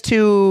bring us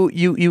to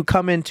you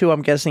come into,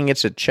 I'm guessing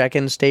it's a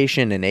check-in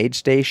station, an aid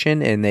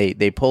station, and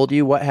they pulled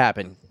you. What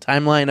happened?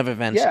 Timeline of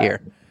events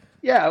here.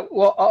 Yeah,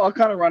 well, I'll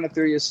kind of run it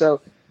through you.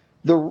 So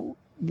the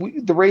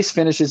race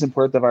finishes in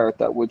Puerto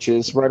Vallarta, which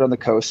is right on the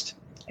coast,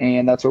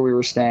 and that's where we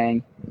were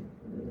staying.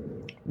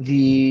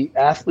 The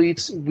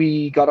athletes,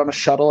 we got on a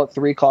shuttle at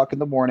 3 o'clock in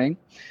the morning,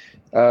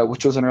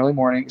 which was an early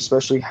morning,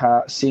 especially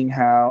seeing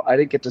how I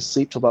didn't get to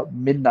sleep till about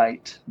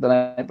midnight the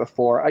night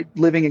before.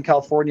 Living in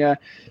California,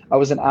 I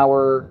was an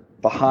hour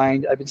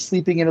behind. I've been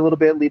sleeping in a little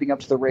bit leading up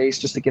to the race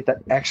just to get that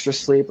extra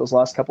sleep those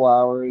last couple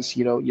hours,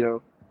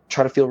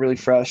 try to feel really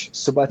fresh.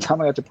 So by the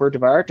time I got to Puerto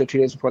Vallarta 2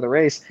 days before the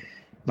race,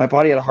 my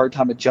body had a hard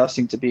time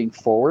adjusting to being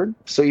forward.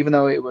 So even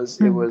though it was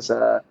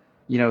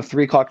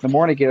 3 o'clock in the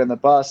morning, get on the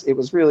bus, it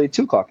was really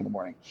 2 o'clock in the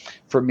morning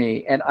for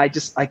me. And I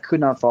could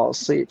not fall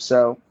asleep.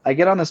 So I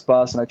get on this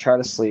bus and I try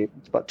to sleep.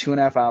 It's about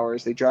 2.5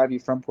 hours. They drive you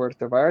from Puerto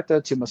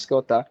Vallarta to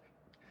Mascota.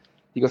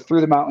 You go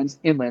through the mountains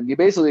inland.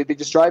 They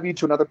just drive you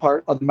to another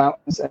part of the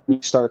mountains and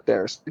you start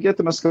there. So you get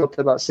to Mascota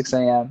about 6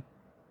 a.m.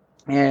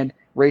 and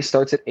race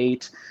starts at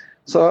 8.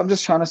 So I'm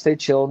just trying to stay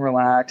chill and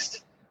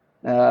relaxed.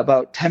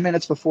 About 10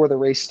 minutes before the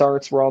race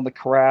starts, we're all in the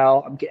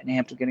corral. I'm getting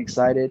amped, I'm getting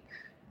excited.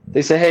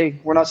 They say, hey,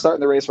 we're not starting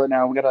the race right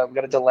now. We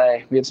got a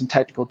delay. We had some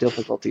technical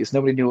difficulties.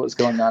 Nobody knew what was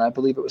going on. I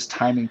believe it was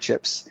timing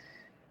chips.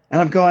 And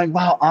I'm going,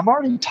 wow, I'm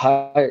already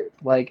tired.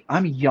 Like,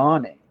 I'm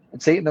yawning.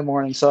 It's 8 in the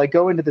morning. So I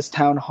go into this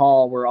town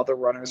hall where other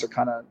runners are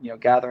kind of,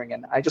 gathering.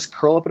 And I just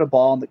curl up in a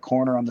ball in the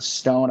corner on the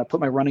stone. I put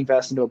my running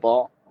vest into a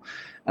ball.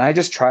 And I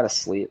just try to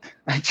sleep.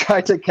 I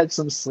tried to catch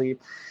some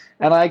sleep.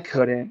 And I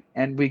couldn't.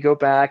 And we go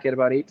back at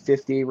about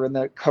 8:50. We're in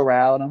the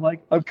corral. And I'm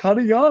like, I'm kind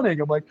of yawning.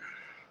 I'm like,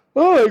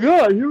 oh my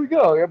God, here we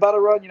go. You're about to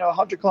run, a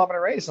 100-kilometer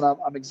race, and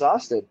I'm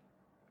exhausted.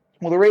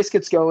 Well, the race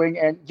gets going,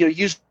 and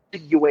usually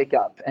you wake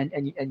up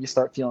and you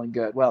start feeling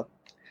good. Well,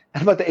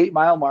 at about the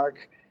 8-mile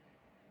mark,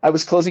 I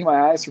was closing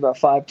my eyes for about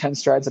 5-10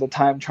 strides at a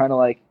time, trying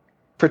to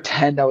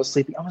pretend I was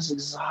sleeping. I was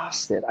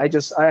exhausted. I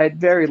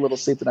had very little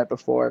sleep the night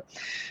before,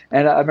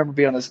 and I remember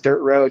being on this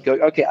dirt road,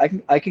 going,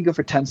 okay, I can go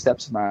for 10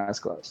 steps with my eyes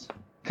closed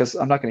because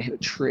I'm not going to hit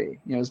a tree.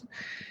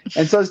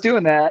 And so I was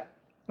doing that.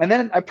 And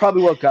then I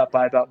probably woke up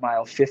by about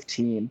mile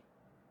 15,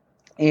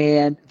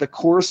 and the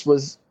course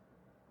was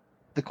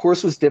The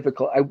course was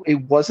difficult.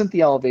 It wasn't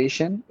the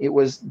elevation. It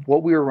was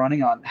what we were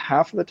running on.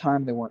 Half of the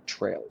time, they weren't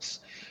trails.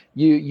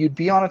 You'd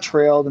be on a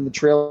trail, then the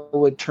trail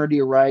would turn to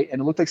your right,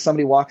 and it looked like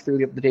somebody walked through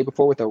the day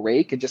before with a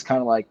rake and just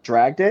kind of like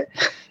dragged it.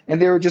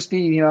 And there would just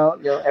be,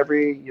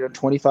 every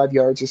 25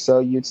 yards or so,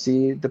 you'd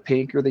see the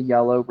pink or the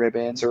yellow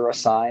ribbons or a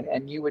sign,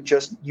 and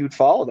you'd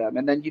follow them,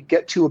 and then you'd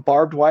get to a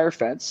barbed wire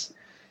fence,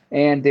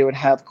 and they would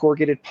have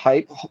corrugated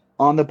pipe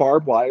on the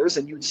barbed wires,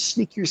 and you would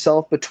sneak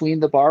yourself between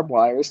the barbed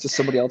wires to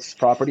somebody else's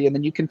property, and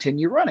then you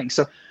continue running.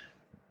 So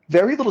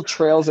very little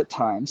trails at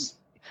times.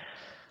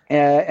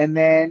 And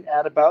then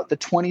at about the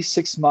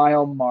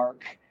 26-mile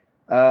mark,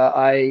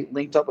 I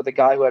linked up with a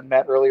guy who I'd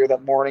met earlier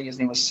that morning. His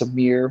name was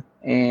Samir,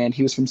 and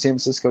he was from San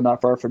Francisco,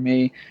 not far from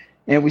me.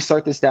 And we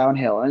start this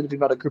downhill. And it's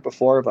about a group of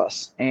 4 of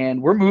us.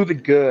 And we're moving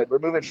good. We're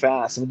moving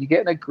fast. And when you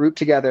get in a group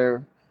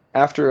together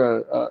after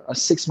a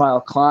 6-mile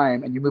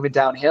climb and you're moving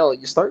downhill,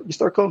 you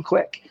start going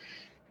quick.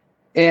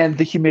 And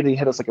the humidity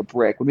hit us like a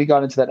brick. When we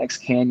got into that next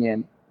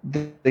canyon,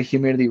 the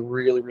humidity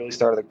really, really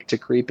started to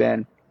creep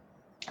in.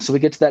 So we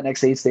get to that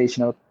next aid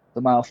station at the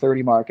mile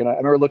 30 mark, and I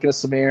remember looking at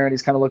Samir, and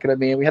he's kind of looking at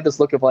me, and we had this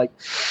look of like,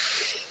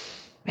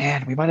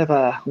 man, we might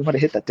have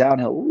hit that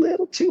downhill a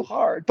little too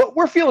hard, but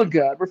we're feeling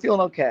good, we're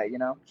feeling okay,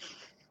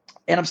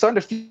 And I'm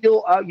starting to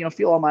feel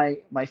all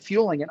my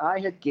fueling, and I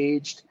had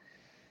gauged.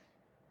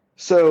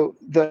 So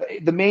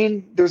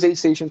there's aid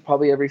stations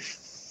probably every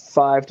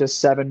 5 to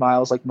 7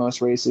 miles, like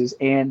most races,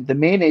 and the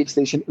main aid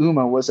station,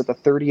 Uma, was at the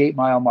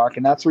 38-mile mark,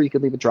 and that's where you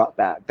could leave a drop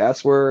bag.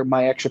 That's where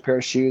my extra pair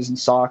of shoes and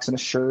socks and a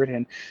shirt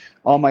and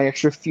all my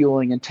extra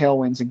fueling and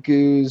tailwinds and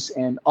goos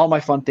and all my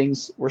fun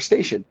things were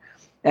stationed.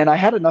 And I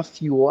had enough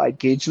fuel. I'd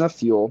gauged enough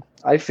fuel.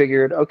 I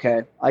figured,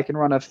 okay, I can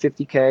run a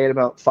 50K in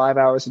about 5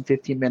 hours and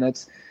 15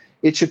 minutes.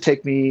 It should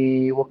take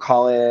me, we'll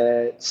call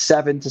it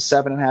 7 to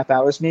 7.5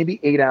 hours,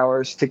 maybe 8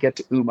 hours to get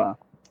to Uma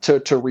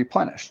to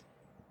replenish,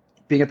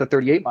 being at the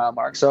 38-mile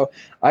mark. So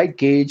I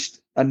gauged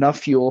enough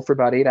fuel for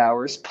about 8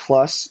 hours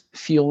plus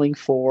fuel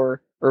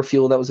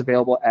that was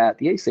available at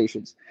the aid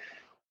stations.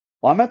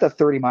 Well, I'm at the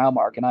 30-mile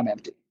mark and I'm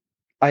empty.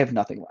 I have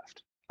nothing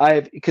left.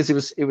 Because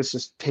it was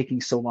just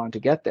taking so long to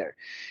get there.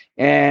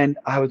 And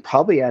I was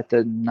probably at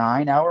the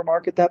 9-hour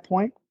mark at that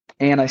point,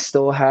 and I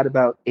still had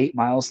about 8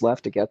 miles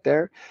left to get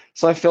there.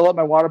 So I fill up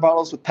my water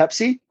bottles with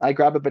Pepsi, I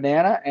grab a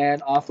banana,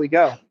 and off we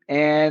go.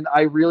 And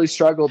I really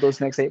struggled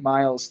those next 8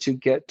 miles to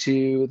get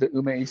to the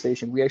Uma aid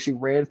station. We actually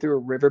ran through a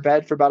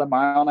riverbed for about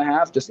 1.5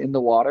 miles just in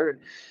the water.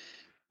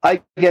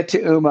 I get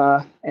to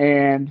Uma,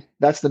 and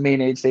that's the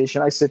main aid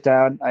station. I sit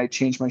down, I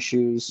change my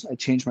shoes, I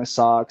change my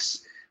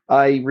socks,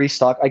 I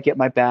restock, I get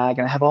my bag,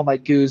 and I have all my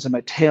goos and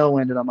my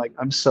tailwind, and I'm like,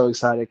 I'm so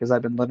excited because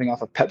I've been living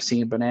off of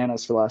Pepsi and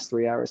bananas for the last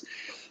 3 hours.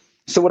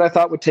 So what I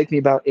thought would take me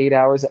about 8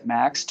 hours at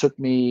max took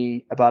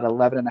me about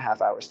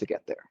 11.5 hours to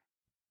get there.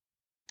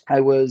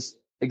 I was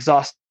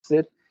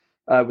exhausted.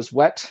 I was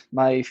wet.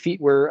 My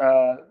feet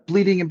were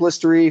bleeding and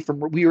blistery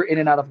we were in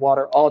and out of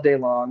water all day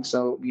long.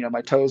 So,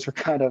 my toes were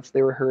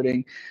they were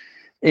hurting.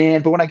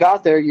 But when I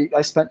got there,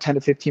 I spent 10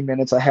 to 15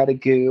 minutes. I had a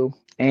goo,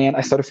 and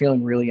I started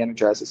feeling really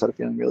energized. I started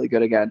feeling really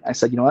good again. I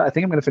said, you know what? I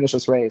think I'm going to finish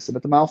this race. And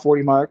at the mile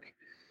 40 mark,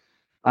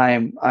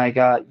 I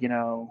got,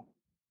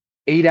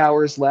 8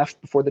 hours left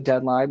before the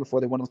deadline,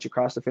 before they want to let you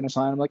cross the finish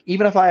line. I'm like,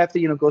 even if I have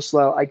to, go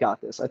slow, I got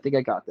this. I think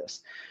I got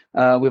this. We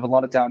have a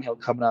lot of downhill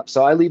coming up.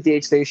 So I leave the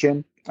aid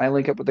station. I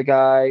link up with the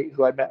guy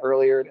who I met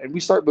earlier, and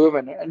we start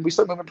moving. And we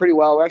start moving pretty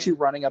well. We're actually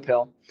running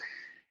uphill.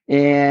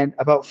 And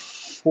about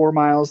 4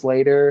 miles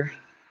later,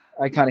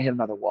 I kind of hit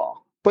another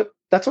wall. But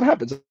that's what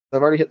happens.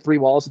 I've already hit 3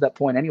 walls at that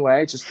point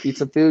anyway. Just eat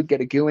some food,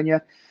 get a goo in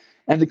you.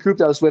 And the group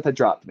that I was with had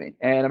dropped me.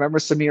 And I remember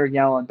Samir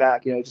yelling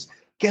back, just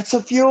get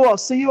some fuel. I'll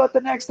see you at the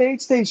next aid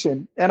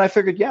station. And I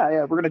figured, yeah,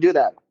 we're going to do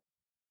that.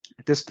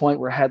 At this point,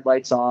 we're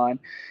headlights on.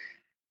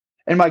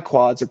 And my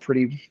quads are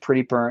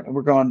pretty burnt, and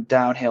we're going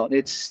downhill, and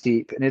it's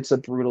steep, and it's a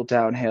brutal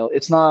downhill.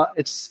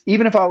 It's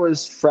even if I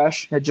was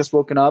fresh, had just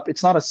woken up,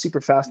 it's not a super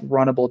fast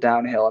runnable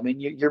downhill. I mean,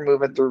 you're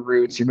moving through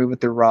roots, you're moving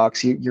through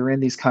rocks, you're in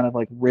these kind of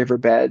like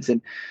riverbeds,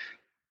 and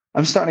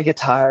I'm starting to get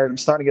tired. I'm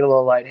starting to get a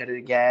little lightheaded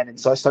again. And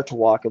so I start to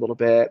walk a little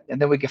bit, and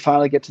then we can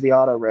finally get to the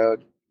auto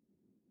road.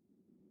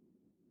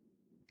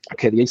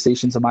 Okay, the aid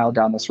station's a mile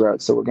down this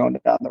road. So we're going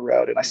down the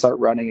road, and I start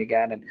running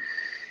again. And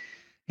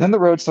then the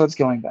road starts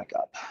going back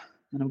up.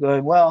 And I'm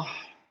going, well,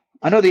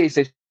 I know the aid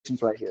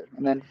station's right here.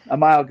 And then a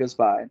mile goes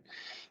by, and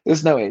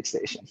there's no aid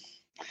station.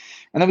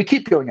 And then we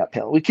keep going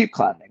uphill. We keep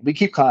climbing.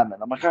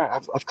 I'm like,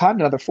 I've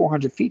climbed another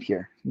 400 feet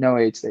here. No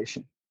aid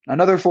station.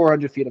 Another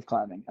 400 feet of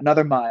climbing.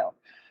 Another mile.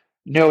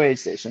 No aid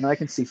station. And I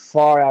can see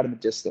far out in the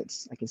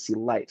distance. I can see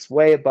lights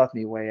way above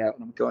me, way out.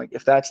 And I'm going,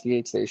 if that's the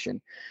aid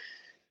station,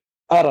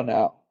 I don't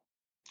know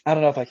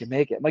if I can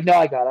make it. I'm like, no,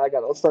 I got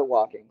it. Let's start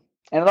walking.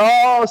 And it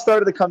all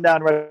started to come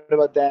down right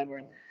about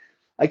then.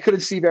 I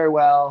couldn't see very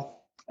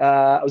well.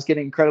 I was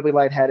getting incredibly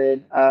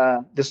lightheaded.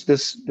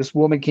 This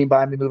woman came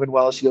by me moving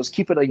well. She goes,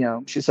 keep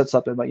it, she said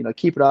something about,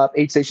 keep it up.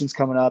 Aid station's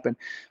coming up. And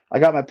I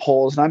got my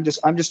poles, and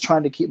I'm just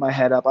trying to keep my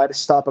head up. I had to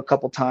stop a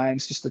couple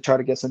times just to try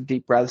to get some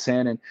deep breaths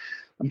in. And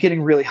I'm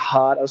getting really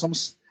hot. I was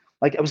almost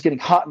like I was getting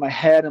hot in my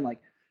head and like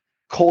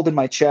cold in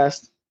my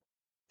chest.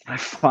 I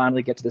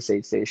finally get to this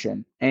aid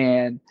station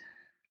and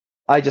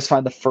I just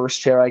find the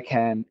first chair I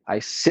can. I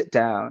sit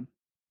down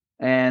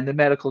and the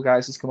medical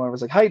guys just come over.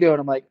 He's like, "How you doing?"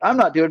 I'm like, "I'm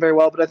not doing very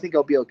well, but I think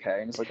I'll be okay."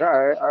 And he's like,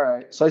 "All right, all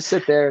right." So I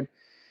sit there and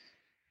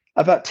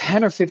about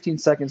 10 or 15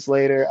 seconds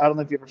later, I don't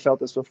know if you ever felt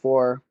this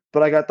before,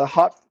 but I got a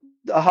hot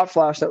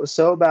flash that was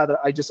so bad that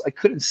I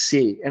couldn't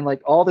see. And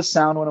like all the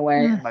sound went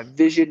away and my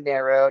vision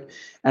narrowed.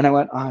 And I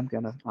went, I'm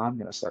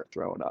gonna start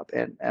throwing up.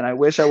 And I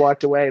wish I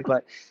walked away,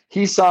 but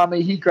he saw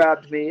me, he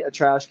grabbed me a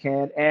trash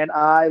can, and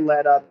I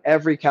let up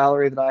every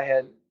calorie that I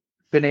had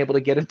been able to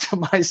get into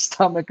my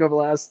stomach over the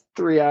last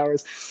 3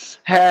 hours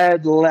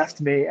had left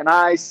me. And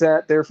I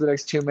sat there for the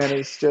next 2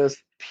 minutes just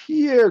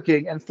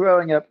puking and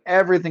throwing up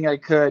everything I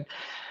could.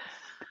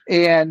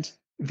 And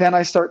then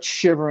I start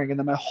shivering, and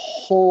then my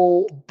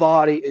whole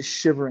body is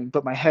shivering,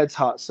 but my head's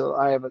hot. So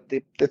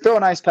they throw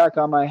an ice pack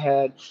on my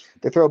head,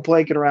 they throw a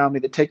blanket around me,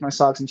 they take my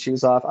socks and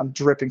shoes off. I'm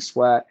dripping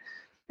sweat,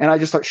 and I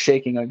just start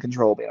shaking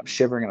uncontrollably. I'm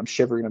shivering and I'm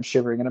shivering and I'm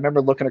shivering. And I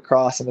remember looking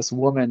across, and this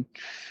woman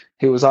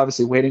who was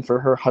obviously waiting for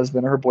her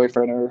husband or her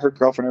boyfriend or her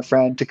girlfriend or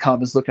friend to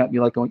come is looking at me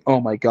like going, "Oh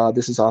my God,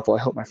 this is awful. I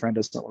hope my friend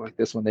doesn't look like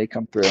this when they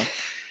come through."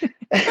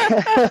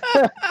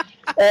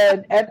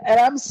 and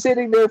I'm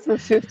sitting there for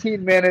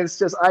 15 minutes,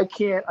 just I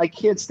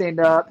can't stand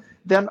up.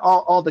 Then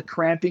all the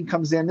cramping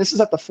comes in. This is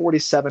at the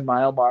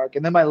 47-mile mark,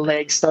 and then my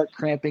legs start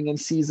cramping and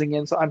seizing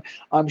in. So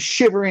I'm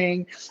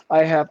shivering.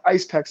 I have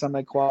ice packs on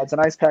my quads,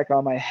 an ice pack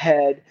on my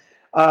head.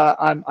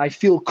 I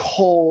feel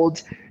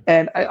cold,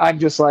 and I'm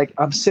just like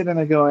I'm sitting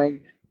there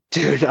going,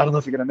 "Dude, I don't know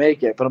if you're gonna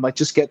make it," but I'm like,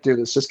 "Just get through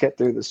this. Just get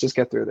through this. Just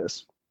get through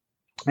this."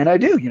 And I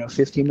do.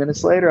 15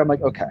 minutes later, I'm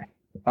like, "Okay,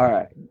 all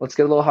right, let's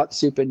get a little hot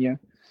soup in you.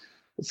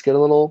 Let's get a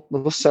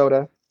little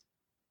soda.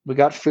 We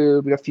got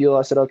food. We got fuel."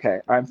 I said, "Okay,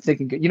 I'm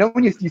thinking good."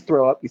 When you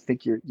throw up, you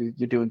think you're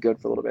doing good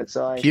for a little bit.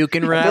 So I Puke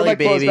and I put rally, my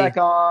clothes baby. back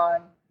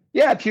on.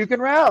 Yeah, puke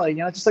and rally.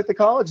 Just like the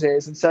college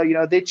days. And so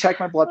they check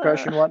my blood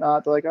pressure and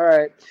whatnot. They're like, "All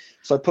right."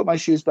 So I put my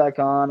shoes back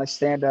on. I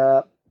stand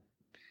up,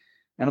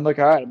 and I'm like,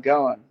 "All right, I'm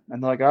going."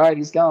 And they're like, "All right,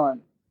 he's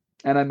going."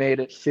 And I made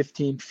it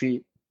 15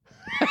 feet,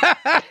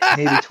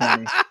 maybe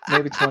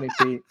 20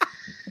 feet,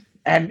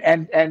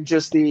 and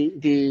just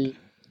the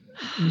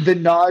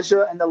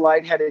nausea and the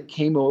lightheaded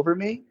came over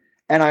me,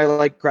 and I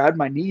like grabbed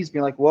my knees,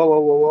 being like, "Whoa, whoa,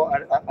 whoa, whoa!"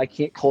 I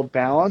can't hold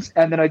balance,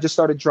 and then I just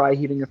started dry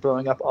heaving and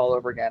throwing up all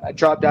over again. I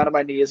dropped down on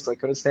my knees because I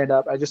couldn't stand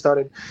up. I just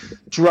started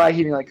dry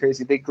heaving like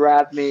crazy. They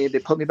grabbed me, they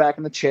put me back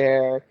in the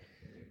chair,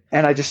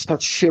 and I just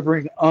start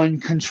shivering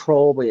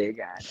uncontrollably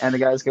again. And the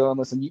guys go,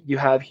 "Listen, you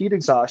have heat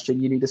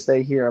exhaustion. You need to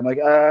stay here." I'm like,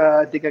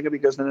 I think I'm gonna be.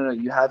 Goes, "No.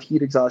 You have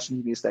heat exhaustion.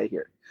 You need to stay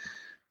here."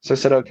 So I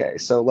said, "Okay,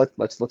 so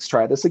let's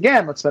try this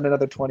again. Let's spend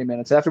another 20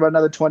 minutes." After about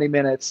another 20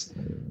 minutes,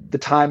 the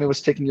time it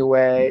was ticking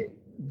away,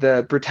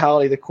 the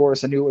brutality of the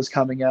course, I knew it was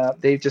coming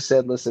up. They just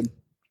said, "Listen,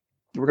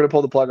 we're going to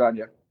pull the plug on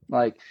you.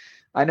 Like,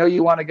 I know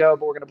you want to go,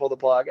 but we're going to pull the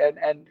plug."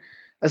 And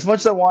as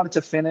much as I wanted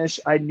to finish,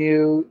 I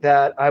knew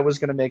that I was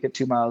going to make it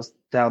 2 miles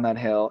down that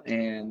hill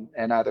and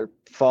either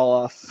fall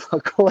off a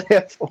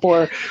cliff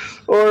or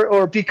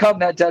become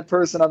that dead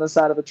person on the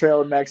side of a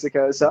trail in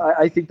Mexico. So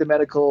I think the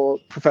medical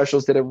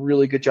professionals did a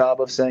really good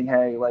job of saying,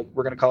 "Hey, like,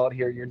 we're going to call it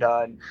here. You're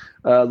done.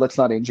 Let's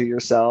not injure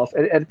yourself."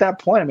 And at that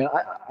point, I mean,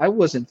 I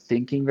wasn't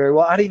thinking very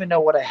well. I didn't even know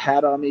what I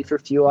had on me for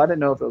fuel. I didn't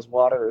know if it was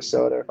water or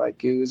soda, or if I had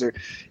goose, or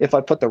if I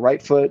put the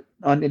right foot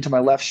into my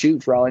left shoe,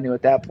 for all I knew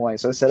at that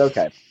point. So I said,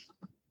 "Okay."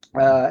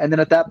 And then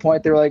at that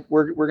point, they were like,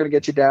 "We're going to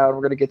get you down.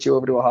 We're going to get you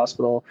over to a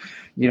hospital.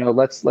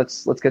 Let's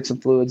get some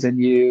fluids in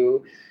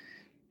you."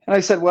 And I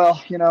said,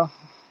 "Well,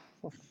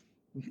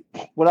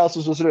 what else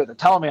was supposed to do?" They're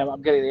telling me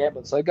I'm getting the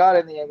ambulance. So I got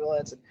in the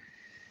ambulance, and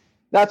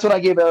that's when I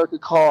gave Eric a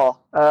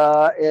call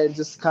and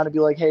just kind of be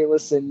like, "Hey,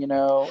 listen,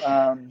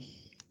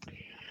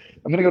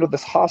 I'm going to go to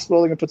this hospital.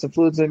 They're going to put some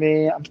fluids in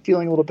me. I'm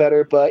feeling a little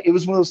better." But it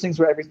was one of those things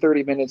where every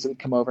 30 minutes it would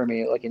come over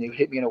me, like, and it would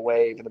hit me in a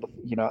wave. And,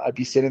 I'd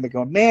be sitting there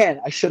going, "Man,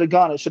 I should have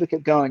gone. I should have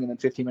kept going." And then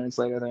 15 minutes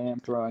later, there I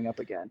am throwing up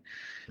again.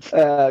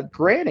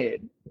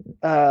 Granted,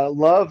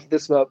 love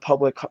this about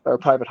public or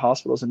private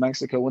hospitals in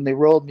Mexico. When they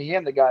rolled me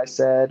in, the guy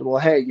said, "Well,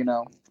 hey,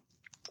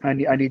 I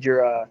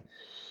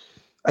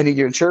need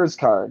your insurance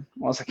card."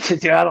 I was like,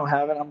 "Dude, I don't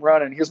have it. I'm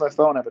running. Here's my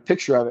phone. I have a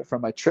picture of it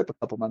from my trip a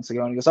couple months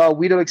ago." And he goes, "Oh,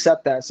 we don't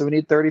accept that. So we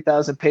need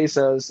 30,000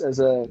 pesos as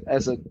a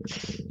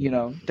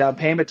down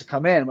payment to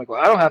come in." I'm like,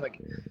 "Well, I don't have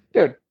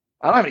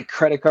any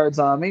credit cards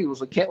on me." He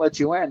was like, "Can't let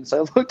you in." So I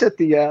looked at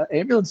the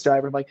ambulance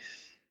driver. I'm like,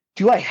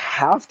 "Do I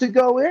have to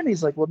go in?"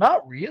 He's like, "Well,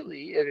 not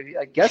really.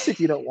 I guess if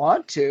you don't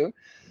want to."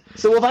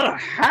 So, "Well, if I don't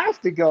have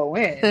to go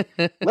in,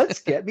 let's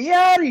get me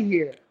out of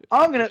here.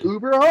 I'm going to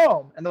Uber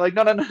home." And they're like,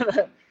 No.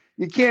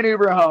 You can't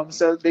Uber home.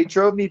 So they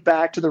drove me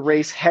back to the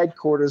race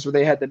headquarters where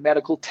they had the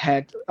medical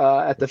tent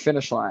at the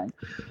finish line.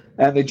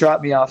 And they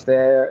dropped me off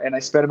there. And I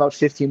spent about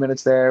 15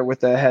 minutes there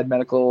with the head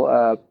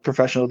medical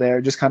professional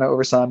there, just kind of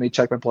oversaw me,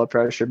 checked my blood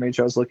pressure, made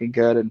sure I was looking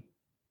good. And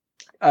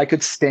I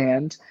could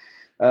stand.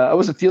 I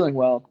wasn't feeling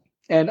well.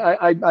 And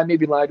I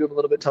maybe lied to him a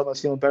little bit, told him I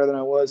was feeling better than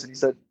I was. And he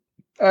said,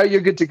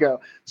 You're good to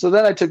go. So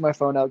then I took my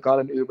phone out, got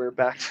an Uber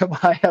back to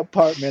my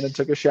apartment, and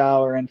took a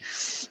shower and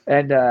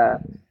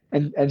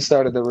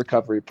started the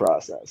recovery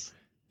process.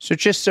 So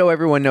just so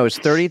everyone knows,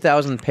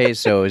 30,000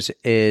 pesos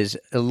is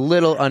a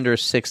little under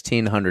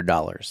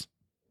 $1,600.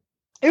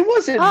 It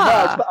wasn't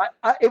much,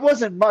 but it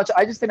wasn't much.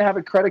 I just didn't have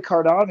a credit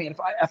card on me, and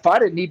if I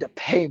didn't need to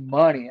pay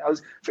money,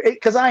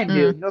 because I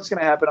knew, you know what's going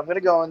to happen. I'm going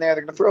to go in there.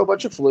 They're going to throw a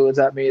bunch of fluids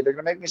at me. They're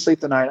going to make me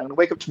sleep the night. I'm going to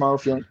wake up tomorrow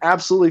feeling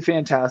absolutely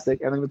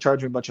fantastic, and they're going to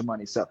charge me a bunch of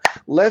money. So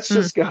let's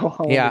just go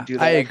home. And do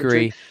that. I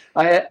agree.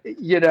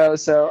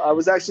 So I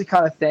was actually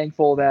kind of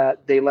thankful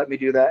that they let me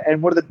do that.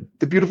 And one of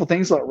the beautiful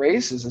things about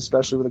races,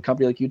 especially with a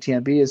company like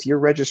UTMB, is your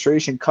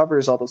registration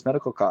covers all those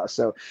medical costs.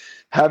 So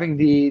having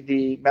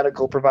the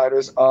medical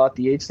providers at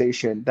the aid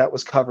station, that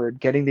was covered.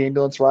 Getting the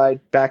ambulance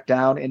ride back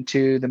down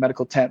into the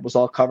medical tent was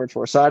all covered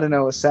for. So I didn't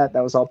know a cent.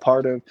 That was all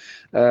part of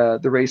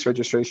the race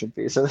registration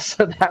fee. So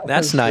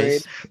that's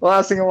nice. Great. The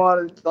last thing I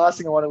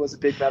wanted was a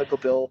big medical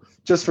bill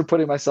just for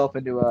putting myself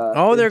into a.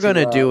 All they're going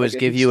to do is like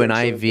give you an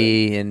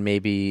IV and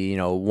maybe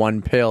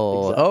one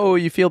pill. Exactly. Oh,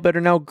 you feel better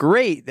now?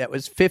 Great. That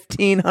was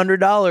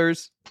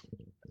 $1,500.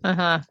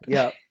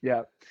 Yeah.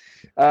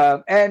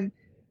 And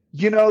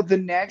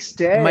the next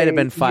day It might have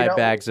been 5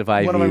 bags of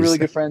IVs. One of my really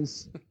good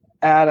friends,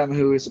 Adam,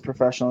 who is a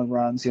professional and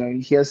runs,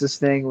 he has this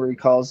thing where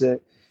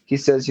he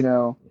says,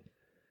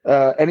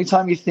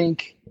 anytime you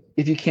think,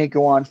 if you can't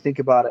go on, think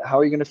about it. How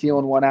are you going to feel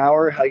in 1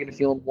 hour? How are you going to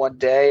feel in 1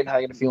 day? And how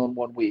are you going to feel in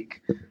 1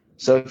 week?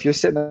 So if you're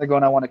sitting there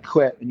going, I want to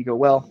quit, and you go,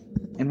 well,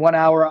 in 1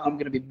 hour, I'm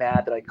going to be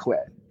mad that I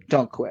quit.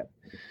 Don't quit.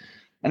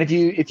 And if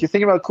you're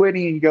thinking about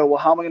quitting and you go, well,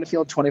 how am I going to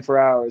feel in 24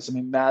 hours? I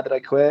mean, mad that I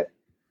quit,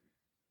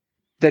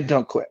 then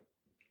don't quit.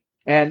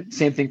 And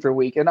same thing for a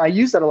week. And I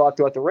use that a lot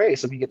throughout the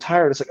race. If you get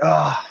tired, it's like,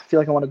 I feel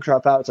like I want to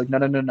drop out. It's like, no.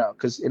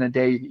 Because in a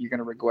day, you're going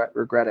to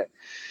regret it.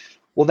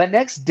 Well, that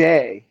next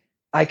day,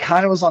 I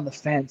kind of was on the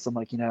fence. I'm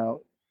like,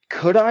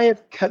 could I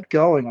have kept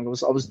going? I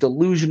was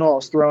delusional. I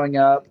was throwing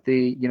up.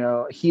 The,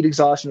 heat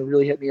exhaustion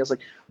really hit me. I was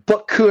like,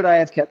 but could I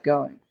have kept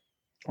going?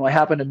 Well, I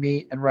happened to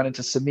meet and run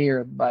into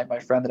Samir, my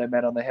friend that I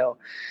met on the hill.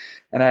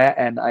 And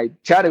I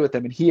chatted with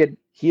him, and he had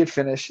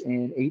finished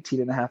in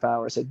 18 and a half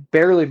hours, had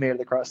barely made it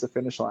across the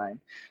finish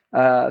line.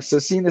 So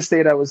seeing the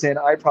state I was in,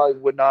 I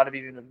probably would not have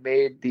even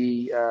made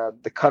the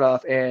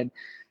cutoff. And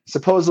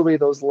supposedly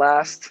those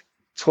last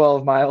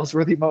 12 miles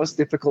were the most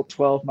difficult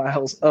 12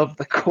 miles of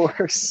the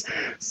course.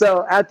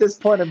 So at this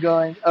point, I'm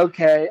going,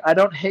 okay, I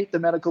don't hate the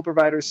medical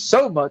providers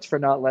so much for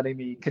not letting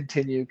me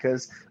continue,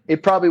 because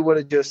it probably would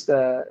have just,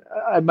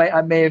 I may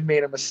have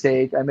made a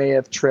mistake. I may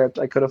have tripped.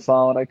 I could have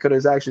fallen. I could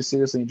have actually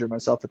seriously injured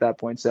myself at that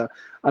point. So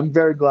I'm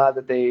very glad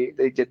that they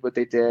did what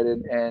they did.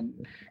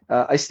 And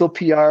I still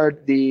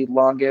PR'd the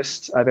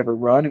longest I've ever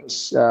run. It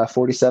was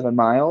 47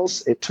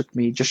 miles. It took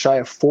me just shy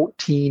of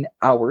 14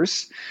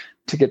 hours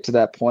to get to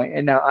that point.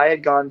 And now I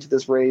had gone to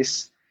this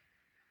race.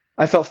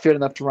 I felt fit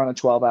enough to run a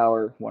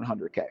 12-hour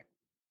 100K.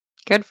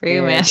 Good for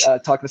you, man.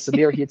 Talking to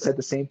Samir, he had said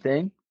the same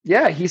thing.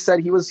 Yeah, he said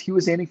he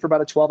was aiming for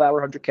about a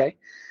 12-hour 100K.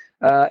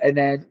 And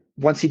then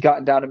once he'd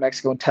gotten down to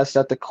Mexico and tested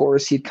out the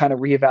course, he'd kind of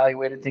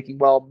reevaluated, thinking,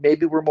 well,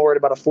 maybe we're more at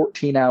about a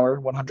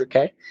 14-hour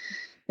 100K.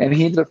 And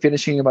he ended up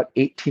finishing about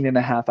 18 and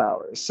a half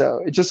hours.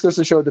 So it just goes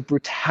to show the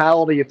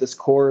brutality of this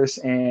course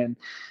and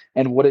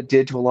what it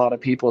did to a lot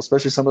of people,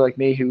 especially somebody like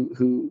me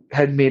who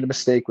had made a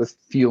mistake with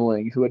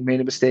fueling, who had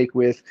made a mistake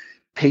with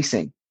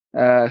pacing,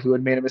 who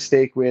had made a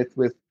mistake with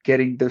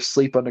getting their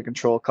sleep under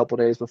control a couple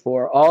of days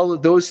before. All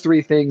of those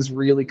 3 things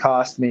really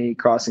cost me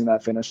crossing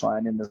that finish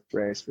line in this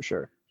race, for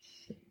sure.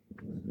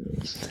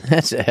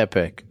 That's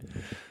epic.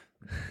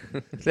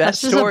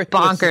 That's just a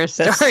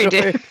bonkers story,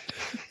 dude.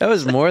 That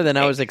was more than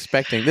I was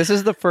expecting. This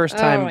is the first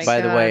time,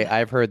 by the way,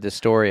 I've heard this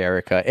story,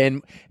 Erica.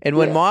 And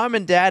when Mom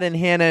and Dad and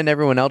Hannah and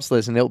everyone else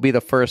listen, it'll be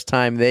the first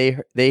time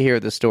they hear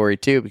the story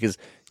too, because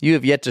you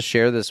have yet to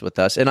share this with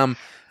us. And I'm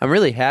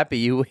really happy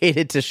you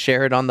waited to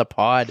share it on the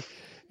pod.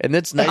 And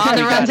that's nice. On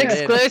the Runs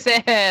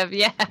exclusive,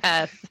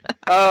 yes.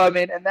 Oh, I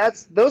mean, and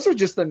those are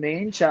just the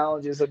main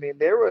challenges. I mean,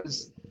 there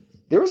was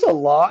a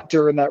lot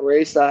during that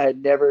race that I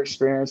had never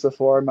experienced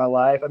before in my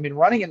life. I mean,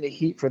 running in the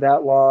heat for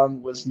that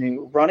long was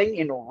new. Running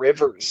in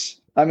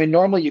rivers. I mean,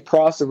 normally you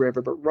cross a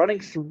river, but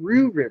running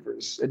through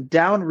rivers and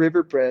down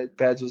river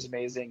beds was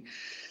amazing.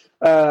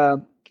 I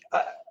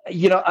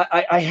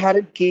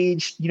hadn't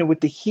gauged,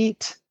 with the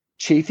heat,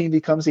 chafing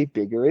becomes a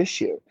bigger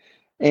issue.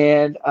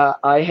 And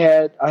I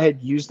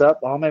had used up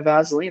all my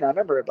Vaseline. I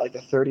remember at like the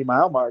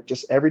 30-mile mark,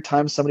 just every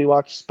time somebody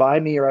walks by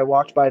me or I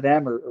walked by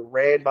them or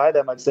ran by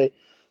them, I'd say,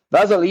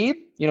 Vaseline.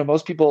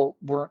 Most people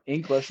weren't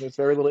English, and there's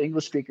very little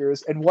English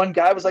speakers. And one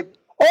guy was like,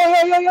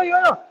 oh,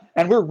 yeah.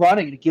 And we're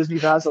running, and he gives me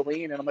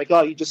Vaseline. And I'm like,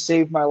 oh, you just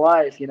saved my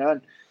life,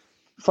 And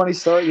funny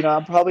story,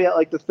 I'm probably at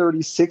like the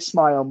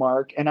 36-mile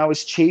mark, and I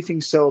was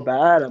chafing so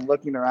bad. I'm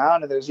looking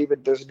around, and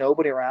there's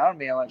nobody around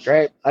me. I'm like,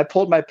 great. I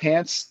pulled my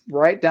pants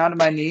right down to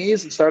my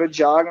knees and started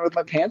jogging with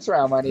my pants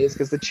around my knees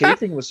because the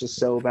chafing was just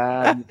so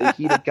bad, and the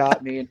heat had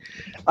got me. And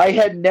I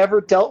had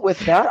never dealt with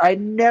that. I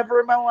never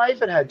in my life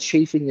had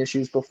chafing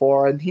issues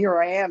before, and here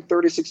I am,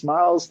 36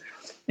 miles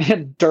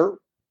in dirt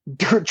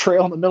dirt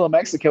trail in the middle of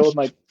Mexico with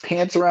my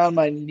pants around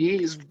my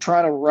knees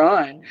trying to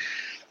run.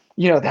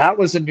 That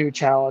was a new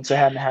challenge I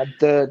hadn't had.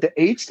 The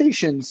aid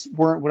stations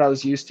weren't what I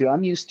was used to.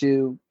 I'm used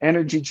to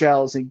energy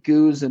gels and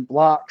goos and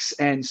blocks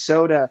and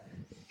soda.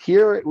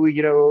 Here,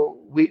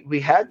 we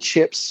had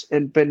chips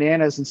and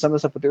bananas and some of the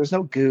stuff, but there was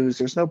no goos,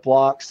 there's no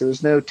blocks, there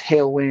was no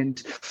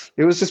Tailwind.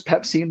 It was just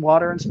Pepsi and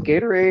water and some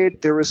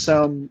Gatorade. There was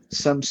some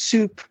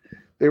soup.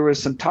 There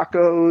was some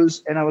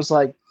tacos, and I was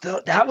like,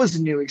 that was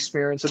a new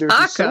experience. So there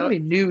was so many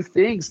new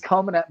things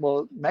coming at,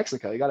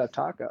 Mexico, you got to have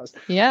tacos.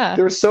 Yeah.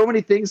 There were so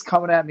many things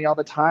coming at me all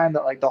the time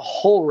that, like, the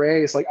whole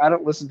race, like, I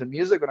don't listen to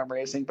music when I'm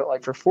racing, but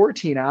like for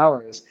 14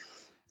 hours,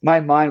 my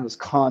mind was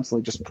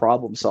constantly just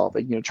problem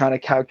solving, trying to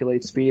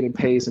calculate speed and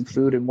pace and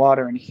food and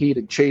water and heat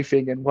and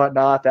chafing and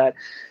whatnot.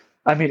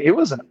 It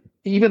was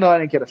even though I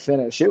didn't get a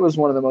finish, it was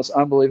one of the most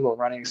unbelievable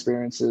running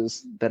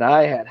experiences that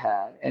I had.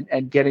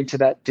 And getting to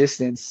that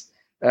distance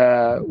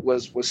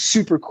was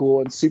super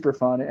cool and super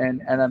fun.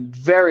 And I'm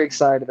very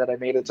excited that I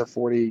made it to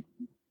 40.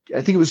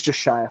 I think it was just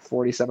shy of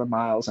 47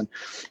 miles and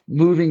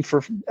moving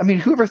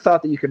whoever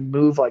thought that you could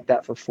move like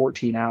that for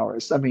 14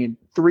 hours?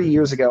 3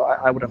 years ago,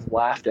 I would have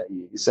laughed at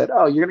you. You said,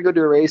 "Oh, you're going to go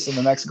do a race in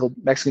the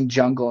Mexican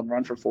jungle and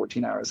run for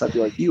 14 hours." I'd be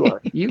like,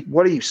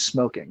 what are you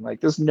smoking?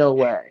 Like, there's no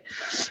way.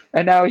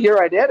 And now here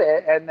I did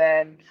it. And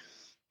then,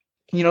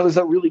 there's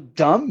that really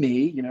dumb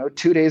me,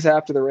 2 days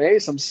after the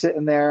race, I'm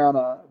sitting there on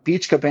a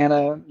beach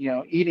cabana,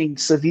 eating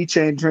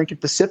ceviche and drinking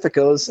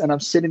Pacificos. And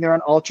I'm sitting there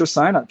on Ultra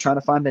Sign Up trying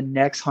to find the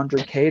next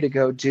 100K to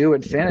go do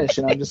and finish.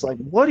 And I'm just like,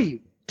 what are you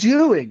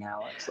doing,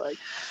 Alex? Like,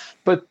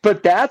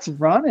 but that's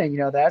running,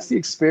 that's the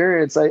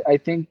experience. I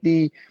think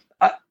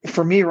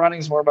for me, running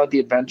is more about the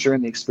adventure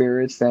and the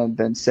experience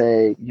than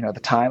say, the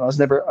time.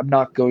 I'm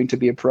not going to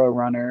be a pro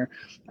runner.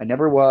 I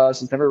never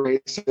was. I was never a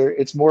racer.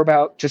 It's more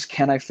about just,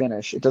 can I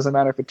finish? It doesn't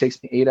matter if it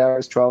takes me 8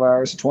 hours, 12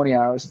 hours, 20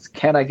 hours. It's,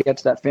 can I get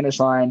to that finish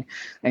line?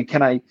 And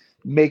can I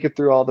make it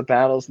through all the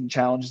battles and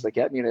challenges that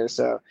get me there?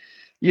 So,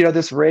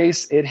 this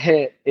race, it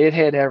hit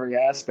every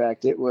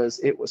aspect. It was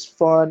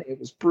fun. It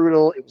was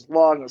brutal. It was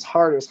long. It was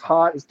hard. It was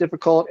hot. It was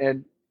difficult.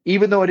 And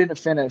even though I didn't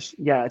finish,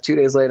 2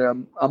 days later,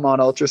 I'm on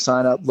Ultra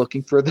Sign Up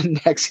looking for the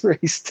next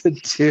race to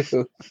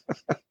do.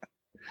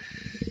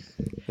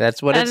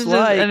 That's what it's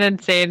like. An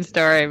insane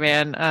story,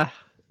 man.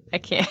 I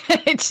can't.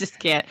 I just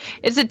can't.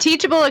 It's a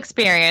teachable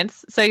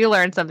experience, so you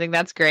learn something.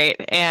 That's great.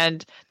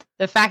 And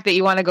the fact that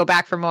you want to go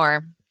back for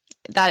more,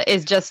 that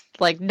is just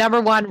like number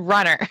one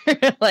runner.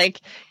 Like,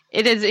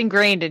 it is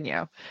ingrained in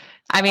you.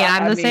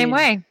 I'm the same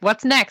way.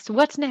 What's next?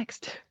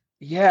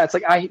 Yeah, it's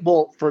like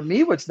for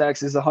me, what's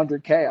next is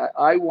 100K.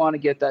 I want to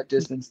get that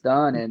distance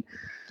done, and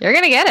you're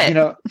gonna get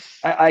it.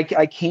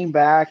 I came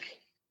back.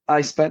 I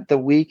spent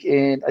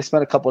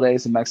a couple of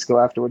days in Mexico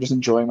afterward, just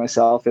enjoying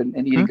myself and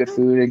eating good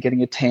food and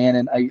getting a tan.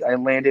 And I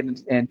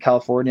landed in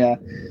California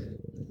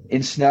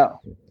in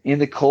snow, in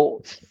the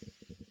cold.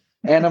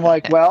 And I'm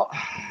like, well,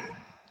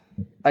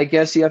 I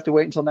guess you have to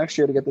wait until next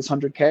year to get this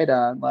 100K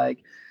done. Like,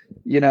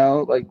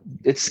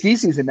 it's ski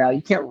season now.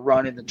 You can't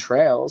run in the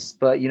trails.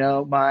 But,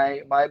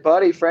 my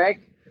buddy,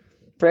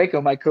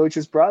 Franco, my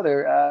coach's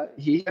brother,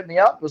 he hit me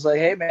up, was like,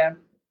 "Hey, man,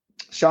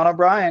 Sean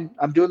O'Brien,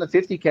 I'm doing the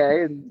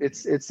 50K, and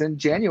it's in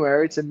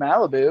January. It's in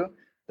Malibu.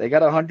 They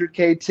got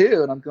 100K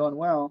too." And I'm going,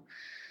 well,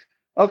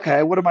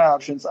 okay, what are my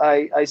options?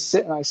 I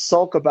sit and I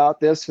sulk about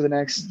this for the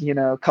next,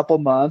 couple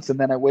months. And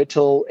then I wait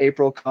till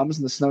April comes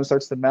and the snow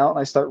starts to melt and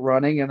I start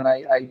running. And then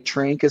I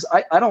train, because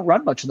I don't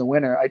run much in the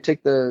winter. I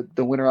take the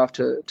winter off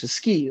to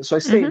ski. So I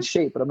stay in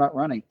shape, but I'm not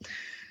running.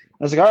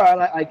 I was like, all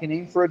right, I can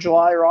aim for a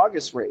July or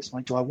August race. I'm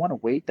like, do I want to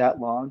wait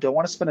that long? Do I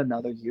want to spend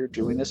another year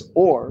doing this?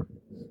 Or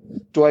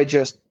do I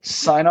just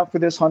sign up for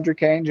this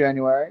 100K in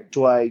January?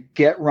 Do I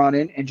get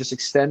running and just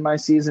extend my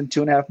season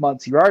 2.5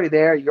 months? You're already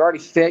there. You're already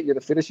fit. You're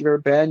the fittest you've ever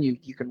been.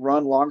 You can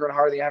run longer and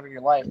harder than you have in your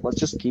life. Let's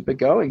just keep it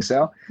going.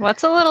 So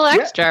what's a little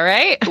extra,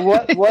 right?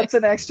 What's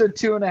an extra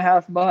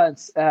 2.5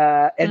 months?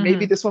 And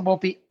maybe this one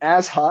won't be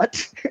as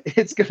hot.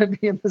 It's going to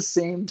be in the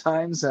same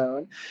time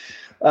zone.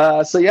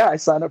 I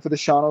signed up for the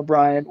Sean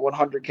O'Brien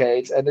 100K.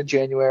 It's end of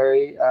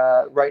January,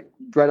 right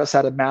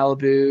outside of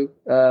Malibu,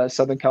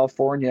 Southern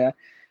California.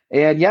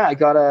 And I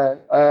got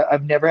I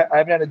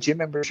haven't had a gym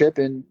membership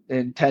in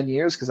 10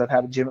 years because I've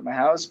had a gym at my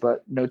house,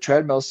 but no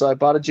treadmill. So I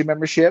bought a gym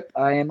membership.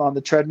 I am on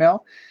the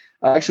treadmill.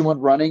 I actually went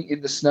running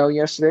in the snow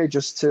yesterday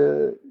just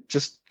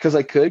because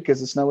I could,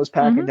 because the snow was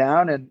packing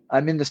down, and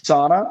I'm in the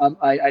sauna.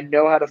 I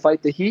know how to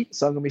fight the heat,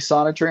 so I'm going to be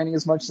sauna training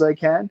as much as I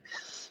can.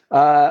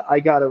 I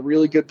got a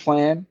really good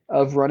plan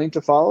of running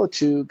to follow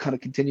to kind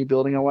of continue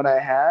building on what I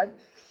had.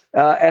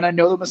 And I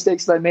know the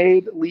mistakes that I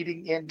made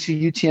leading into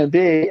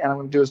UTMB, and I'm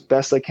going to do as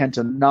best I can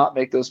to not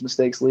make those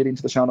mistakes leading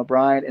to the Sean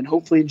O'Brien. And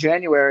hopefully in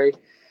January,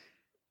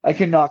 I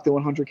can knock the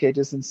 100K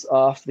distance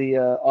off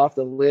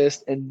the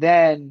list, and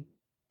then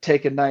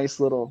take a nice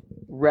little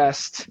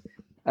rest,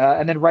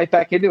 and then right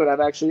back into it. I'm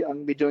going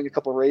to be doing a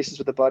couple of races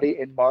with a buddy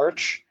in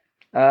March,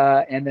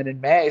 and then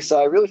in May. So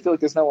I really feel like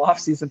there's no off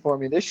season for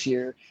me this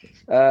year,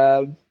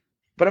 but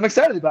I'm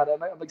excited about it.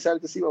 I'm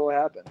excited to see what will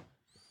happen.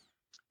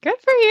 Good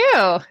for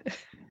you.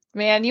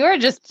 Man, you are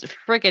just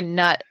freaking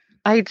nut.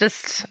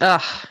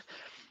 Ugh.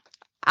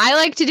 I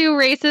like to do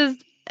races,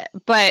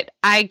 but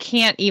I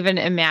can't even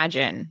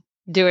imagine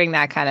doing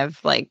that kind of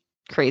like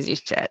crazy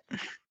shit.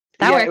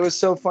 That works. It was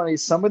so funny.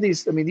 Some of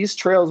these, I mean, these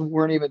trails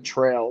weren't even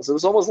trails. It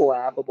was almost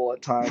laughable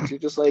at times. You're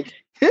just like,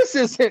 this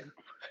isn't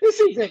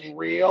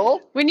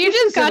real. When you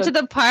just got to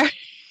the part,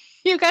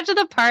 you got to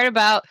the part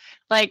about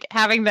like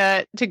having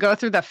to go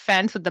through the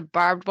fence with the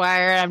barbed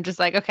wire. I'm just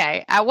like,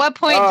 okay, at what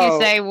point do you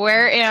say,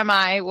 where am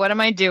I? What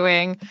am I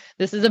doing?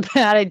 This is a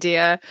bad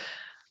idea.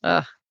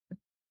 Ugh.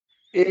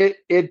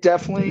 It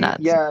definitely,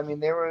 Nuts. yeah. I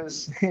mean, there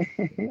was.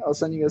 I'll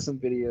send you guys some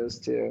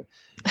videos too.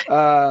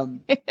 The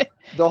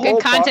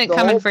Good content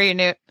coming for you,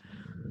 Newt.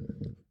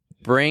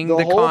 Bring the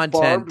the whole content.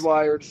 Barbed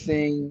wire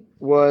thing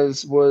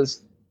was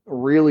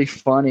really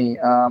funny.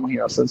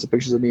 Here, I'll send some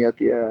pictures of me at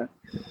the.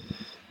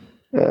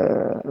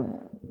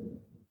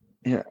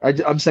 Yeah,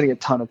 I'm sending a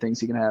ton of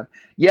things you can have.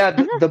 Yeah,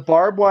 the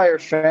barbed wire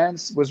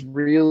fence was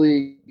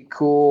really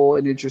cool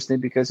and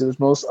interesting because it was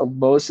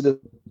most of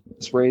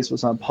this race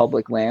was on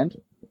public land.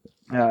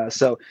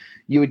 So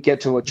you would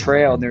get to a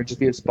trail and there would just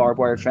be this barbed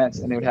wire fence,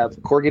 and they would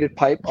have corrugated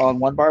pipe on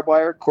one barbed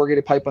wire,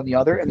 corrugated pipe on the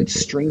other, and then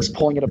strings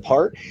pulling it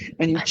apart,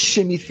 and you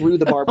shimmy through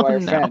the barbed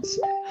wire fence,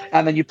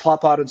 and then you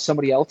plop out on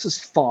somebody else's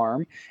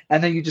farm,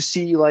 and then you just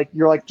see like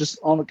you're like just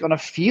on a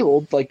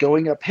field like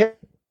going uphill.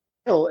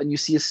 And you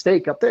see a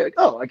stake up there, like,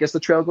 oh, I guess the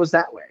trail goes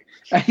that way.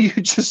 And you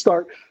just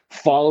start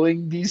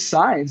following these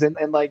signs. And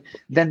like,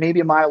 then maybe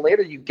a mile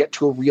later, you get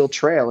to a real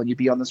trail and you'd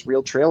be on this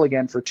real trail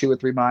again for 2 or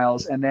 3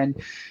 miles. And then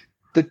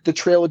the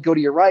trail would go to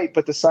your right,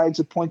 but the signs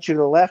would point you to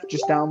the left,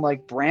 just down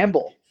like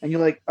bramble. And you're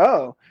like,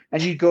 oh,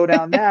 and you go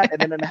down that. And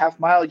then in a half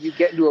mile, you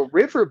get into a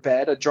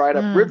riverbed, a dried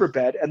up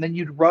riverbed. And then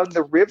you'd run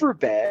the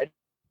riverbed.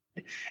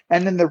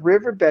 And then the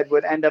riverbed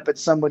would end up at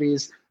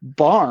somebody's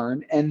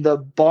barn, and the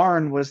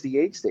barn was the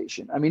aid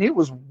station. I mean, it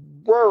was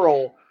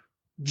rural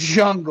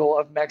jungle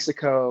of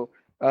Mexico.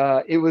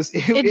 It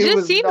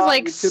just seems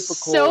like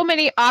so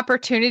many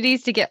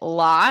opportunities to get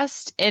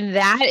lost, and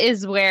that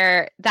is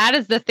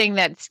the thing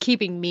that's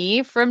keeping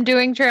me from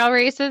doing trail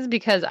races,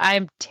 because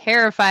I'm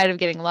terrified of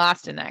getting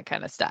lost in that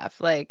kind of stuff.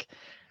 Like,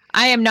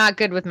 I am not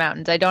good with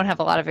mountains. I don't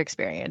have a lot of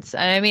experience.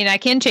 I mean, I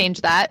can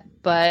change that,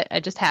 but I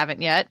just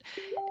haven't yet.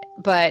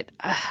 But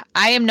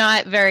I am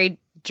not very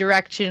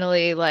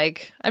directionally,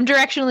 like, I'm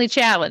directionally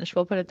challenged.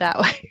 We'll put it that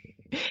way.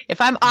 If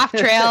I'm off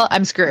trail,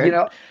 I'm screwed. You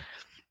know,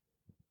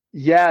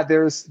 yeah,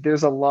 there's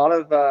a lot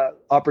of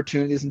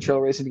opportunities in trail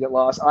racing to get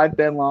lost. I've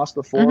been lost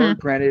before,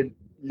 granted,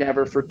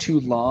 never for too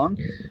long.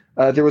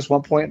 There was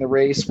one point in the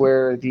race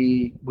where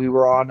we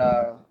were on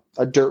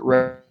a dirt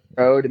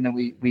road, and then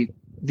we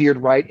veered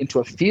right into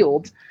a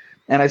field.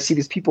 And I see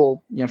these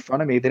people in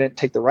front of me. They didn't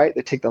take the right;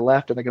 they take the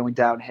left, and they're going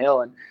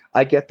downhill. And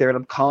I get there, and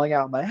I'm calling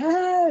out, I'm like,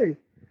 "Hey,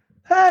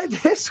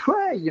 this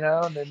way!"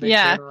 And then they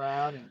turn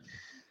around.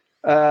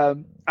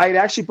 And I had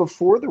actually,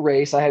 before the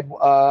race, I had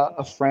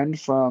a friend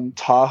from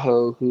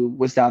Tahoe who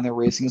was down there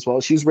racing as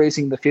well. She was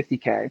racing the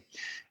 50K,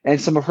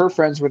 and some of her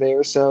friends were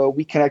there. So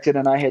we connected,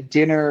 and I had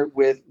dinner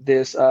with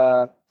this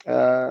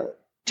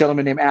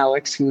gentleman named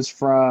Alex, who was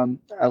from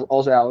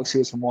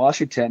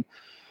Washington.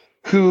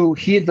 Who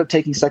he ended up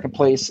taking second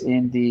place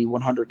in the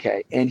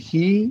 100K, and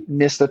he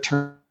missed a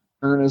turn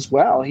as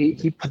well.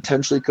 He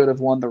potentially could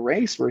have won the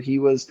race, where he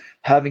was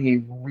having a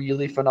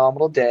really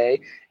phenomenal day,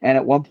 and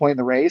at one point in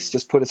the race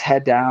just put his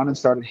head down and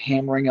started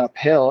hammering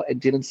uphill and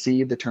didn't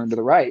see the turn to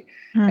the right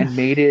and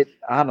made it,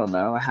 I don't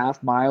know, a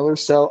half mile or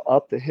so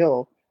up the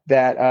hill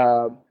that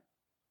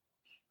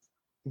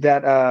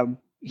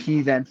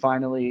he then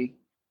finally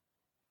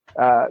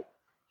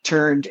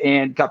turned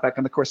and got back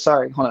on the course.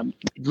 Sorry, hold on.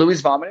 Louis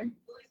vomiting?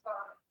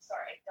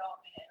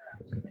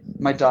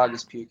 My dog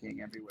is puking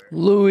everywhere.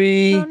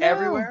 Louis. Oh, no.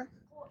 Everywhere?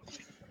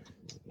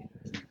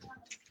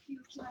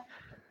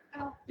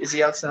 Is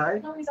he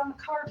outside? No, he's on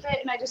the carpet,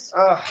 and I just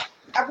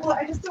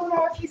don't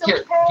know if he's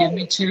Here, okay. give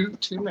me two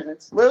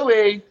minutes.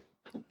 Louis.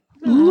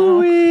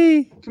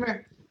 Louis. Come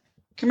here.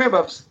 Come here,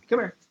 Bubs. Come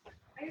here.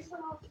 I just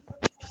don't know if he's okay.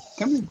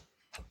 Come here.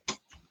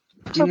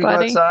 Do you need to go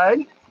outside?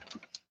 I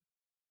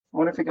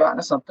wonder if he got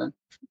into something.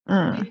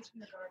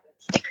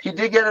 He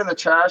did get in the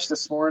trash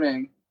this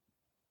morning.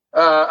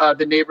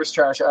 The neighbor's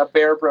trash. A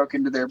bear broke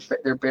into their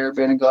bear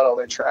bin and got all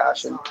their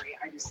trash. And Sorry,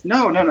 I just...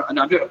 No.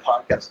 I'm doing a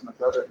podcast with my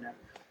brother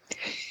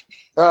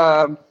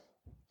now.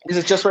 Is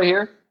it just right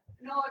here?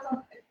 No, it's in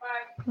the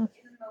living room.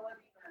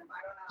 I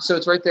don't know. So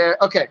it's right there.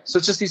 Okay, so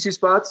it's just these 2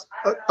 spots.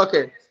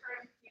 Okay.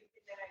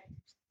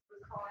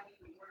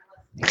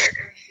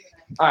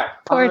 All right.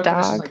 Poor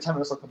Just dog. like 10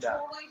 minutes, I'll come down.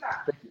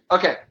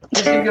 Okay,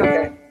 it's gonna be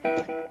okay.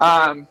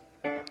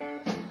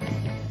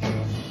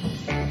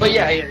 But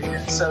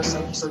yeah. So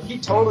he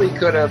totally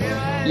could have,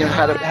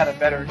 had a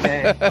better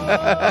day.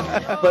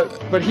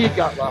 but he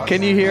got lost.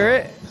 Can you hear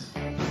it?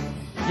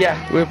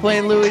 Yeah. We're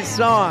playing Louis'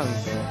 song.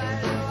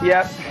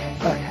 Yep.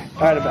 Okay.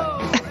 All right, I'm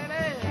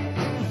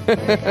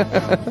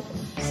back.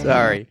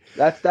 Sorry.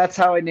 That's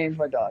how I named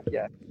my dog.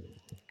 Yeah.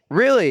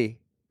 Really?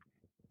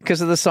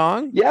 Because of the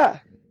song? Yeah.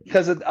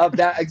 Because of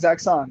that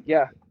exact song.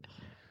 Yeah.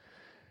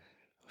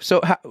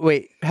 So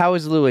wait, how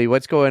is Louie?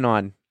 What's going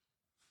on?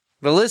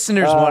 The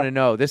listeners want to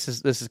know. This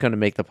is going to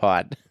make the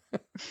pod.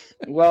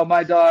 Well,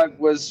 my dog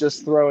was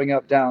just throwing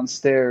up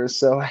downstairs,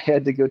 so I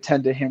had to go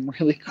tend to him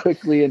really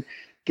quickly and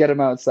get him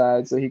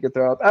outside so he could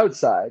throw up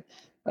outside.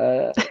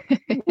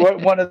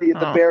 One of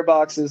the bear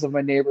boxes of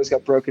my neighbors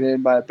got broken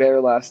in by a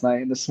bear last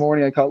night, and this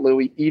morning I caught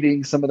Louie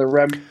eating some of the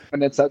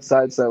remnants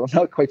outside, so I'm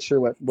not quite sure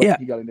what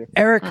he got into.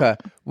 Erica,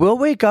 we'll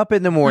wake up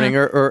in the morning,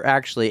 or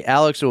actually,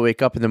 Alex will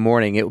wake up in the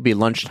morning. It will be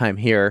lunchtime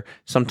here,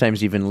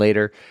 sometimes even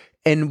later,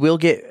 and we'll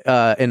get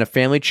in a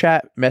family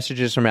chat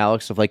messages from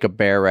Alex of like a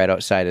bear right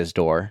outside his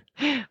door.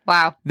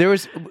 Wow.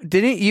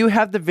 Didn't you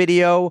have the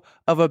video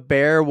of a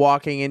bear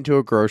walking into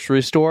a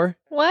grocery store?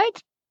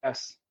 What?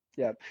 Yes.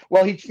 Yeah.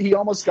 Well, he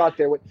almost got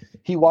there.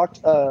 He walked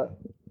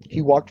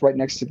right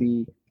next to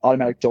the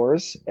automatic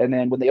doors, and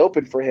then when they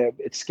opened for him,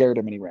 it scared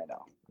him and he ran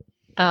off.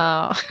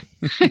 Oh.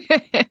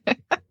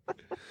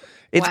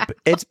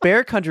 It's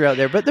bear country out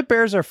there, but the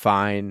bears are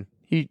fine.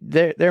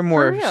 They're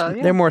more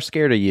they're more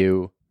scared of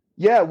you.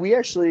 Yeah, we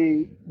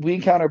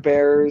encounter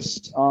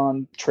bears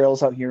on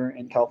trails out here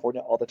in California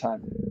all the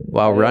time.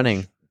 While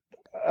running.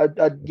 I've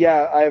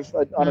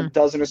on a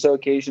dozen or so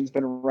occasions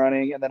been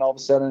running, and then all of a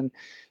sudden,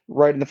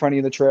 right in the front of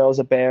you, the trail is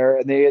a bear,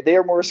 and they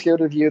are more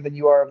scared of you than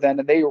you are of them,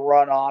 and they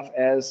run off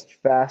as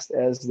fast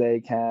as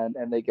they can,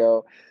 and they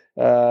go.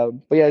 But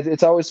yeah,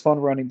 it's always fun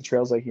running the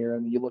trails out here,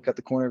 and you look at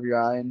the corner of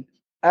your eye. And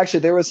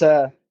actually, there was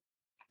a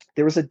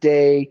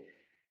day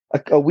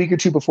a week or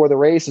two before the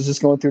race. I was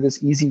just going through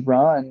this easy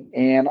run,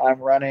 and I'm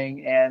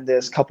running, and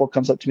this couple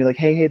comes up to me like,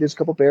 hey, there's a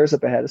couple bears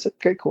up ahead. I said,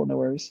 okay, cool, no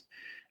worries.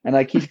 And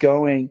I keep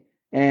going,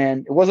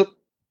 and it wasn't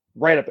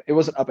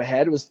up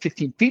ahead. It was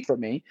 15 feet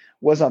from me,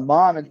 was a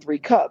mom and 3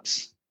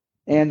 cubs.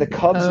 And the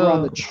cubs were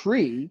on the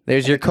tree.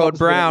 There's your code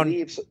brown.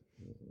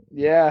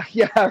 Yeah,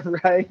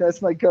 right.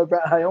 That's my code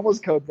brown. I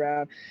almost code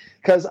brown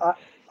because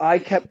I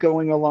kept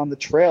going along the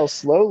trail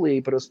slowly,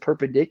 but it was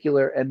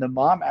perpendicular. And the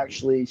mom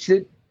actually, she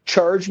didn't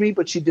charge me,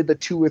 but she did the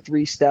 2 or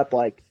 3 step,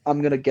 like,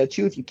 I'm going to get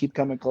you if you keep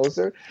coming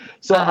closer.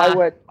 So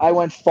I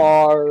went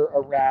far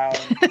around,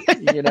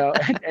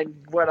 and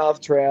went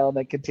off trail and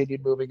then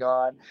continued moving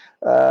on.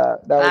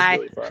 That was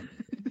really fun.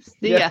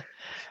 Yeah.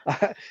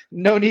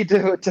 No need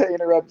to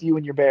interrupt you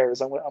and your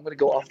bears. I'm going to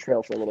go off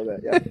trail for a little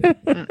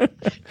bit.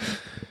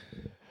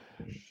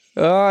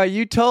 Yeah.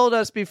 You told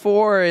us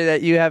before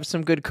that you have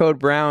some good code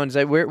browns.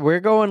 We're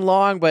going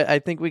long, but I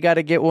think we got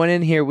to get one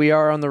in here. We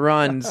are on the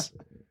runs.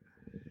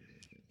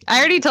 I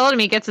already told him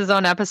he gets his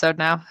own episode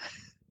now.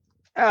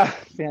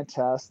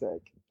 Fantastic.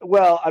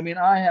 Well, I mean,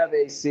 I have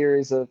a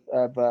series of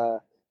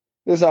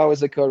there's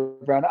always a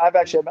code brown. I'm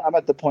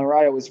at the point where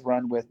I always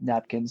run with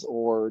napkins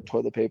or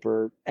toilet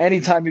paper.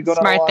 Anytime you go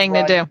on a long thing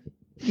run, to do.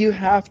 You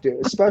have to,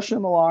 especially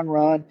in the long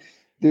run.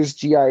 There's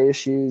GI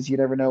issues. You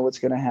never know what's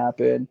going to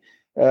happen.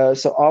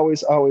 So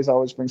always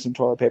bring some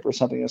toilet paper or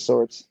something of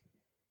sorts.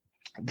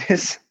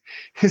 This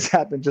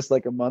happened just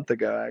like a month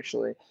ago,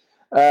 actually.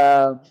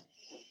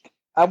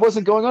 I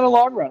wasn't going on a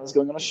long run. I was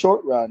going on a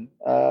short run.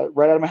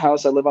 Right out of my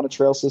house, I live on a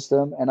trail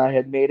system, and I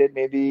had made it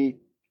maybe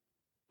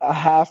a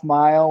half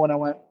mile when I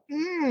went,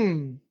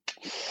 you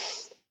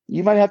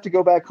might have to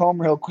go back home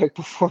real quick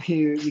before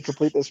you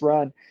complete this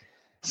run.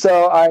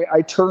 So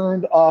I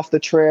turned off the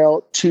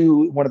trail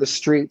to one of the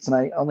streets, and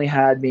I only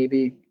had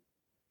maybe,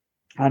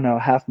 I don't know, a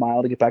half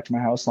mile to get back to my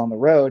house on the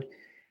road.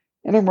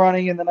 And I'm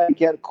running, and then I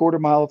get a quarter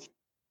mile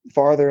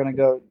farther, and I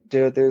go,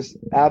 dude, there's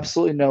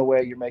absolutely no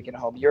way you're making it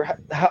home. Your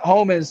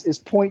home is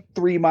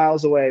 0.3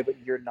 miles away, but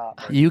you're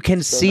not. You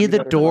can see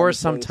the door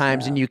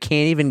sometimes, and you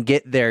can't even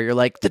get there. You're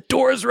like, the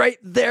door's right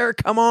there.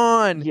 Come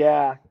on.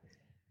 Yeah.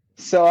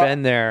 So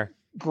been there.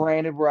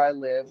 Granted, where I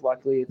live,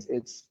 luckily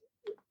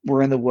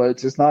we're in the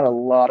woods. There's not a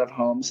lot of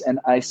homes, and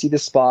I see the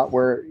spot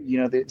where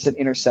it's an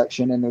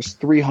intersection, and there's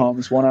 3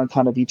 homes, one on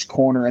kind of each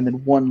corner, and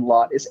then one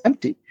lot is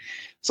empty.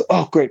 So,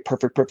 oh, great,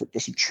 perfect.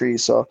 There's some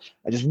trees. So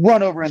I just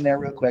run over in there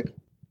real quick.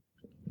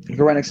 I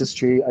go right next to this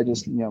tree. I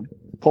just,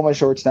 pull my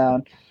shorts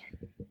down,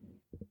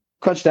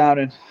 crunch down,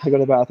 and I go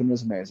to the bathroom. It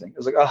was amazing. It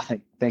was like, oh,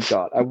 thank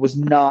God. I was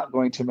not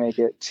going to make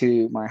it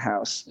to my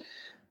house.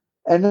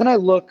 And then I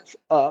look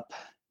up,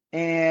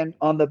 and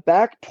on the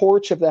back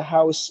porch of the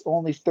house,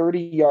 only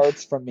 30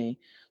 yards from me,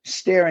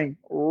 staring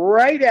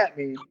right at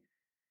me,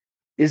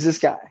 is this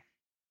guy.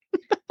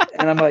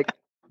 And I'm like,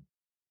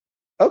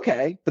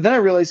 okay. But then I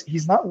realized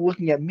he's not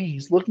looking at me.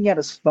 He's looking at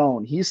his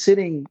phone. He's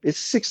sitting, it's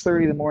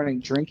 6:30 in the morning,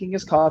 drinking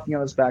his coffee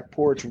on his back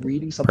porch,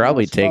 reading something.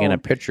 Probably on his taking phone, a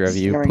picture of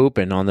you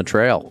pooping on the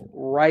trail.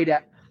 Right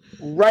at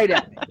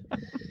me.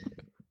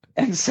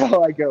 And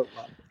so I go,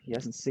 well, he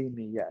hasn't seen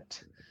me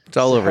yet. It's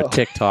all over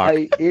TikTok.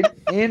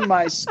 In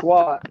my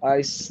squat,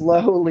 I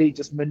slowly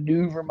just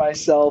maneuver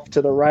myself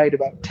to the right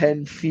about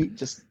 10 feet,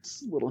 just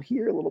a little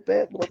here, a little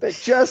bit,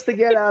 just to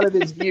get out of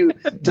his view,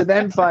 to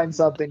then find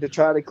something to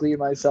try to clean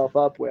myself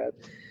up with.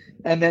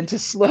 And then to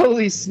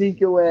slowly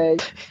sneak away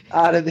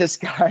out of this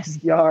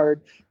guy's yard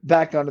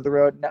back onto the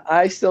road. Now,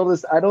 I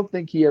don't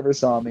think he ever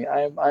saw me.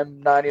 I'm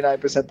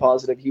 99%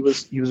 positive he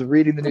was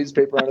reading the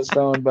newspaper on his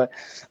phone, but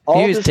all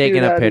he was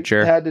taking a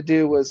picture. Had to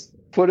do was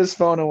put his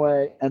phone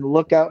away, and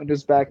look out into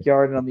his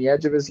backyard. And on the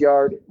edge of his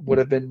yard would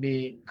have been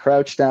me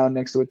crouched down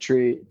next to a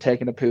tree,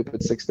 taking a poop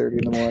at 6:30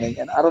 in the morning.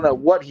 And I don't know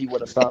what he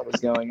would have thought was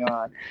going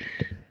on.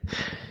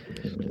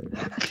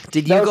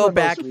 Did you go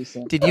back?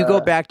 Did you go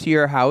back to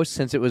your house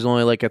since it was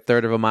only like a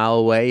third of a mile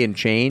away and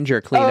change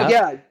or clean up? Oh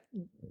yeah,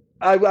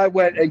 I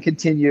went and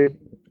continued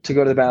to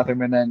go to the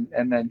bathroom and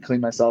then clean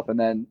myself, and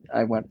then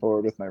I went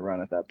forward with my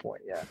run at that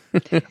point. Yeah,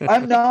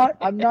 I'm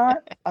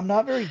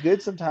not very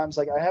good sometimes.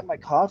 Like I have my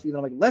coffee and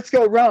I'm like, let's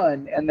go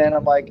run, and then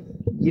I'm like,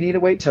 you need to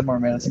wait 10 more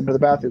minutes and go to the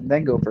bathroom,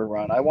 then go for a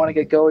run. I want to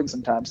get going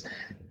sometimes.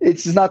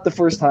 It's not the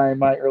first time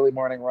my early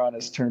morning run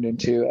has turned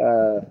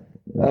into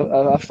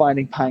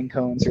finding pine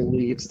cones or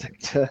leaves to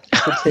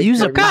take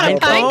use a pine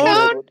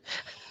cone.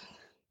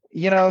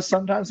 You know,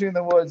 sometimes you're in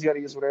the woods, you got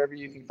to use whatever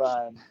you can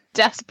find.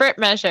 Desperate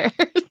measure.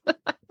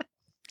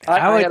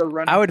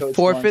 I would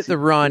forfeit the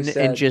run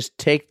and just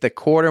take the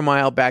quarter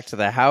mile back to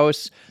the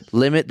house,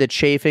 limit the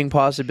chafing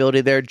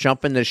possibility there,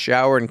 jump in the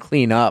shower and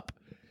clean up.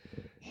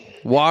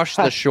 Wash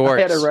the shorts.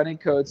 I had a running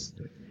coach.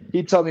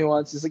 He told me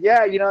once, he's like,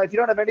 yeah, you know, if you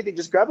don't have anything,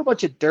 just grab a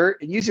bunch of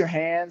dirt and use your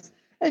hands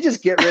and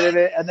just get rid of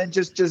it. And then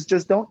just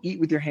don't eat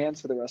with your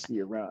hands for the rest of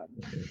your run.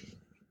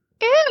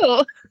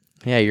 Ew.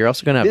 Yeah, you're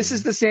also going to... This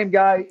is the same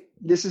guy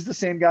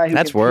who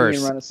That's can worse.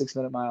 and run a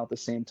 6-minute mile at the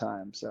same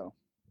time. So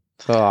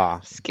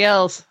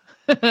Skills.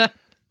 I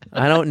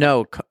don't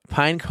know.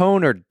 Pine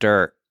cone or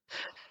dirt?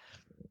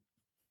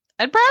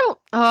 I'd probably...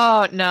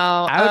 Oh,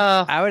 no.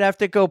 I would have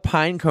to go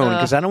pine cone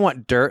because I don't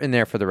want dirt in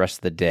there for the rest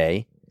of the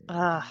day.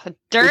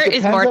 Dirt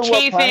is more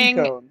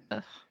chafing.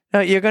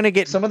 No, you're going to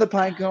get... Some of the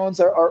pine cones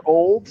are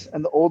old,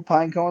 and the old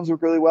pine cones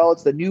work really well.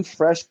 It's the new,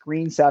 fresh,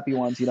 green, sappy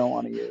ones you don't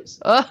want to use.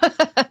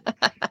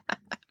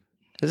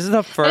 This is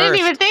the first. I didn't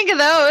even think of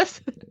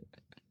those.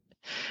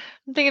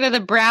 I'm thinking of the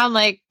brown,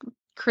 like,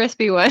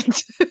 crispy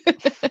ones.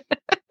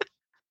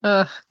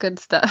 Oh, good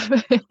stuff.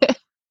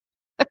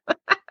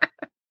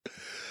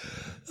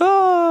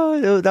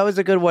 Oh, that was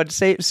a good one.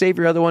 Save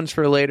your other ones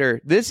for later.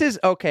 This is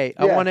okay.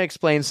 I want to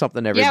explain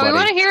something to everybody. Yeah, we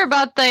want to hear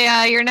about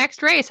the your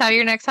next race, how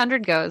your next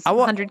 100 goes.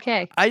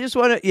 100K. I just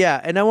want to,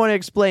 and I want to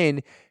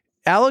explain.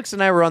 Alex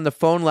and I were on the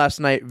phone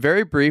last night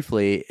very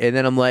briefly, and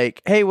then I'm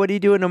like, hey, what are you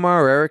doing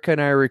tomorrow? Erica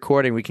and I are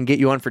recording. We can get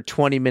you on for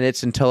 20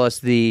 minutes and tell us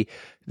the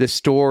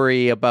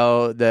story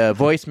about the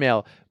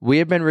voicemail. We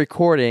have been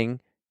recording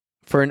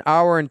for an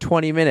hour and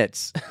 20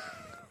 minutes.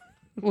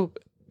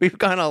 We've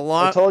gone a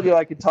long... I told you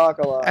I could talk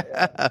a lot.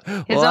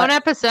 Yeah. His own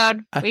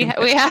episode. We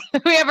have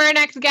our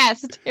next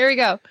guest. Here we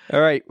go.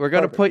 All right, we're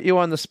going to put you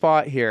on the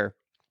spot here.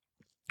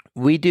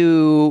 We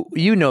do...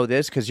 You know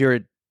this because you're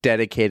a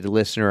dedicated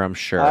listener, I'm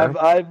sure.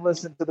 I've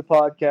listened to the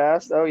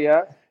podcast. Oh,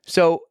 yeah.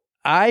 So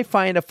I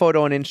find a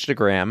photo on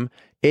Instagram.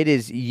 It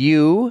is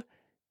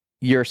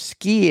you're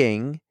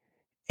skiing,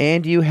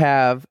 and you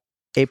have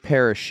a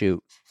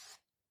parachute.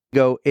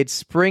 Go, it's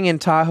spring in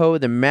Tahoe,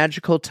 the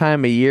magical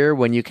time of year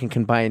when you can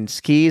combine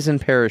skis and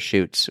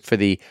parachutes for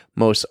the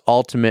most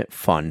ultimate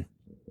fun.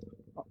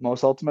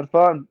 Most ultimate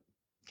fun.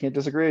 Can't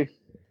disagree.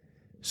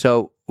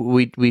 So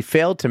we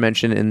failed to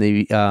mention in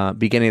the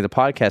beginning of the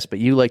podcast, but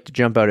you like to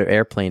jump out of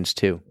airplanes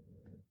too.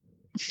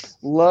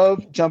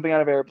 Love jumping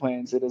out of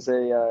airplanes. It's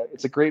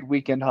a great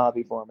weekend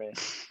hobby for me.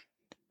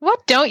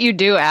 What don't you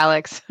do,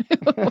 Alex?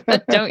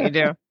 What don't you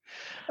do?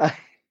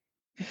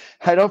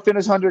 I don't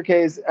finish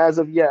 100Ks as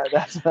of yet.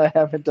 That's what I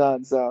haven't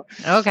done. So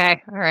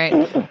okay, all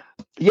right.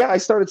 Yeah, I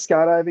started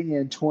skydiving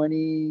in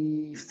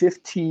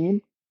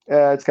 2015.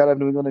 Skydiving in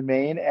New England and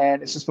Maine,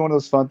 and it's just been one of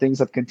those fun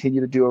things I've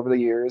continued to do over the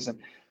years. And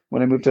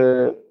when I moved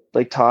to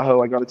Lake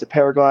Tahoe, I got into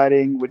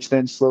paragliding, which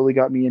then slowly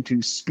got me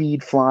into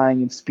speed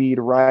flying and speed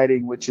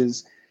riding, which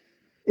is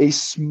a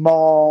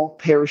small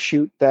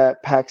parachute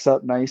that packs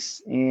up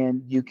nice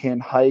and you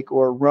can hike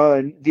or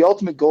run. The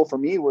ultimate goal for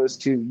me was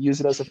to use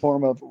it as a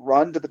form of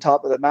run to the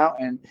top of the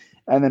mountain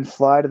and then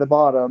fly to the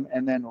bottom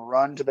and then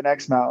run to the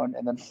next mountain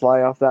and then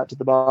fly off that to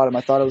the bottom.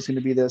 I thought it was going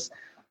to be this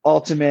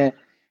ultimate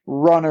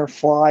runner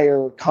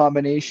flyer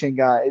combination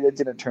guy. It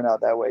didn't turn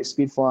out that way.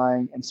 Speed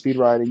flying and speed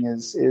riding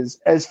is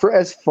as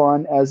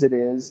fun as it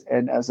is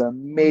and as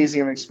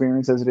amazing an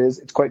experience as it is,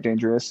 it's quite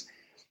dangerous.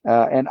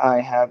 And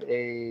I have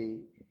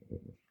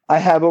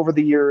over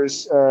the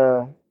years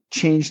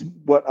changed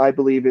what I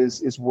believe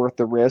is worth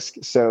the risk.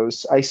 So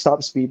I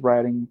stopped speed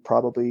riding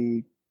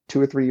probably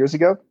 2 or 3 years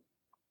ago,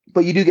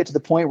 but you do get to the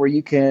point where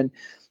you can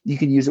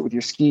use it with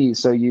your skis.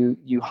 So you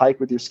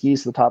hike with your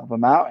skis to the top of a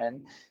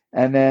mountain,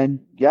 and then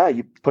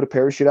you put a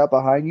parachute out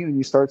behind you and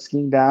you start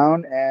skiing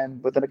down,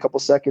 and within a couple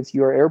seconds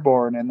you are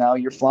airborne and now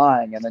you're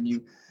flying, and then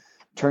you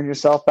turn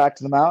yourself back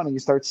to the mountain and you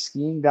start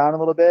skiing down a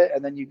little bit,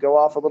 and then you go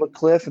off a little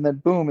cliff, and then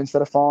boom,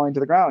 instead of falling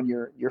to the ground,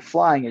 you're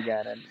flying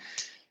again. And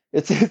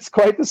it's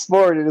quite the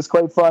sport. It is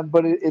quite fun,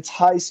 but it's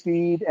high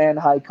speed and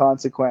high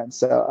consequence.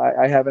 So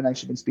I haven't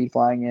actually been speed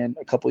flying in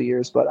a couple of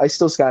years, but I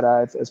still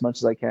skydive as much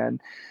as I can.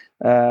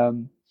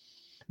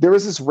 There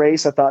was this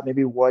race I thought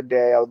maybe one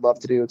day I would love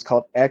to do. It's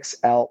called X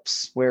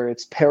Alps, where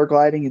it's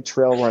paragliding and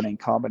trail running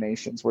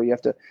combinations, where you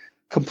have to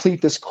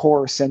complete this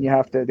course, and they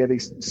have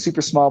these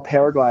super small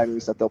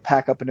paragliders that they'll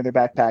pack up into their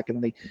backpack,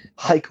 and then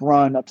they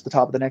run up to the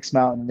top of the next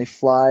mountain, and they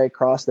fly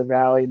across the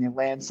valley, and they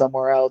land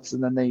somewhere else,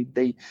 and then they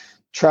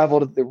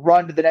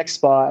run to the next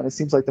spot, and it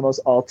seems like the most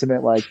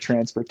ultimate like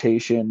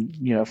transportation,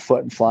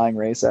 foot and flying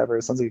race ever.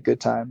 It sounds like a good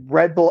time.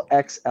 Red Bull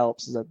X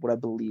Alps is what I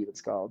believe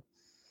it's called.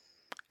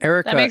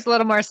 Erica, that makes a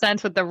little more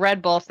sense with the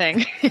Red Bull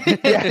thing.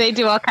 They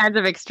do all kinds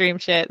of extreme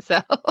shit.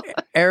 So,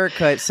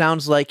 Erica, it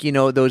sounds like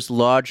those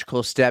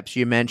logical steps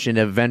you mentioned.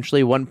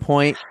 Eventually, one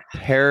point,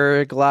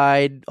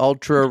 paraglide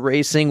ultra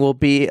racing will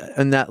be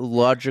in that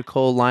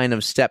logical line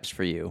of steps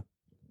for you.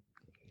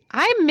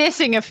 I'm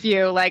missing a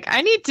few. Like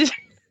I need to.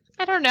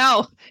 I don't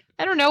know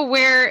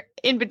where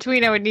in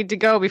between I would need to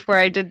go before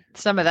I did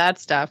some of that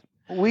stuff.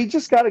 We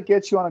just got to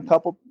get you on a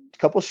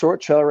couple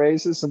short trail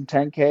races, some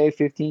 10K,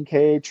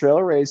 15K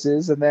trail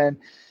races. And then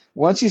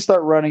once you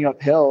start running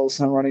up hills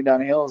and running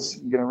down hills,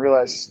 you're going to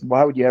realize,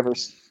 why would you ever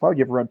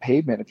run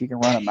pavement if you can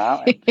run a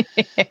mountain?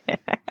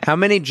 How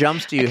many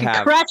jumps do you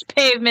have? Crush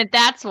pavement.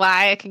 That's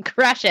why I can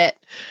crush it.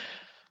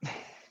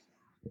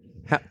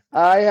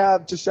 I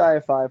have just shy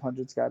of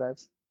 500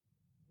 skydives.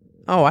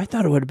 Oh, I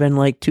thought it would have been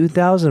like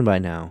 2,000 by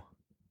now.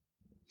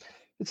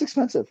 It's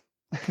expensive.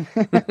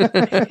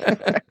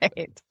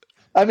 Right.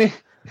 I mean,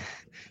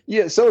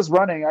 yeah, so is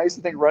running. I used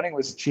to think running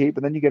was cheap,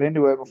 and then you get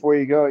into it before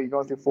you go. You're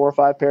going through 4 or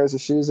 5 pairs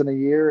of shoes in a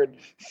year, and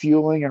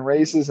fueling and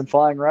races and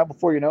flying around.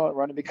 Before you know it,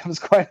 running becomes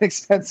quite an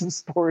expensive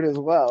sport as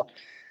well.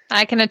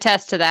 I can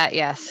attest to that.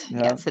 Yes.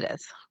 Yeah. Yes, it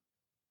is.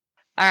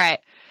 All right.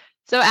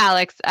 So,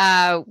 Alex,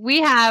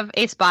 we have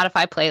a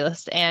Spotify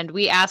playlist, and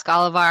we ask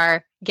all of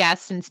our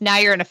guests, since now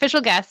you're an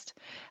official guest,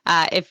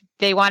 if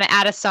they want to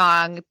add a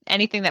song,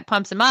 anything that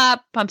pumps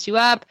you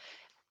up,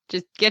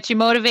 just gets you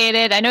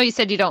motivated. I know you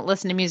said you don't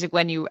listen to music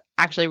when you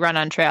actually run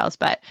on trails,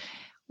 but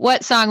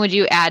what song would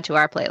you add to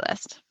our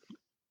playlist?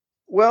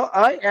 Well,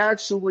 I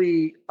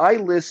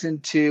listen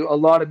to a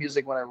lot of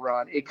music when I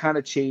run. It kind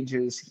of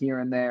changes here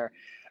and there.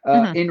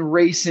 In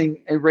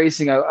racing,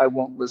 I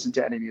won't listen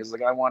to any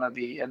music. I want to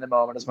be in the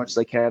moment as much as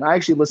I can. I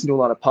actually listen to a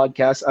lot of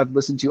podcasts. I've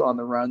listened to on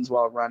the runs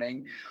while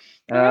running.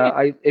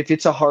 If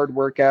it's a hard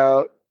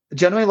workout,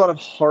 generally a lot of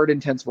hard,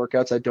 intense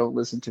workouts, I don't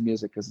listen to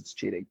music because it's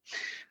cheating.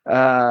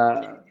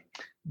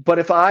 But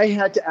if I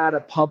had to add a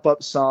pump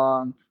up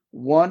song,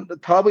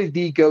 probably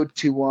the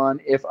go-to one,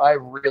 if I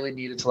really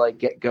needed to like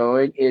get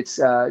going, it's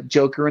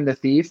Joker and the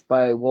Thief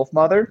by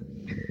Wolfmother.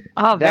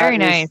 Oh, very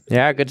nice.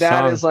 Yeah, good song.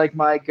 That is like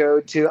my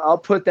go-to. I'll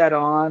put that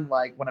on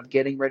like when I'm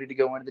getting ready to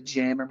go into the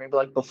gym, or maybe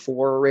like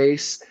before a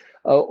race,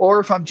 or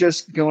if I'm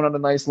just going on a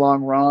nice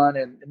long run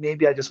and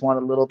maybe I just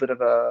want a little bit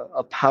of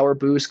a power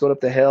boost going up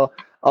the hill.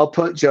 I'll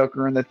put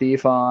Joker and the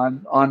Thief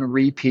on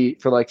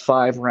repeat for like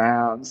 5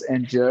 rounds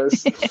and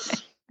just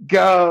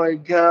go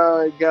and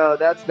go and go.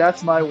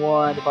 That's my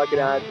one. If I could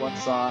add one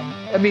song,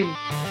 I mean,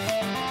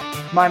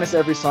 minus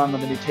every song on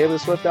the new Taylor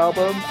Swift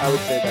album, I would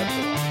say that's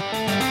the one.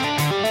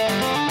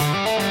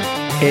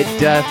 It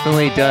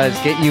definitely does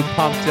get you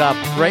pumped up.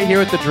 Right here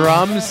with the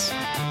drums.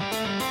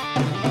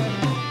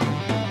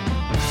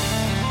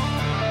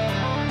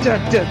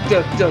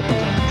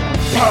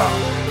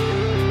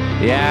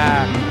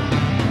 Yeah,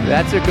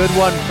 that's a good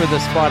one for the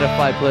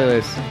Spotify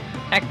playlist.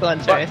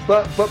 Excellent choice.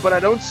 But I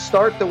don't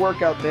start the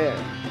workout there.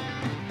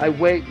 I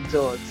wait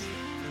until it's.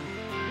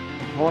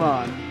 Hold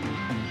on.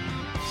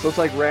 So it's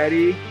like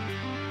ready.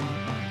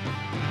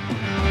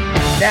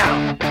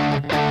 Now.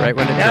 Right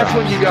when it That's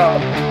drops. when you go.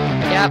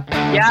 Yep.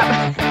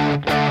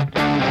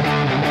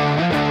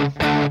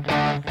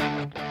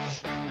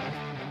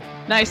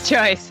 Nice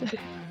choice.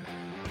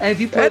 And if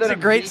you play That's that a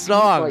great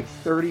song. for like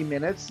 30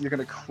 minutes, you're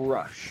gonna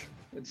crush.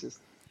 It's just.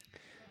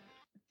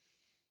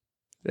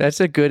 That's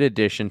a good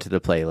addition to the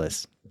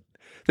playlist.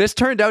 This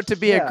turned out to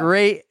be a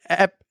great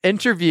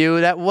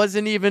interview that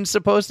wasn't even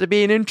supposed to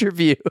be an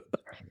interview.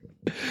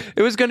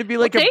 It was going to be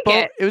like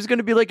it was going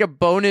to be like a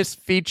bonus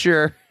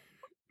feature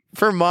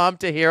for Mom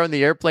to hear on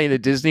the airplane to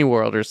Disney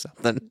World or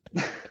something.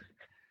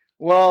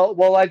 Well,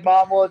 like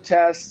Mom will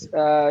attest.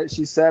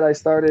 She said I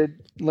started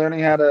learning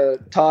how to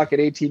talk at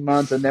 18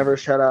 months and never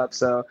shut up.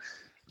 So,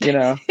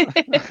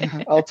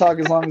 I'll talk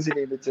as long as you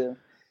need me to.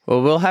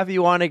 Well, we'll have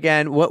you on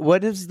again.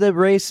 What is the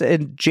race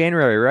in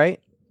January,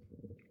 right?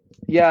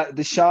 Yeah,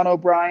 the Sean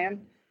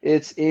O'Brien.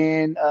 It's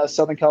in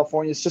Southern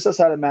California. It's just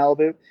outside of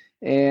Malibu.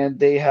 And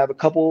they have a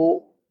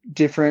couple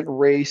different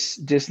race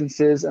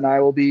distances. And I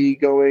will be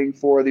going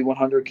for the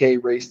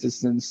 100K race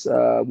distance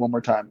one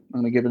more time. I'm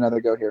going to give it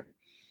another go here.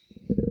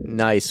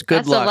 Nice.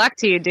 Good Best luck. of luck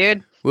to you,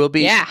 dude. We'll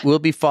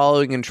be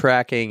following and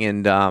tracking.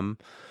 And,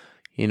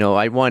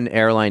 I won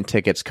airline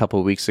tickets a couple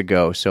of weeks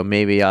ago. So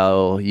maybe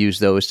I'll use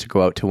those to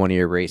go out to one of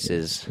your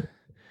races.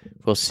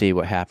 We'll see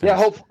what happens.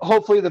 Yeah,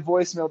 hopefully the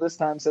voicemail this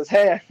time says,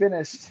 "Hey, I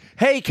finished."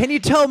 Hey, can you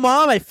tell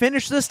Mom I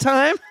finished this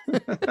time?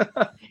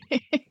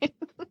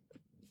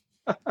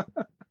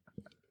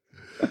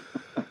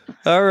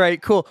 All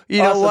right, cool.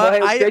 You know what? Hey,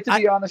 it's great to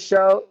be on the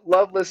show.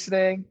 Love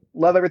listening.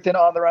 love everything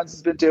On the Runs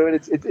has been doing.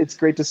 It's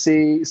great to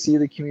see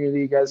the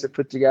community you guys have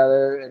put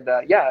together, and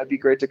it'd be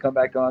great to come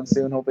back on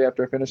soon. Hopefully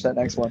after I finish that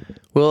next one.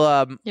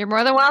 Well, You're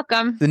more than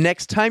welcome. the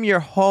next time you're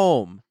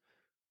home,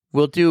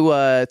 we'll do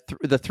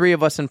the three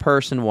of us in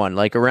person one,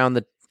 like around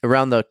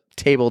the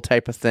table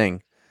type of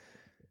thing.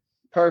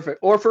 Perfect.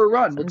 Or for a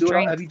run. We'll Some do it.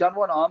 drinks. Have you done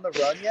one on the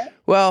run yet?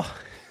 Well,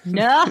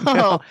 No.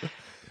 no,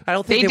 I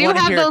don't think They they do want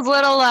to have hear. those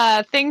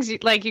little things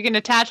like you can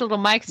attach little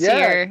mics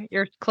to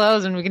your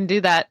clothes, and we can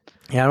do that.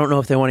 Yeah, I don't know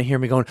if they want to hear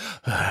me going.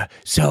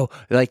 So,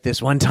 like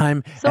this one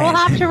time. So we'll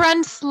have to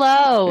run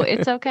slow.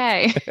 It's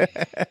okay.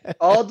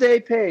 All day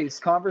pace,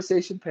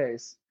 conversation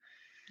pace.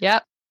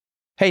 Yep.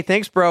 Hey,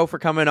 thanks, bro, for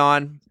coming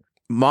on.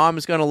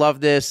 Mom's gonna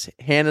love this.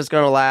 Hannah's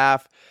gonna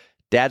laugh.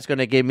 Dad's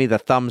gonna give me the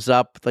thumbs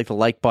up, like the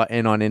like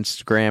button on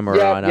Instagram or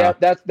on.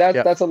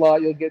 That's a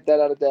lot. You'll get that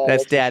out of Dad.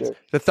 That's for Dad's. sure.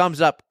 The thumbs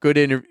up.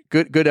 Good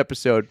good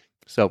episode.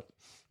 So,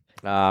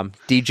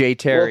 DJ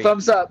Terry. Well,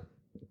 thumbs up.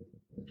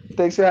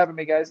 Thanks for having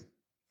me, guys.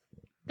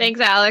 Thanks,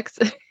 Alex.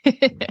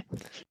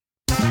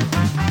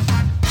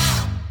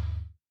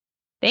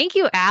 Thank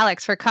you,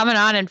 Alex, for coming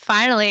on and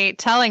finally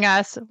telling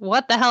us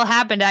what the hell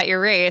happened at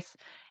your race.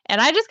 And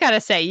I just got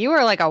to say, you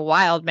are like a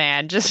wild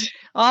man. Just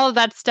all of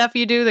that stuff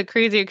you do, the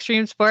crazy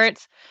extreme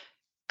sports,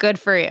 good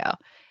for you.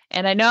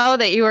 And I know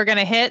that you are going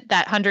to hit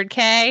that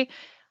 100K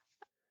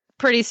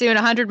pretty soon,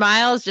 100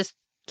 miles. Just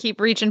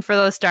keep reaching for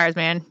those stars,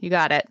 man. You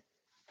got it.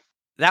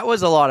 That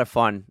was a lot of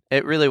fun.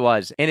 It really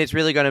was. And it's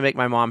really going to make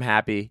my mom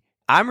happy.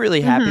 I'm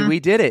really happy we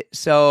did it.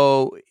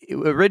 So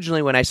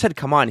originally when I said,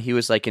 come on, he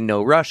was like in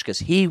no rush because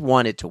he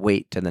wanted to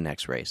wait to the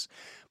next race.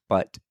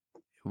 But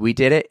we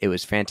did it. It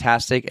was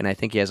fantastic. And I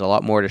think he has a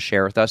lot more to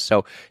share with us.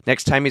 So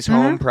next time he's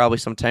home, probably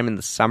sometime in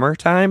the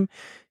summertime,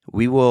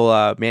 we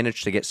will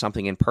manage to get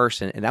something in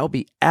person. And that will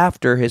be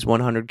after his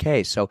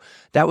 100K. So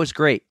that was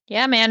great.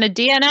 Yeah, man. A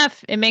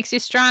DNF, it makes you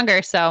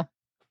stronger. So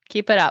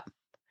keep it up.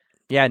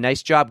 Yeah,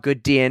 nice job.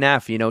 Good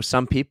DNF. You know,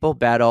 some people,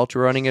 bad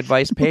ultra running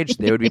advice page,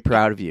 they would be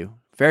proud of you.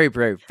 Very,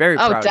 very, very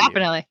proud of you. Oh,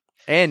 definitely.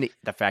 And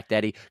the fact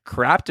that he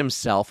crapped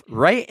himself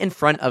right in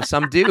front of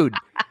some dude.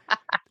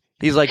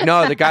 He's like,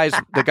 no, the guy's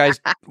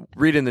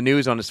reading the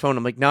news on his phone.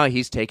 I'm like, no,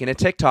 he's taking a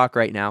TikTok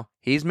right now.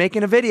 He's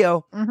making a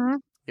video. Mm-hmm.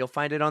 You'll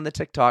find it on the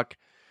TikTok.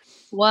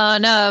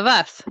 One of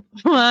us.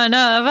 One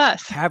of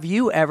us. Have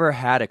you ever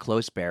had a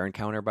close bear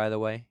encounter, by the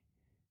way?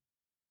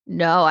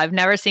 No, I've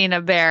never seen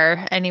a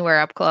bear anywhere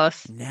up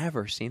close.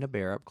 Never seen a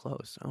bear up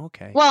close.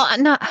 Okay. Well,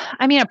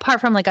 I mean, apart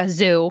from like a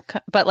zoo,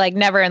 but like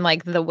never in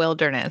like the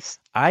wilderness.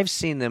 I've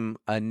seen them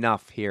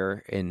enough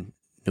here in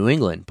New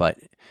England, but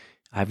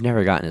I've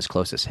never gotten as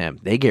close as him.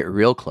 They get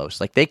real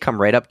close. Like they come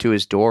right up to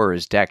his door or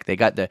his deck. They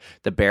got the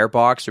bear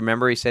box.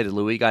 Remember he said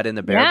Louis got in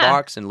the bear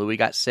box and Louis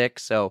got sick.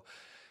 So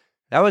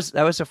that was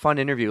a fun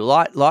interview. A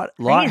lot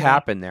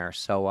happened there.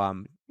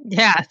 So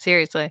yeah,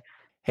 seriously.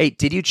 Hey,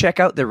 did you check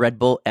out the Red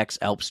Bull X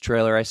Alps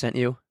trailer I sent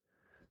you?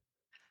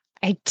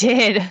 I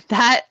did.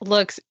 That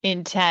looks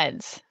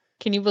intense.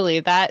 Can you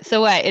believe that?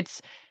 So what?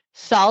 It's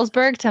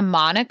Salzburg to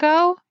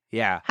Monaco?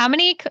 Yeah. How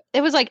many?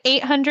 It was like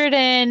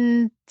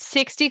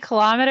 860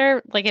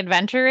 kilometer like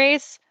adventure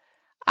race.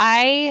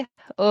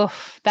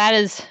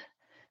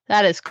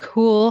 That is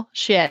cool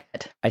shit.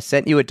 I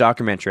sent you a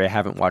documentary. I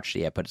haven't watched it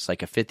yet, but it's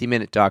like a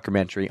 50-minute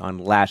documentary on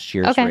last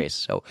year's race.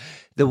 So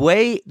the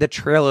way the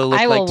trailer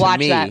looked I like will to watch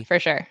me that for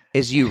sure.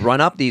 is you run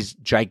up these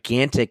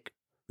gigantic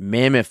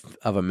mammoth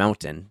of a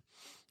mountain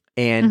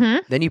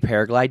and then you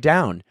paraglide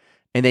down.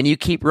 And then you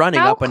keep running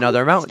How up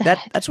another cool is mountain.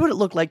 that? That's what it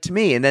looked like to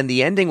me. And then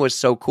the ending was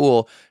so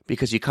cool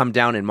because you come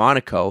down in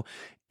Monaco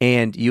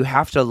and you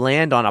have to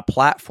land on a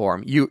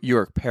platform.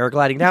 You're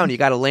paragliding down. You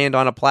got to land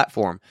on a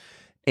platform.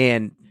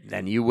 And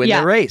then you win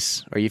the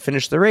race or you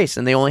finish the race.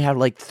 And they only have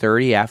like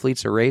 30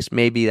 athletes a race.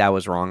 Maybe that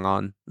was wrong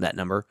on that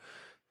number.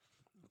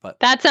 But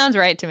That sounds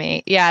right to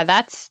me. Yeah,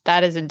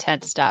 that is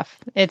intense stuff.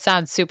 It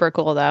sounds super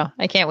cool though.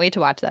 I can't wait to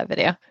watch that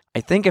video.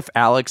 I think if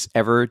Alex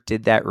ever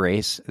did that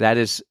race, that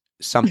is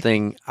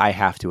something I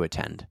have to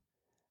attend.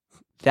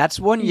 That's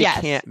one you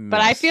can't miss.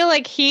 But I feel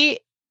like he's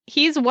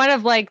one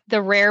of like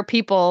the rare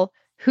people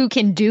who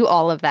can do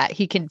all of that.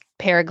 He can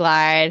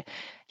paraglide,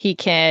 he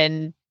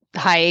can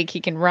hike, he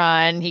can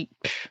run.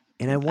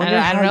 And I wonder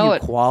I don't how know. you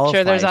qualify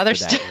Sure, there's other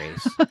for that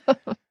race.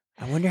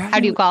 I wonder how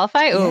do you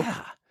qualify? Yeah.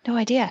 Oh, no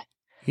idea.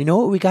 You know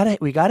what?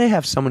 We gotta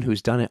have someone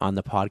who's done it on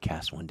the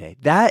podcast one day.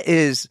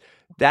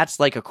 That's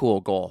like a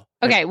cool goal.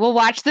 Okay, we'll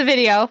watch the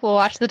video. We'll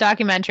watch the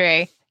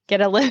documentary. Get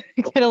a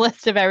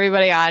list of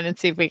everybody on and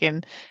see if we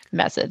can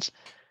message.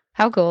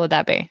 How cool would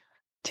that be?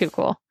 Too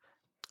cool.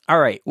 All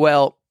right.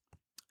 Well,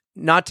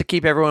 not to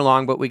keep everyone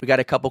long, but we got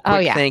a couple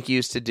quick thank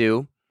yous to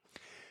do.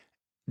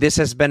 This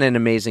has been an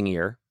amazing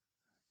year.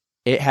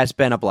 It has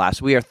been a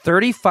blast. We are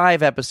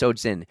 35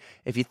 episodes in.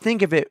 If you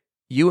think of it,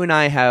 you and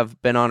I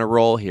have been on a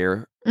roll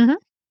here. Mm-hmm.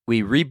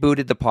 We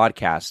rebooted the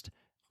podcast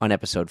on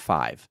episode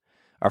 5.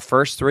 Our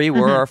first 3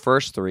 were our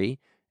first 3.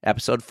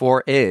 Episode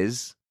 4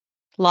 is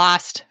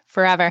Lost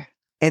forever.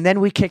 And then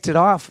we kicked it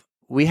off.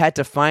 We had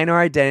to find our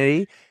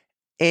identity,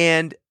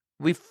 and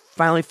we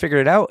finally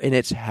figured it out, and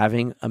it's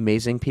having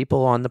amazing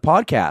people on the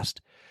podcast.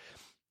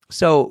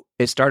 So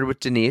it started with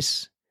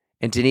Denise,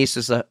 and Denise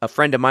is a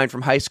friend of mine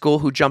from high school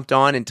who jumped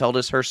on and told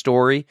us her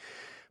story.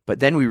 But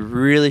then we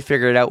really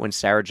figured it out when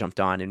Sarah jumped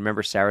on. And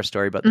remember Sarah's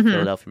story about the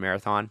Philadelphia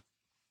Marathon?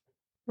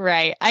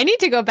 Right. I need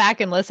to go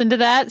back and listen to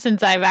that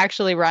since I've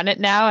actually run it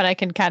now and I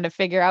can kind of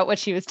figure out what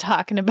she was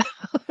talking about.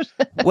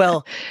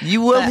 Well,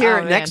 you will hear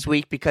it next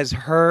week because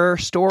her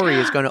story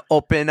is going to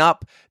open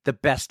up the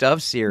best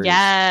of series.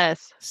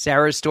 Yes.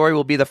 Sarah's story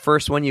will be the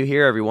first one you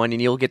hear, everyone,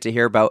 and you'll get to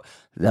hear about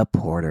the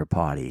porter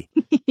potty.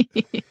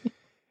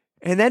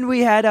 And then we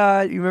had,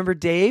 you remember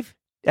Dave?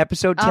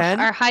 Episode 10?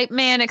 Our hype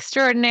man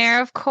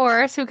extraordinaire, of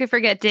course. Who could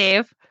forget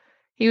Dave?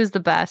 He was the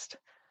best.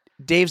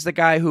 Dave's the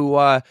guy who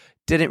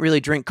didn't really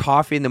drink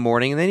coffee in the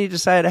morning, and then he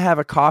decided to have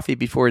a coffee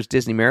before his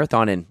Disney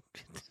marathon. And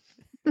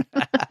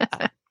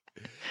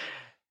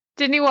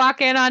didn't he walk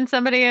in on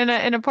somebody in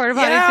a porta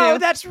potty yeah, too?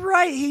 That's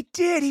right. He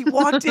did. He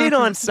walked in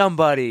on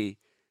somebody.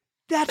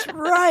 That's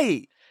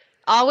right.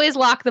 Always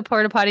lock the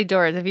porta potty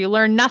doors. If you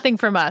learn nothing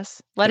from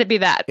us, let it be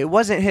that. It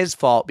wasn't his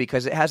fault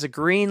because it has a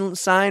green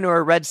sign or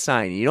a red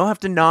sign. You don't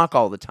have to knock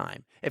all the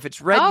time. If it's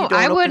red, you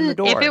don't open the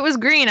door. If it was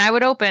green, I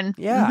would open.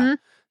 Yeah.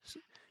 Mm-hmm.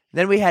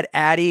 Then we had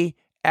Addie.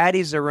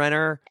 Addie's a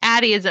runner.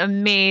 Addie is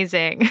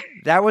amazing.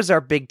 That was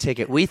our big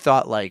ticket. We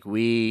thought like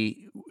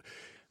we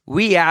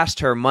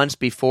asked her months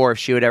before if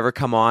she would ever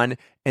come on,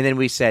 and then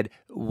we said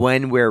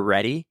when we're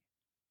ready.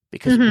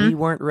 Because we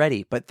weren't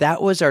ready. But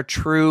that was our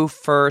true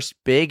first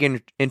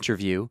big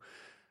interview.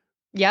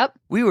 Yep.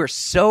 We were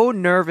so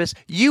nervous.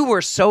 You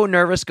were so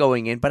nervous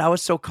going in, but I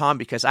was so calm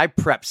because I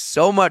prepped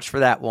so much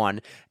for that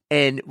one.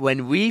 And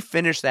when we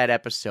finished that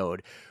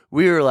episode,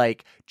 we were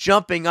like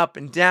jumping up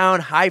and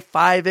down,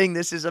 high-fiving.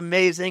 This is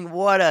amazing.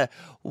 What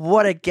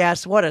a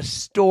guest. What a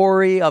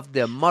story of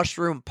the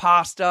mushroom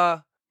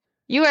pasta.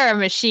 You are a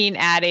machine,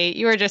 Addie.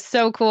 You are just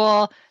so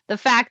cool. The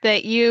fact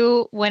that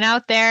you went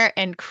out there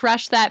and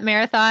crushed that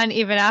marathon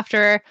even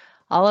after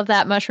all of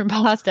that mushroom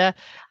pasta,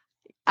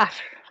 I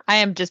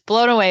am just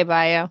blown away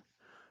by you.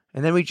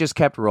 And then we just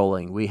kept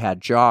rolling. We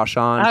had Josh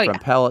on from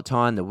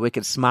Peloton, the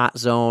Wicked Smart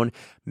Zone,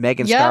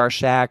 Megan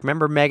Starshack.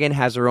 Remember Megan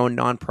has her own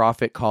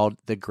nonprofit called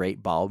the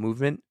Great Ball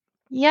Movement?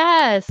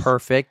 Yes.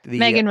 Perfect.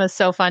 Megan was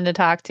so fun to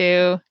talk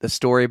to. The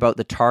story about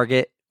the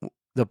Target,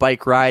 the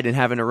bike ride and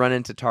having to run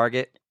into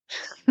Target.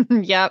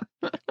 Yep.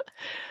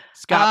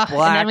 Scott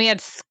Black. And then we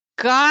had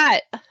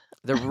Scott.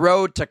 The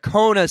Road to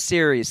Kona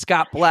series.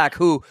 Scott Black,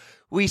 who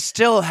we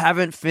still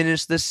haven't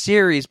finished the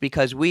series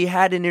because we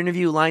had an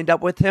interview lined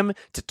up with him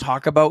to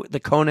talk about the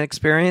Kona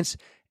experience,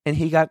 and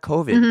he got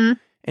COVID.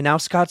 And now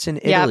Scott's in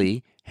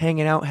Italy,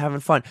 hanging out, having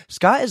fun.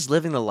 Scott is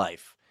living the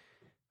life.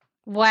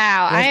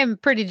 Wow, I am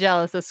pretty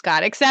jealous of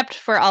Scott, except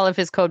for all of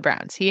his code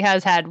browns. He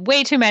has had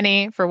way too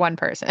many for one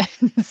person.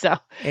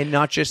 And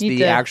not just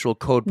the actual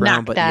code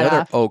brown, but the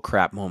other oh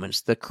crap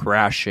moments, the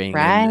crashing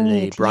and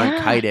the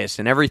bronchitis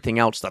and everything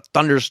else, the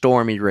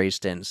thunderstorm he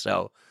raced in.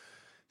 So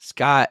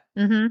Scott,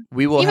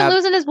 we will even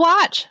losing his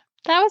watch.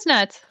 That was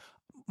nuts.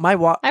 My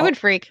watch. I would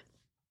freak.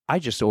 I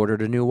just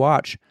ordered a new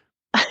watch.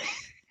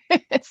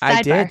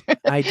 I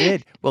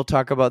did. We'll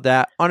talk about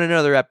that on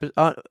another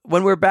episode.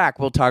 When we're back,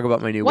 we'll talk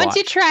about my new watch. Once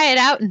you try it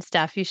out and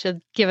stuff, you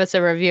should give us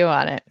a review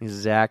on it.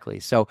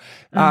 Exactly. So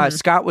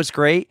Scott was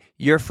great.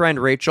 Your friend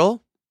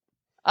Rachel.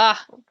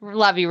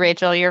 Love you,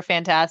 Rachel. You're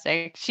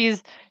fantastic.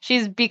 She's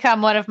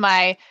become one of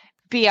my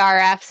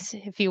BRFs,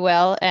 if you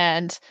will.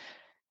 And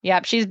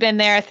yep, she's been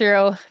there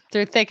through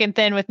thick and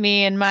thin with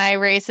me in my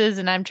races,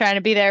 and I'm trying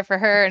to be there for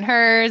her and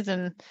hers.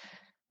 And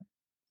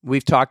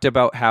we've talked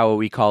about how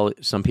we call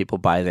some people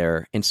by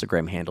their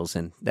Instagram handles,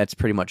 and that's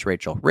pretty much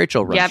Rachel.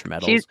 Rachel runs for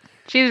medals.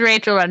 She's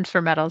Rachel runs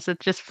for medals. It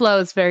just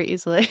flows very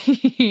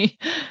easily.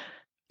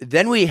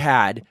 Then we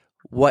had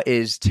what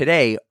is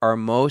today our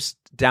most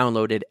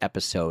downloaded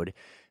episode,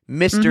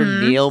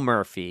 Mr. Neil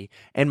Murphy.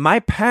 And my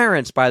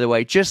parents, by the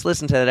way, just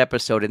listened to that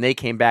episode, and they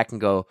came back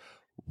and go,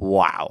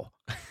 wow.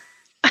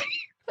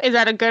 Is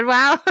that a good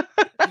wow?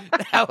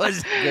 That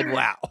was a good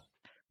wow.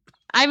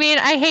 I mean,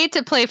 I hate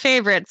to play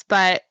favorites,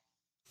 but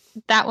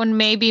that one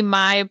may be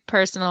my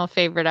personal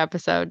favorite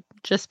episode,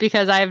 just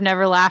because I've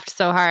never laughed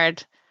so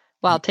hard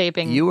while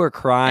taping. You were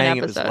crying.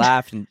 It was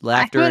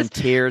laughter and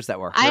tears that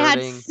were hurting. I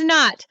had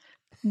snot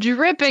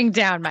dripping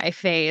down my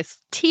face.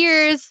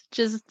 Tears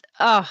just,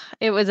 I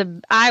was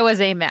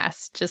a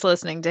mess just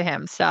listening to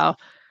him. So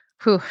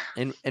put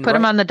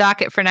him on the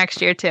docket for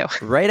next year too.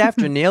 Right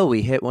after Neil,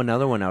 we hit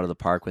another one out of the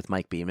park with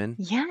Mike Beeman.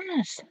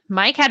 Yes.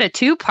 Mike had a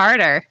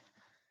 2-parter.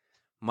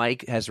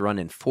 Mike has run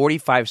in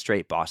 45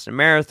 straight Boston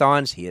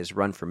marathons. He has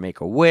run for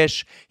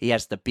Make-A-Wish. He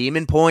has the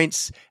Beeman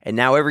points. And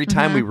now every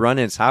time we run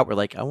and it's hot, we're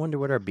like, I wonder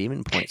what our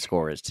Beeman point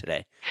score is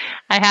today.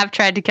 I have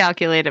tried to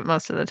calculate it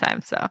most of the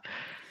time. So, a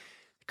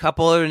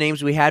couple other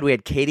names we had. We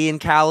had Katie and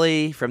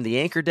Callie from the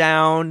Anchor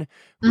Down.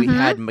 We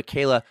had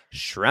Michaela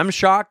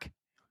Shremshock.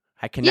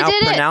 I can now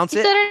pronounce it.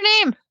 You said her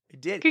name. I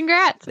did.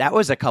 Congrats. That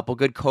was a couple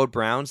good code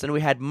browns. Then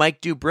we had Mike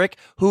Dubrick,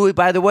 who,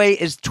 by the way,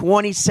 is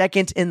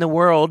 22nd in the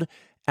world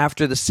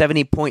after the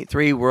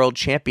 70.3 World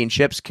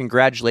Championships.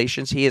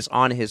 Congratulations. He is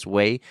on his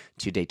way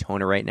to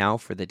Daytona right now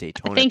for the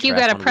Daytona I think you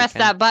got to Triathlon press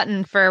weekend. that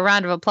button for a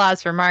round of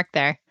applause for Mark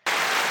there.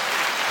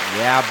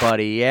 Yeah,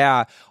 buddy.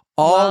 Yeah.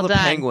 All Well the done.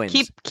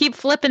 Penguins. Keep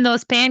flipping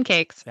those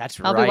pancakes. That's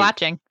I'll right. be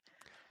watching.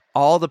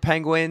 All the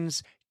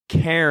Penguins,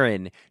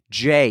 Karen,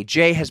 Jay.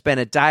 Jay has been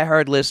a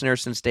diehard listener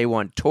since day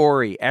one.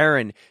 Tori,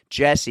 Aaron,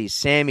 Jesse,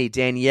 Sammy,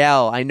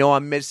 Danielle. I know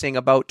I'm missing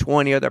about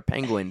 20 other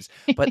Penguins,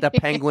 but the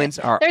Penguins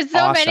are There's so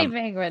awesome. many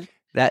penguins.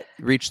 That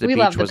Reach the We Beach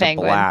love the was a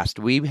Penguins. blast.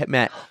 We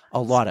met a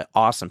lot of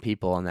awesome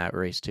people on that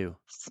race, too.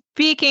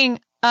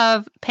 Speaking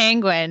of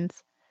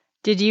penguins,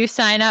 did you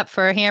sign up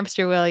for a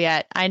hamster wheel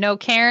yet? I know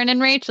Karen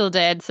and Rachel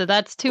did, so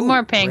that's two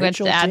more penguins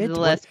Rachel to add did? to the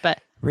list.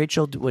 But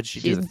Rachel, would she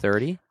do the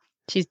 30?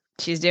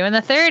 She's doing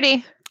the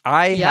 30.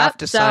 I have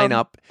to sign so-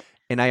 up,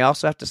 and I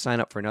also have to sign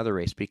up for another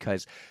race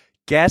because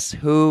guess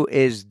who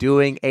is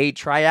doing a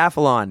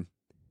triathlon?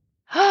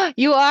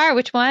 You are?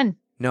 Which one?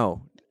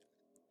 No.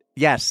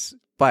 Yes,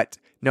 but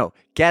no.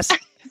 Guess.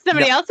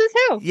 Somebody No. else is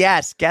who?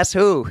 Yes, guess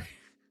who?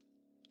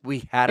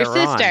 We had Your her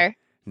on. sister.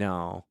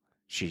 No,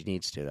 she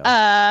needs to, though.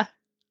 I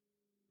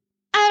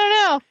don't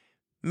know.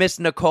 Miss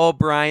Nicole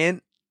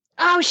Bryant.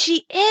 Oh,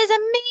 she is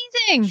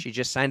amazing. She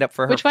just signed up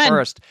for her Which one?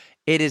 first.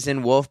 It is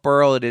in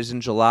Wolfboro. It is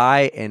in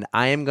July, and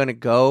I am going to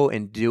go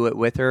and do it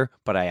with her,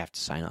 but I have to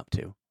sign up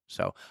too.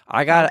 So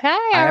I have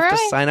to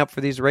sign up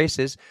for these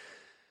races.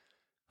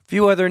 A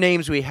few other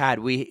names we had.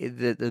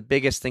 The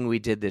biggest thing we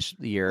did this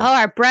year. Oh,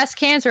 our Breast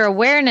Cancer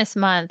Awareness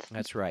Month.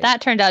 That's right.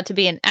 That turned out to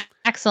be an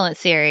excellent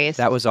series.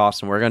 That was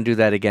awesome. We're going to do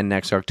that again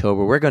next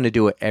October. We're going to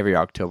do it every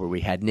October.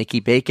 We had Nikki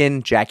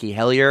Bacon, Jackie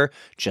Hellier,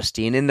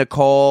 Justine and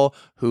Nicole,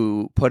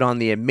 who put on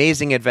the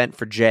amazing event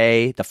for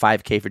Jay, the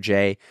 5K for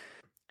Jay.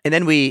 And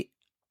then we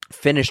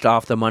finished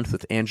off the month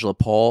with Angela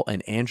Pohl,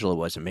 and Angela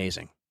was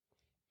amazing.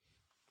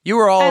 You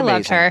were all amazing. I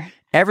loved her.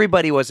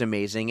 Everybody was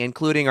amazing,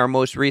 including our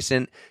most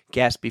recent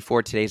guest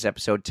before today's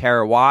episode,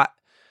 Tara Watt,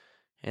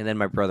 and then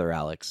my brother,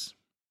 Alex.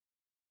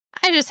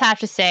 I just have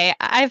to say,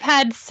 I've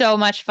had so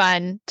much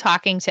fun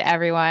talking to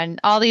everyone.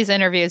 All these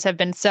interviews have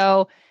been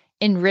so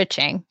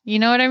enriching. You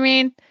know what I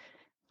mean?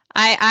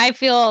 I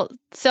feel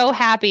so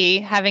happy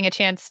having had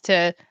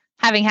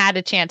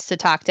a chance to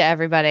talk to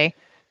everybody.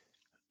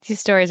 These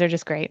stories are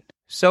just great.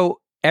 So,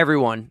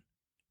 everyone,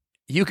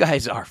 you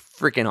guys are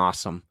freaking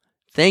awesome.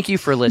 Thank you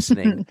for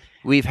listening.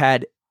 We've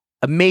had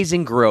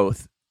amazing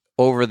growth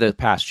over the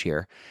past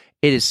year.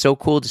 It is so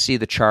cool to see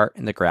the chart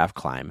and the graph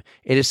climb.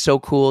 It is so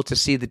cool to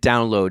see the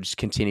downloads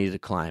continue to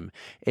climb.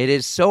 It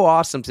is so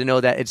awesome to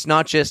know that it's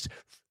not just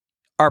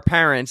our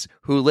parents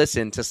who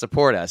listen to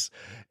support us.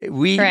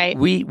 We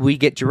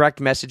get direct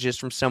messages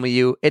from some of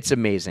you. It's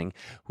amazing.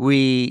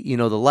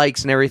 The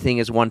likes and everything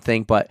is one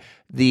thing, but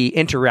the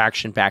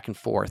interaction back and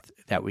forth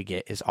that we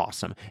get is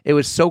awesome. It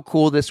was so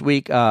cool this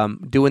week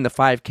doing the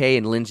 5K,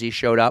 and Lindsay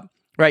showed up.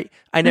 Right.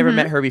 I never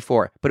met her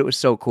before, but it was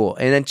so cool.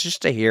 And then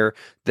just to hear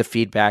the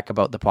feedback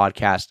about the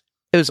podcast,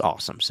 it was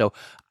awesome. So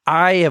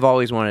I have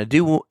always wanted to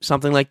do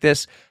something like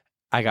this.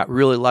 I got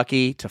really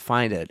lucky to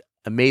find an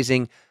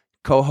amazing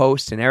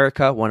co-host in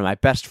Erica, one of my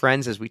best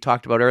friends, as we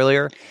talked about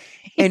earlier.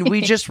 And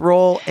we just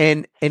roll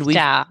and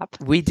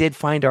we did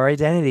find our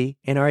identity,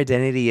 and our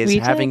identity is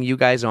having you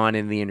guys on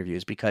in the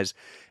interviews, because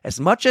as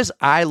much as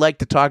I like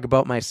to talk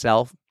about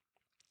myself,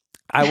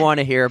 I want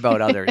to hear about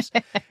others,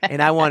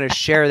 and I want to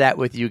share that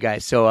with you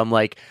guys. So I'm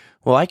like,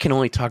 well, I can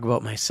only talk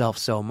about myself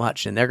so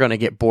much, and they're going to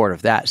get bored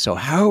of that. So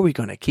how are we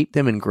going to keep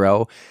them and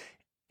grow?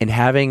 And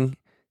having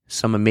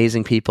some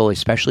amazing people,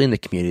 especially in the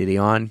community,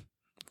 on,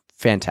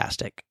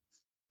 fantastic.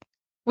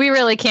 We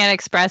really can't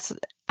express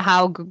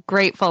how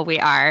grateful we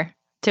are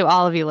to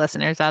all of you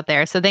listeners out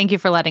there. So thank you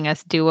for letting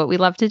us do what we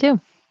love to do.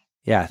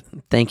 Yeah,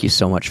 thank you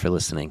so much for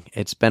listening.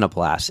 It's been a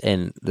blast.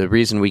 And the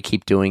reason we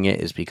keep doing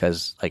it is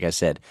because, like I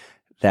said,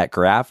 that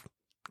graph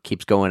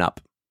keeps going up.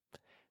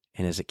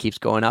 And as it keeps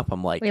going up,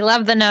 I'm like, we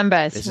love the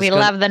numbers. We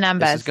love the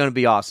numbers. This is going to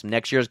be awesome.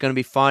 Next year is going to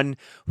be fun.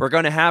 We're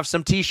going to have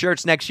some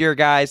t-shirts next year,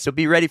 guys. So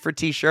be ready for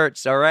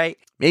t-shirts. All right.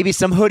 Maybe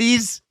some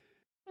hoodies.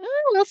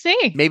 We'll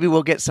see. Maybe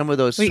we'll get some of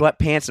those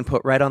sweatpants and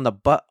put right on the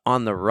butt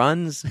on the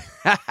runs.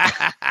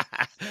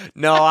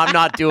 No, I'm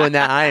not doing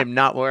that. I am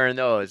not wearing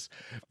those.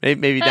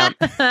 Maybe down.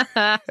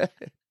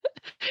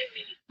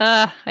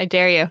 I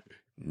dare you.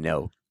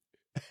 No.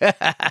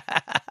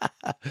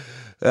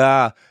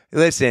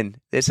 Listen,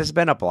 this has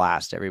been a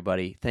blast,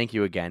 everybody. Thank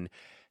you again.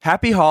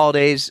 Happy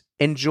holidays.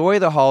 Enjoy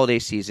the holiday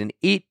season.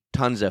 Eat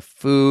tons of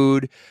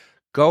food.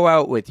 Go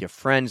out with your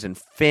friends and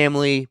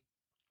family.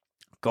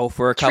 Go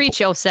for a couple. Treat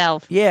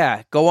yourself.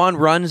 Yeah. Go on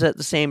runs at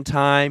the same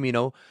time.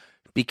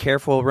 Be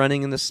careful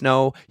running in the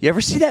snow. You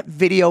ever see that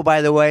video,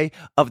 by the way,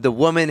 of the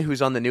woman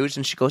who's on the news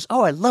and she goes,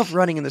 "Oh, I love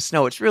running in the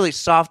snow. It's really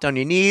soft on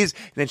your knees."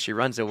 And then she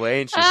runs away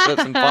and she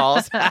slips and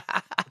falls.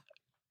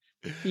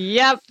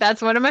 Yep,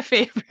 that's one of my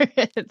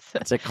favorites.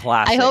 It's a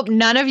classic. I hope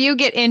none of you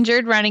get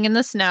injured running in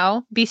the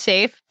snow. Be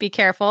safe. Be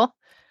careful.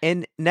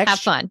 And Have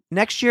fun.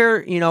 next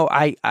year,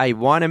 I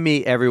want to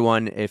meet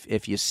everyone.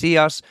 If you see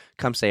us,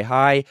 come say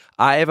hi.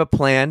 I have a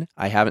plan.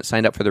 I haven't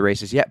signed up for the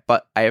races yet,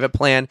 but I have a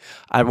plan.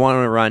 I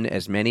want to run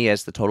as many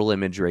as the Total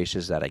Image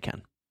races that I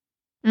can.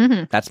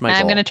 Mm-hmm. That's my goal.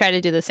 I'm going to try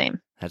to do the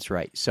same. That's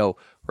right. So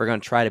we're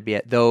going to try to be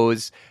at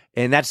those.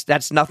 And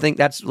that's nothing.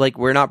 That's like,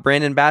 we're not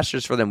brand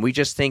ambassadors for them. We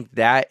just think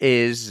that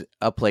is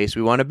a place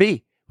we want to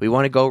be. We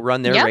want to go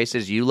run their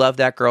races. You love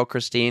that girl,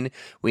 Christine.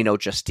 We know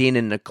Justine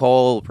and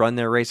Nicole run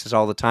their races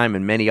all the time,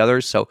 and many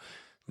others. So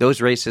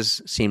those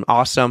races seem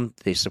awesome.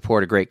 They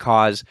support a great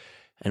cause,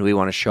 and we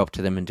want to show up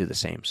to them and do the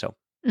same. So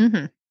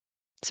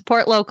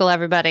support local,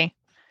 everybody.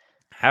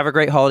 Have a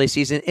great holiday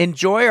season.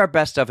 Enjoy our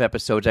best of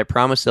episodes. I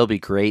promise they'll be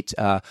great.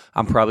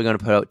 I'm probably going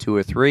to put out 2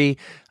 or 3.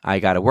 I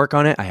got to work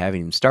on it. I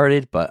haven't even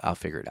started, but I'll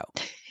figure it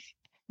out.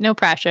 No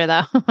pressure,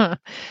 though.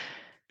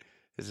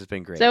 This has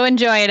been great. So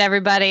enjoy it,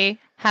 everybody.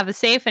 Have a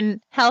safe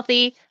and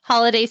healthy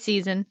holiday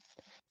season.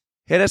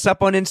 Hit us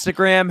up on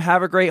Instagram.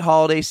 Have a great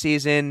holiday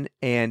season,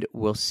 and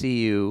we'll see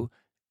you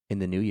in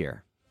the new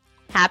year.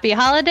 Happy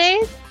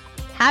holidays,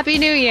 Happy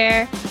New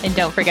Year, and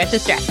don't forget to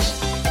stretch.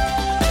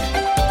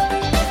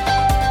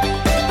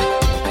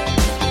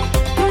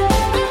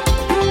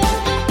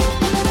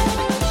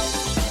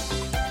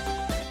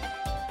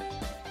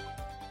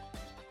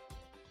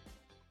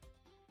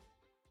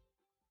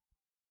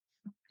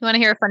 You want to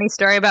hear a funny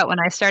story about when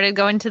I started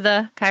going to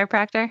the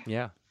chiropractor?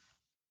 Yeah.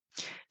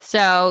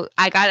 So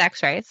I got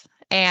x-rays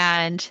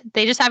and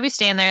they just have you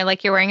stand there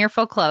like you're wearing your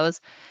full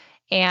clothes.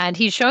 And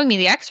he's showing me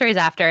the x-rays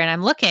after, and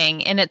I'm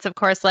looking, and it's of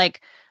course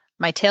like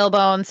my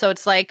tailbone. So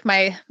it's like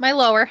my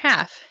lower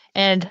half.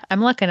 And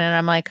I'm looking and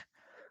I'm like,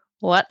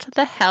 what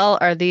the hell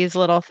are these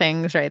little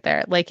things right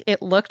there? Like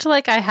it looked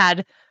like I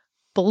had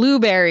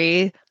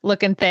blueberry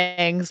looking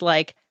things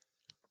like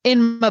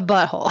in my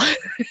butthole.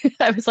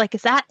 I was like,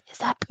 is that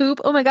poop?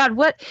 Oh my God,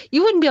 what?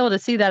 You wouldn't be able to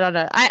see that on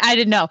I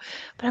didn't know.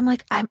 But I'm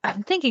like, I'm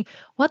thinking,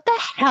 what the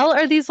hell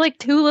are these like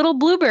 2 little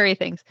blueberry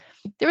things?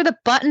 They were the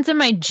buttons in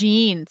my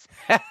jeans.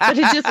 But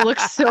it just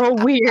looks so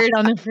weird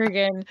on the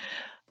friggin'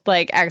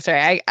 like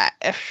x-ray.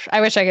 I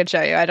wish I could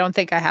show you. I don't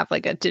think I have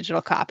like a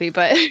digital copy,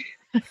 but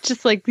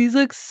just like these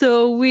look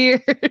so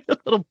weird.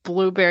 Little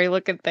blueberry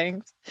looking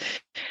things.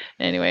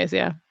 Anyways,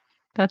 yeah.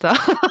 That's all.